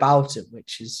something about it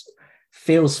which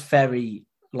feels very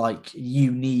like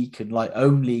unique, and like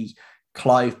only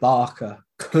Clive Barker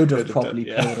could have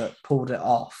probably pulled it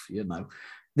off. You know,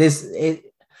 there's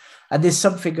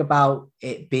something about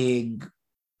it being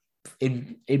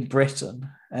in Britain,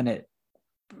 and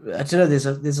I don't know, there's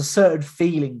a certain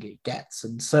feeling it gets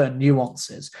and certain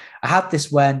nuances. I had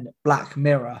this when Black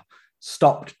Mirror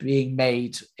stopped being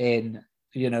made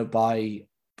by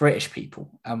British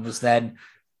people and was then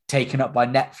taken up by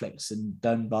Netflix and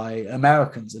done by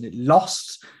Americans, and it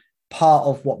lost part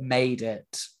of what made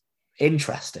it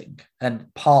interesting, and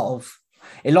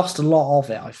it lost a lot of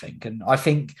it, I think. And I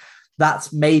think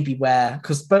that's maybe where,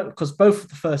 because both of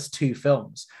the first two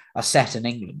films are set in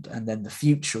England, and then the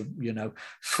future,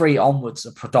 3 onwards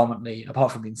are predominantly,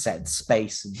 apart from being set in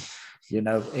space and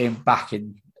back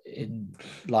in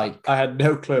like, I had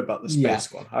no clue about the space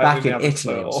one. Back in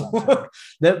Italy or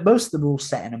something. Most of them are all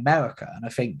set in America, and I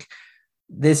think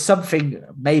there's something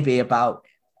maybe about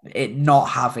it not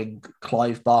having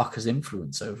Clive Barker's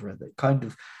influence over it that kind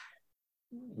of,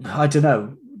 I don't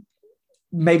know,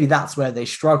 maybe that's where they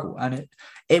struggle. And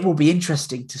it will be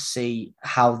interesting to see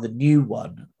how the new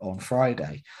one on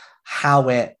Friday, how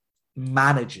it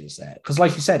manages it. Because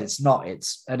like you said, it's an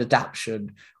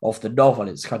adaptation of the novel.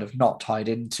 It's kind of not tied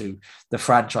into the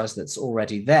franchise that's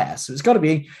already there. So it'll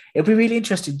be really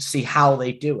interesting to see how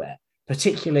they do it,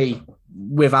 particularly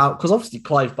because obviously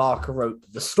Clive Barker wrote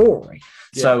the story.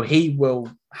 Yeah. So he will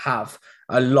have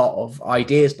a lot of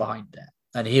ideas behind it,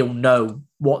 and he'll know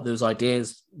what those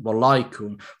ideas were like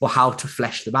or how to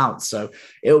flesh them out. So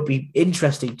it'll be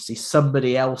interesting to see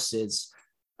somebody else's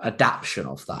adaptation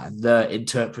of that and the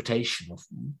interpretation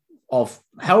of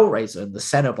Hellraiser and the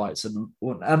Cenobites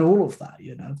and all of that,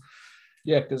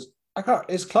 Yeah, because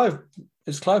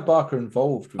is Clive Barker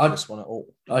involved with this one at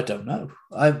all? I don't know.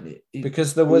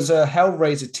 Because there was a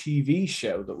Hellraiser TV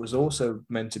show that was also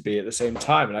meant to be at the same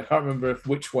time, and I can't remember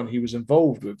which one he was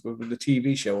involved with the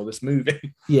TV show or this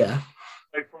movie. Yeah.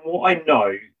 So from what I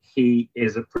know, he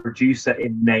is a producer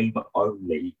in name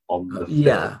only on the film.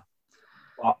 Yeah.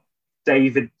 But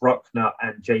David Bruckner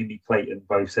and Jamie Clayton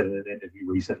both said in an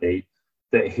interview recently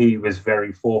that he was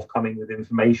very forthcoming with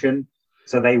information.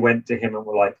 So they went to him and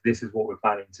were like, this is what we're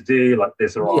planning to do. Like,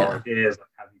 this are our ideas. Like,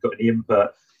 have you got any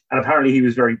input? And apparently he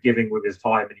was very giving with his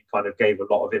time, and he kind of gave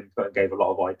a lot of input and gave a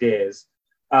lot of ideas.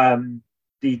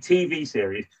 The TV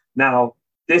series, now,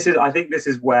 I think this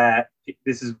is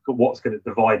what's going to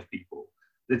divide people.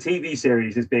 The TV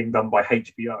series is being done by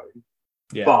HBO,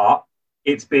 but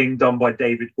it's being done by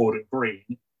David Gordon Green,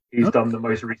 who's done the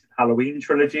most recent Halloween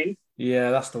trilogy.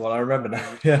 Yeah, that's the one I remember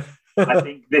now. Yeah. I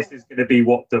think this is going to be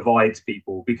what divides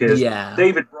people, because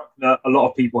David Bruckner, a lot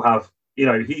of people have,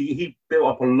 he built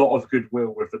up a lot of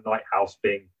goodwill with The Night House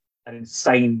being an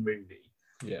insane movie.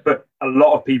 Yeah. But a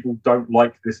lot of people don't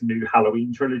like this new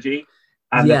Halloween trilogy,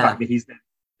 and the fact that he's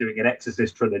doing an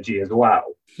Exorcist trilogy as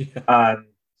well. Yeah.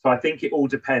 So I think it all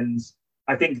depends.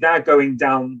 I think they're going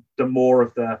down the more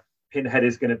of the Pinhead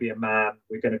is going to be a man.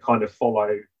 We're going to kind of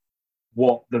follow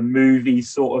what the movie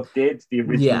sort of did, the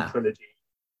original trilogy.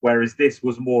 Whereas this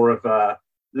was more of a,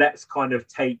 let's kind of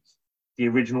take the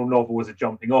original novel as a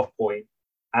jumping off point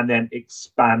and then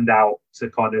expand out to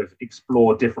kind of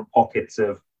explore different pockets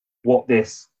of what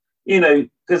this,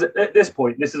 because at this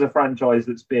point, this is a franchise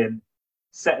that's been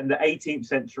set in the 18th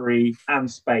century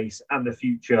and space and the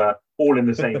future all in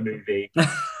the same movie.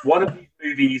 One of these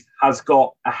movies has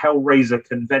got a Hellraiser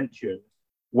convention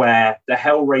where the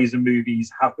Hellraiser movies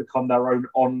have become their own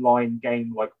online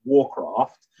game like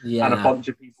Warcraft, and a bunch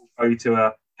of people go to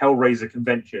a Hellraiser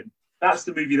convention. That's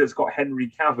the movie that's got Henry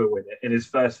Cavill in it in his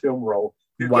first film role,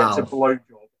 who gets a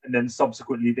blowjob and then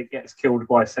subsequently that gets killed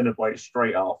by a Cenobite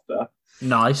straight after.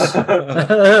 Nice.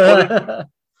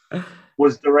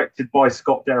 Was directed by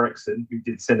Scott Derrickson, who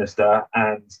did Sinister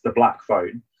and The Black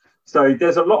Phone. So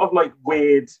there's a lot of like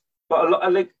weird, but a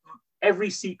lot like every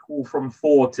sequel from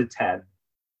 4 to 10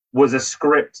 was a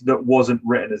script that wasn't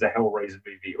written as a Hellraiser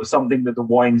movie. It was something that the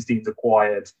Weinsteins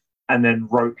acquired and then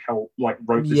wrote the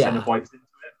Cenobites into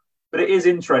it. But it is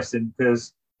interesting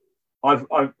because I've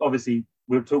obviously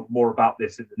we'll talk more about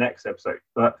this in the next episode.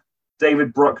 But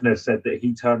David Bruckner said that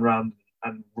he turned around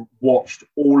and watched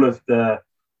all of the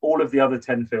other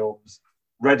 10 films,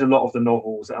 read a lot of the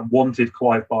novels, and wanted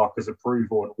Clive Barker's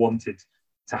approval and wanted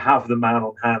to have the man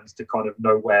on hand to kind of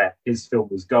know where his film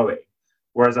was going.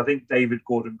 Whereas I think David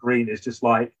Gordon Green is just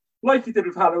like he did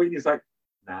with Halloween. He's like,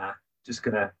 nah, just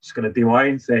gonna do my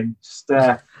own thing. Just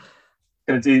gonna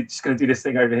do this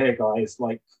thing over here, guys.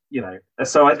 Like,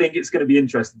 So I think it's going to be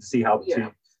interesting to see how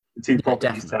the two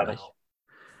properties turn out.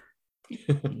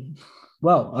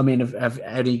 Well, I mean,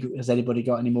 has anybody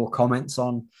got any more comments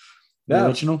on the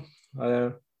original?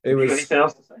 It was anything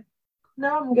else to say?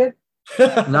 No, I'm good.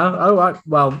 No? Oh, right.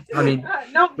 Well, I mean,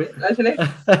 no, actually.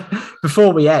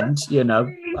 Before we end,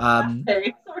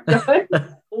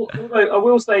 Although I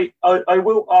will say, I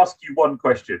will ask you one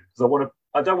question because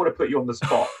I don't want to put you on the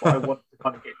spot, but I want to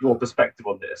kind of get your perspective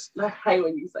on this. I hate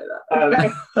when you say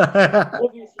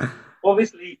that.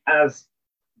 Obviously, as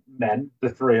men, the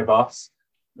three of us,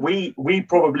 we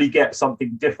probably get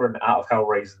something different out of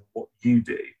Hellraiser than what you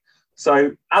do.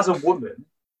 So, as a woman,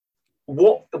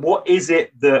 what is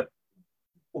it that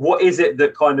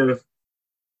kind of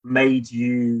made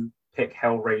you pick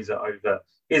Hellraiser over?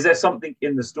 Is there something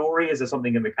in the story? Is there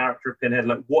something in the character of Pinhead?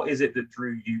 Like, what is it that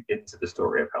drew you into the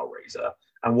story of Hellraiser,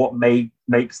 and what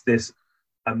makes this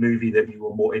a movie that you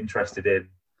were more interested in?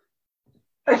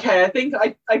 Okay, I think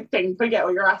I get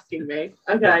what you're asking me.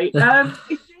 Okay, a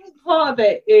huge part of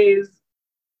it is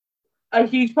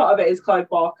Clive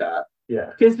Barker.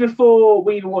 Yeah. Because before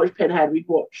we even watched Pinhead, we'd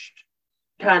watched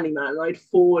Candyman. I'd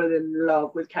fallen in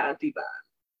love with Candyman,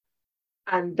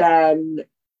 and then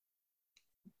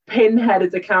Pinhead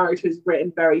as a character is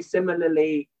written very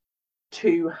similarly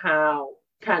to how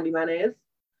Candyman is.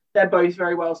 They're both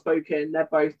very well spoken. They're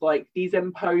both like these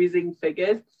imposing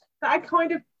figures that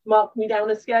kind of mark me down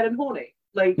as scared and horny.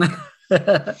 Like they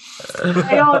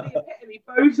are the epitome.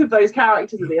 Both of those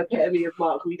characters are the epitome of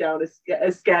mark me down as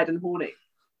scared and horny.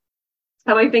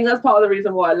 And I think that's part of the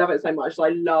reason why I love it so much. I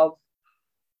love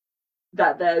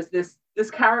that there's this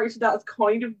character that's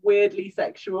kind of weirdly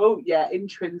sexual, yet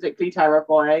intrinsically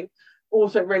terrifying.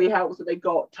 Also, it really helps that they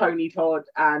got Tony Todd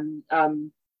and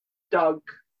Doug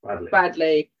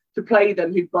Bradley to play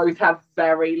them, who both have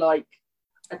very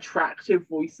attractive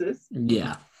voices.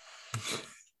 Yeah,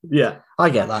 I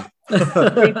get that.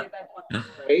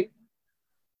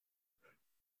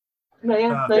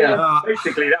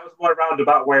 Basically, that was my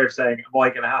roundabout way of saying, am I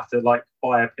going to have to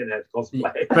buy a Pinhead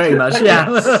cosplay? Pretty much, yeah.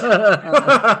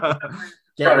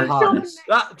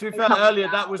 That, to be fair, earlier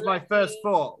that was my first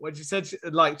thought when she said she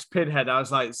liked Pinhead. I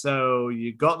was like, so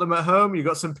you got them at home? You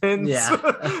got some pins? Yeah.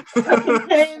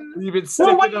 You've been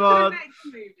sticking them on.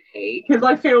 Because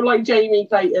I feel like Jamie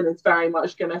Clayton is very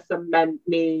much going to cement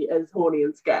me as horny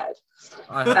and scared.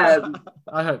 I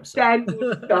hope so. Then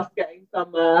we'll discuss getting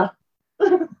some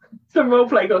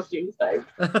roleplay costumes, though.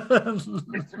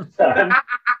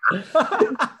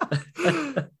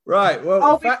 Right. Well,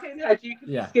 I'll be Pinhead. You can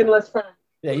be Skinless Frank.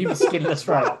 Yeah, you be Skinless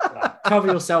Frank.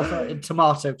 Cover yourself in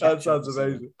tomato ketchup. That sounds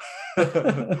amazing.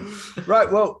 Right.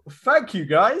 Well, thank you,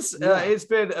 guys. It's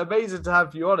been amazing to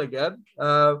have you on again.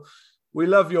 We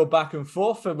love your back and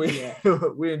forth, and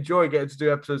we enjoy getting to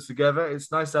do episodes together. It's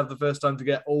nice to have the first time to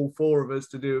get all four of us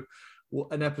to do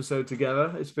an episode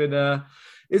together. It's been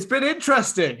It's been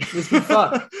interesting. It's been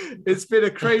fun. It's been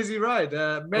a crazy ride.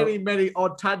 Many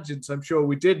odd tangents. I'm sure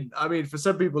we didn't. I mean, for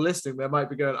some people listening, they might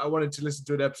be going, I wanted to listen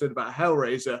to an episode about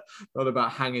Hellraiser, not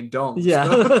about hanging dongs. Yeah.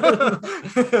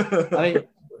 I mean,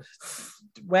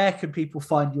 where can people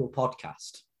find your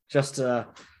podcast? Just to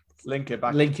link it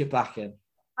back in.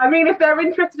 I mean, if they're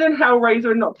interested in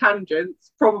Hellraiser and not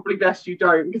tangents, probably best you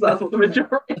don't, because that's what the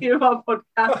majority of our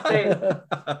podcast is.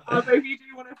 But if you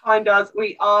do want to find us,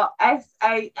 we are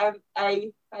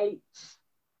SAMAHF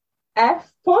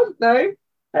pod, no?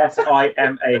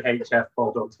 SIMAHF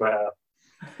pod on Twitter.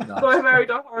 Nice. So I married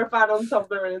a horror fan on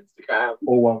Tumblr and Instagram.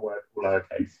 All one word, all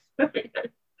lowercase.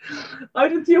 I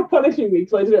did see you punishing me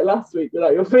because I did it last week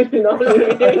without your feeling on me.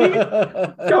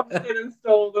 Jumped in and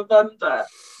stole the thunder.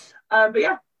 But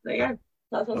yeah, there you go.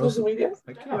 That's our social media.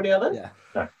 How many others? Yeah.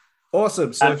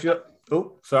 Awesome. So if you're...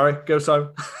 Oh, sorry. Go,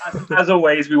 Simon. As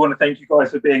always, we want to thank you guys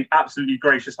for being absolutely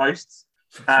gracious hosts.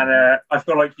 And I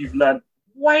feel like you've learned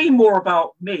way more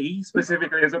about me,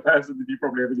 specifically as a person, than you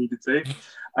probably ever needed to.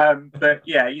 But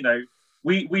yeah, you know,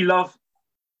 we love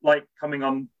like coming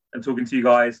on and talking to you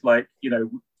guys. Like, you know,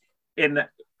 in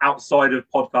outside of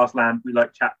podcast land, we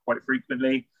like chat quite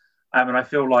frequently. And I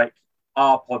feel like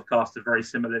our podcasts are very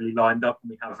similarly lined up and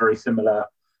we have very similar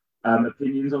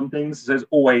opinions on things. So it's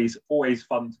always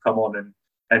fun to come on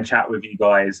and chat with you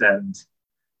guys. And,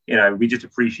 you know, we just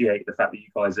appreciate the fact that you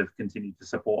guys have continued to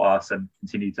support us and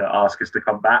continue to ask us to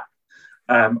come back.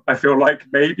 I feel like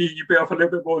maybe you bit off a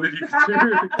little bit more than you could do.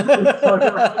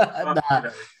 Nah,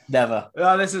 never.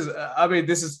 No, this is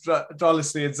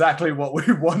honestly exactly what we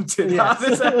wanted out of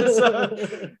this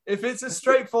episode. If it's a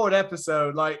straightforward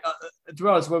episode, like to be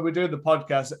honest, when we're doing the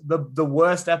podcast, the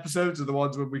worst episodes are the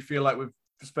ones when we feel like we've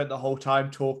spent the whole time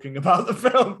talking about the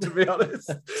film, to be honest.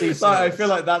 Like, I feel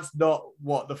like that's not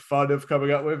what the fun of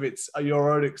coming up with. It's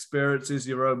your own experiences,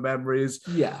 your own memories.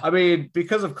 Yeah. I mean,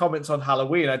 because of comments on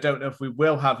Halloween, I don't know if we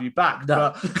will have you back.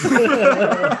 No.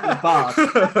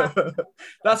 But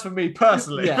that's for me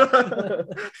personally. Yeah.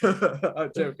 I'm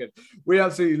joking. We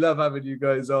absolutely love having you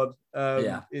guys on.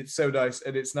 Yeah. It's so nice.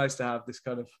 And it's nice to have this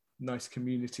kind of nice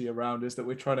community around us that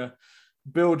we're trying to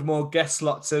build more guest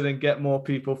slots in and get more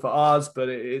people for ours, but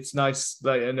it's nice.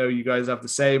 Like, I know you guys have the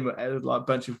same, like a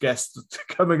bunch of guests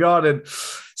coming on, and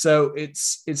so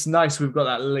it's nice. We've got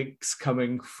that links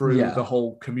coming through the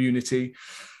whole community,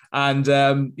 and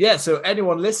so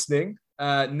anyone listening,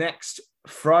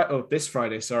 this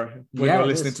Friday, sorry, when you're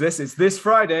listening to this, it's this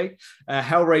Friday.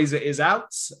 Hellraiser is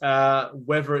out.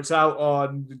 Whether it's out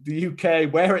on the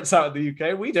UK, where it's out in the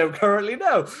UK, we don't currently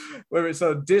know. Whether it's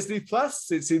on Disney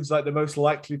Plus, it seems like the most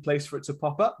likely place for it to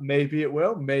pop up. Maybe it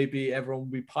will. Maybe everyone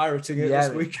will be pirating it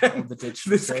this weekend,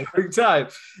 this coming time.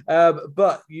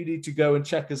 But you need to go and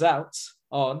check us out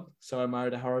on So I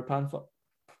Married a Horror Fan.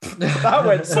 That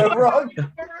went so wrong.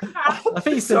 I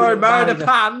think Sorry, Married a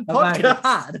Pan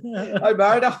podcast. I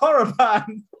married a horror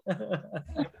pan.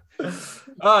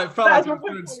 All right, felt like it was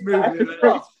going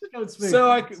smoothly. So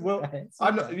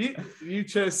I'm not. You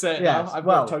chose say it now. I'm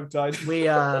not tongue-tied. We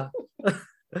so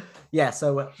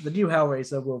the new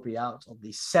Hellraiser will be out on the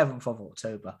 7th of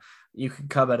October. You can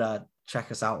come and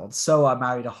check us out on So I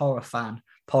Married a Horror Fan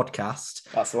podcast.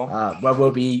 That's the one. Where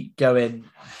we'll be going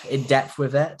in depth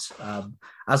with it.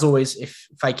 As always,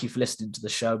 thank you for listening to the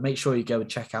show. Make sure you go and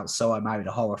check out So I Married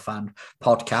a Horror Fan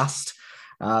podcast.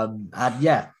 And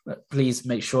please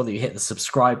make sure that you hit the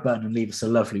subscribe button and leave us a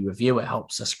lovely review. It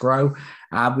helps us grow.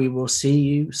 And we will see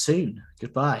you soon.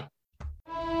 Goodbye.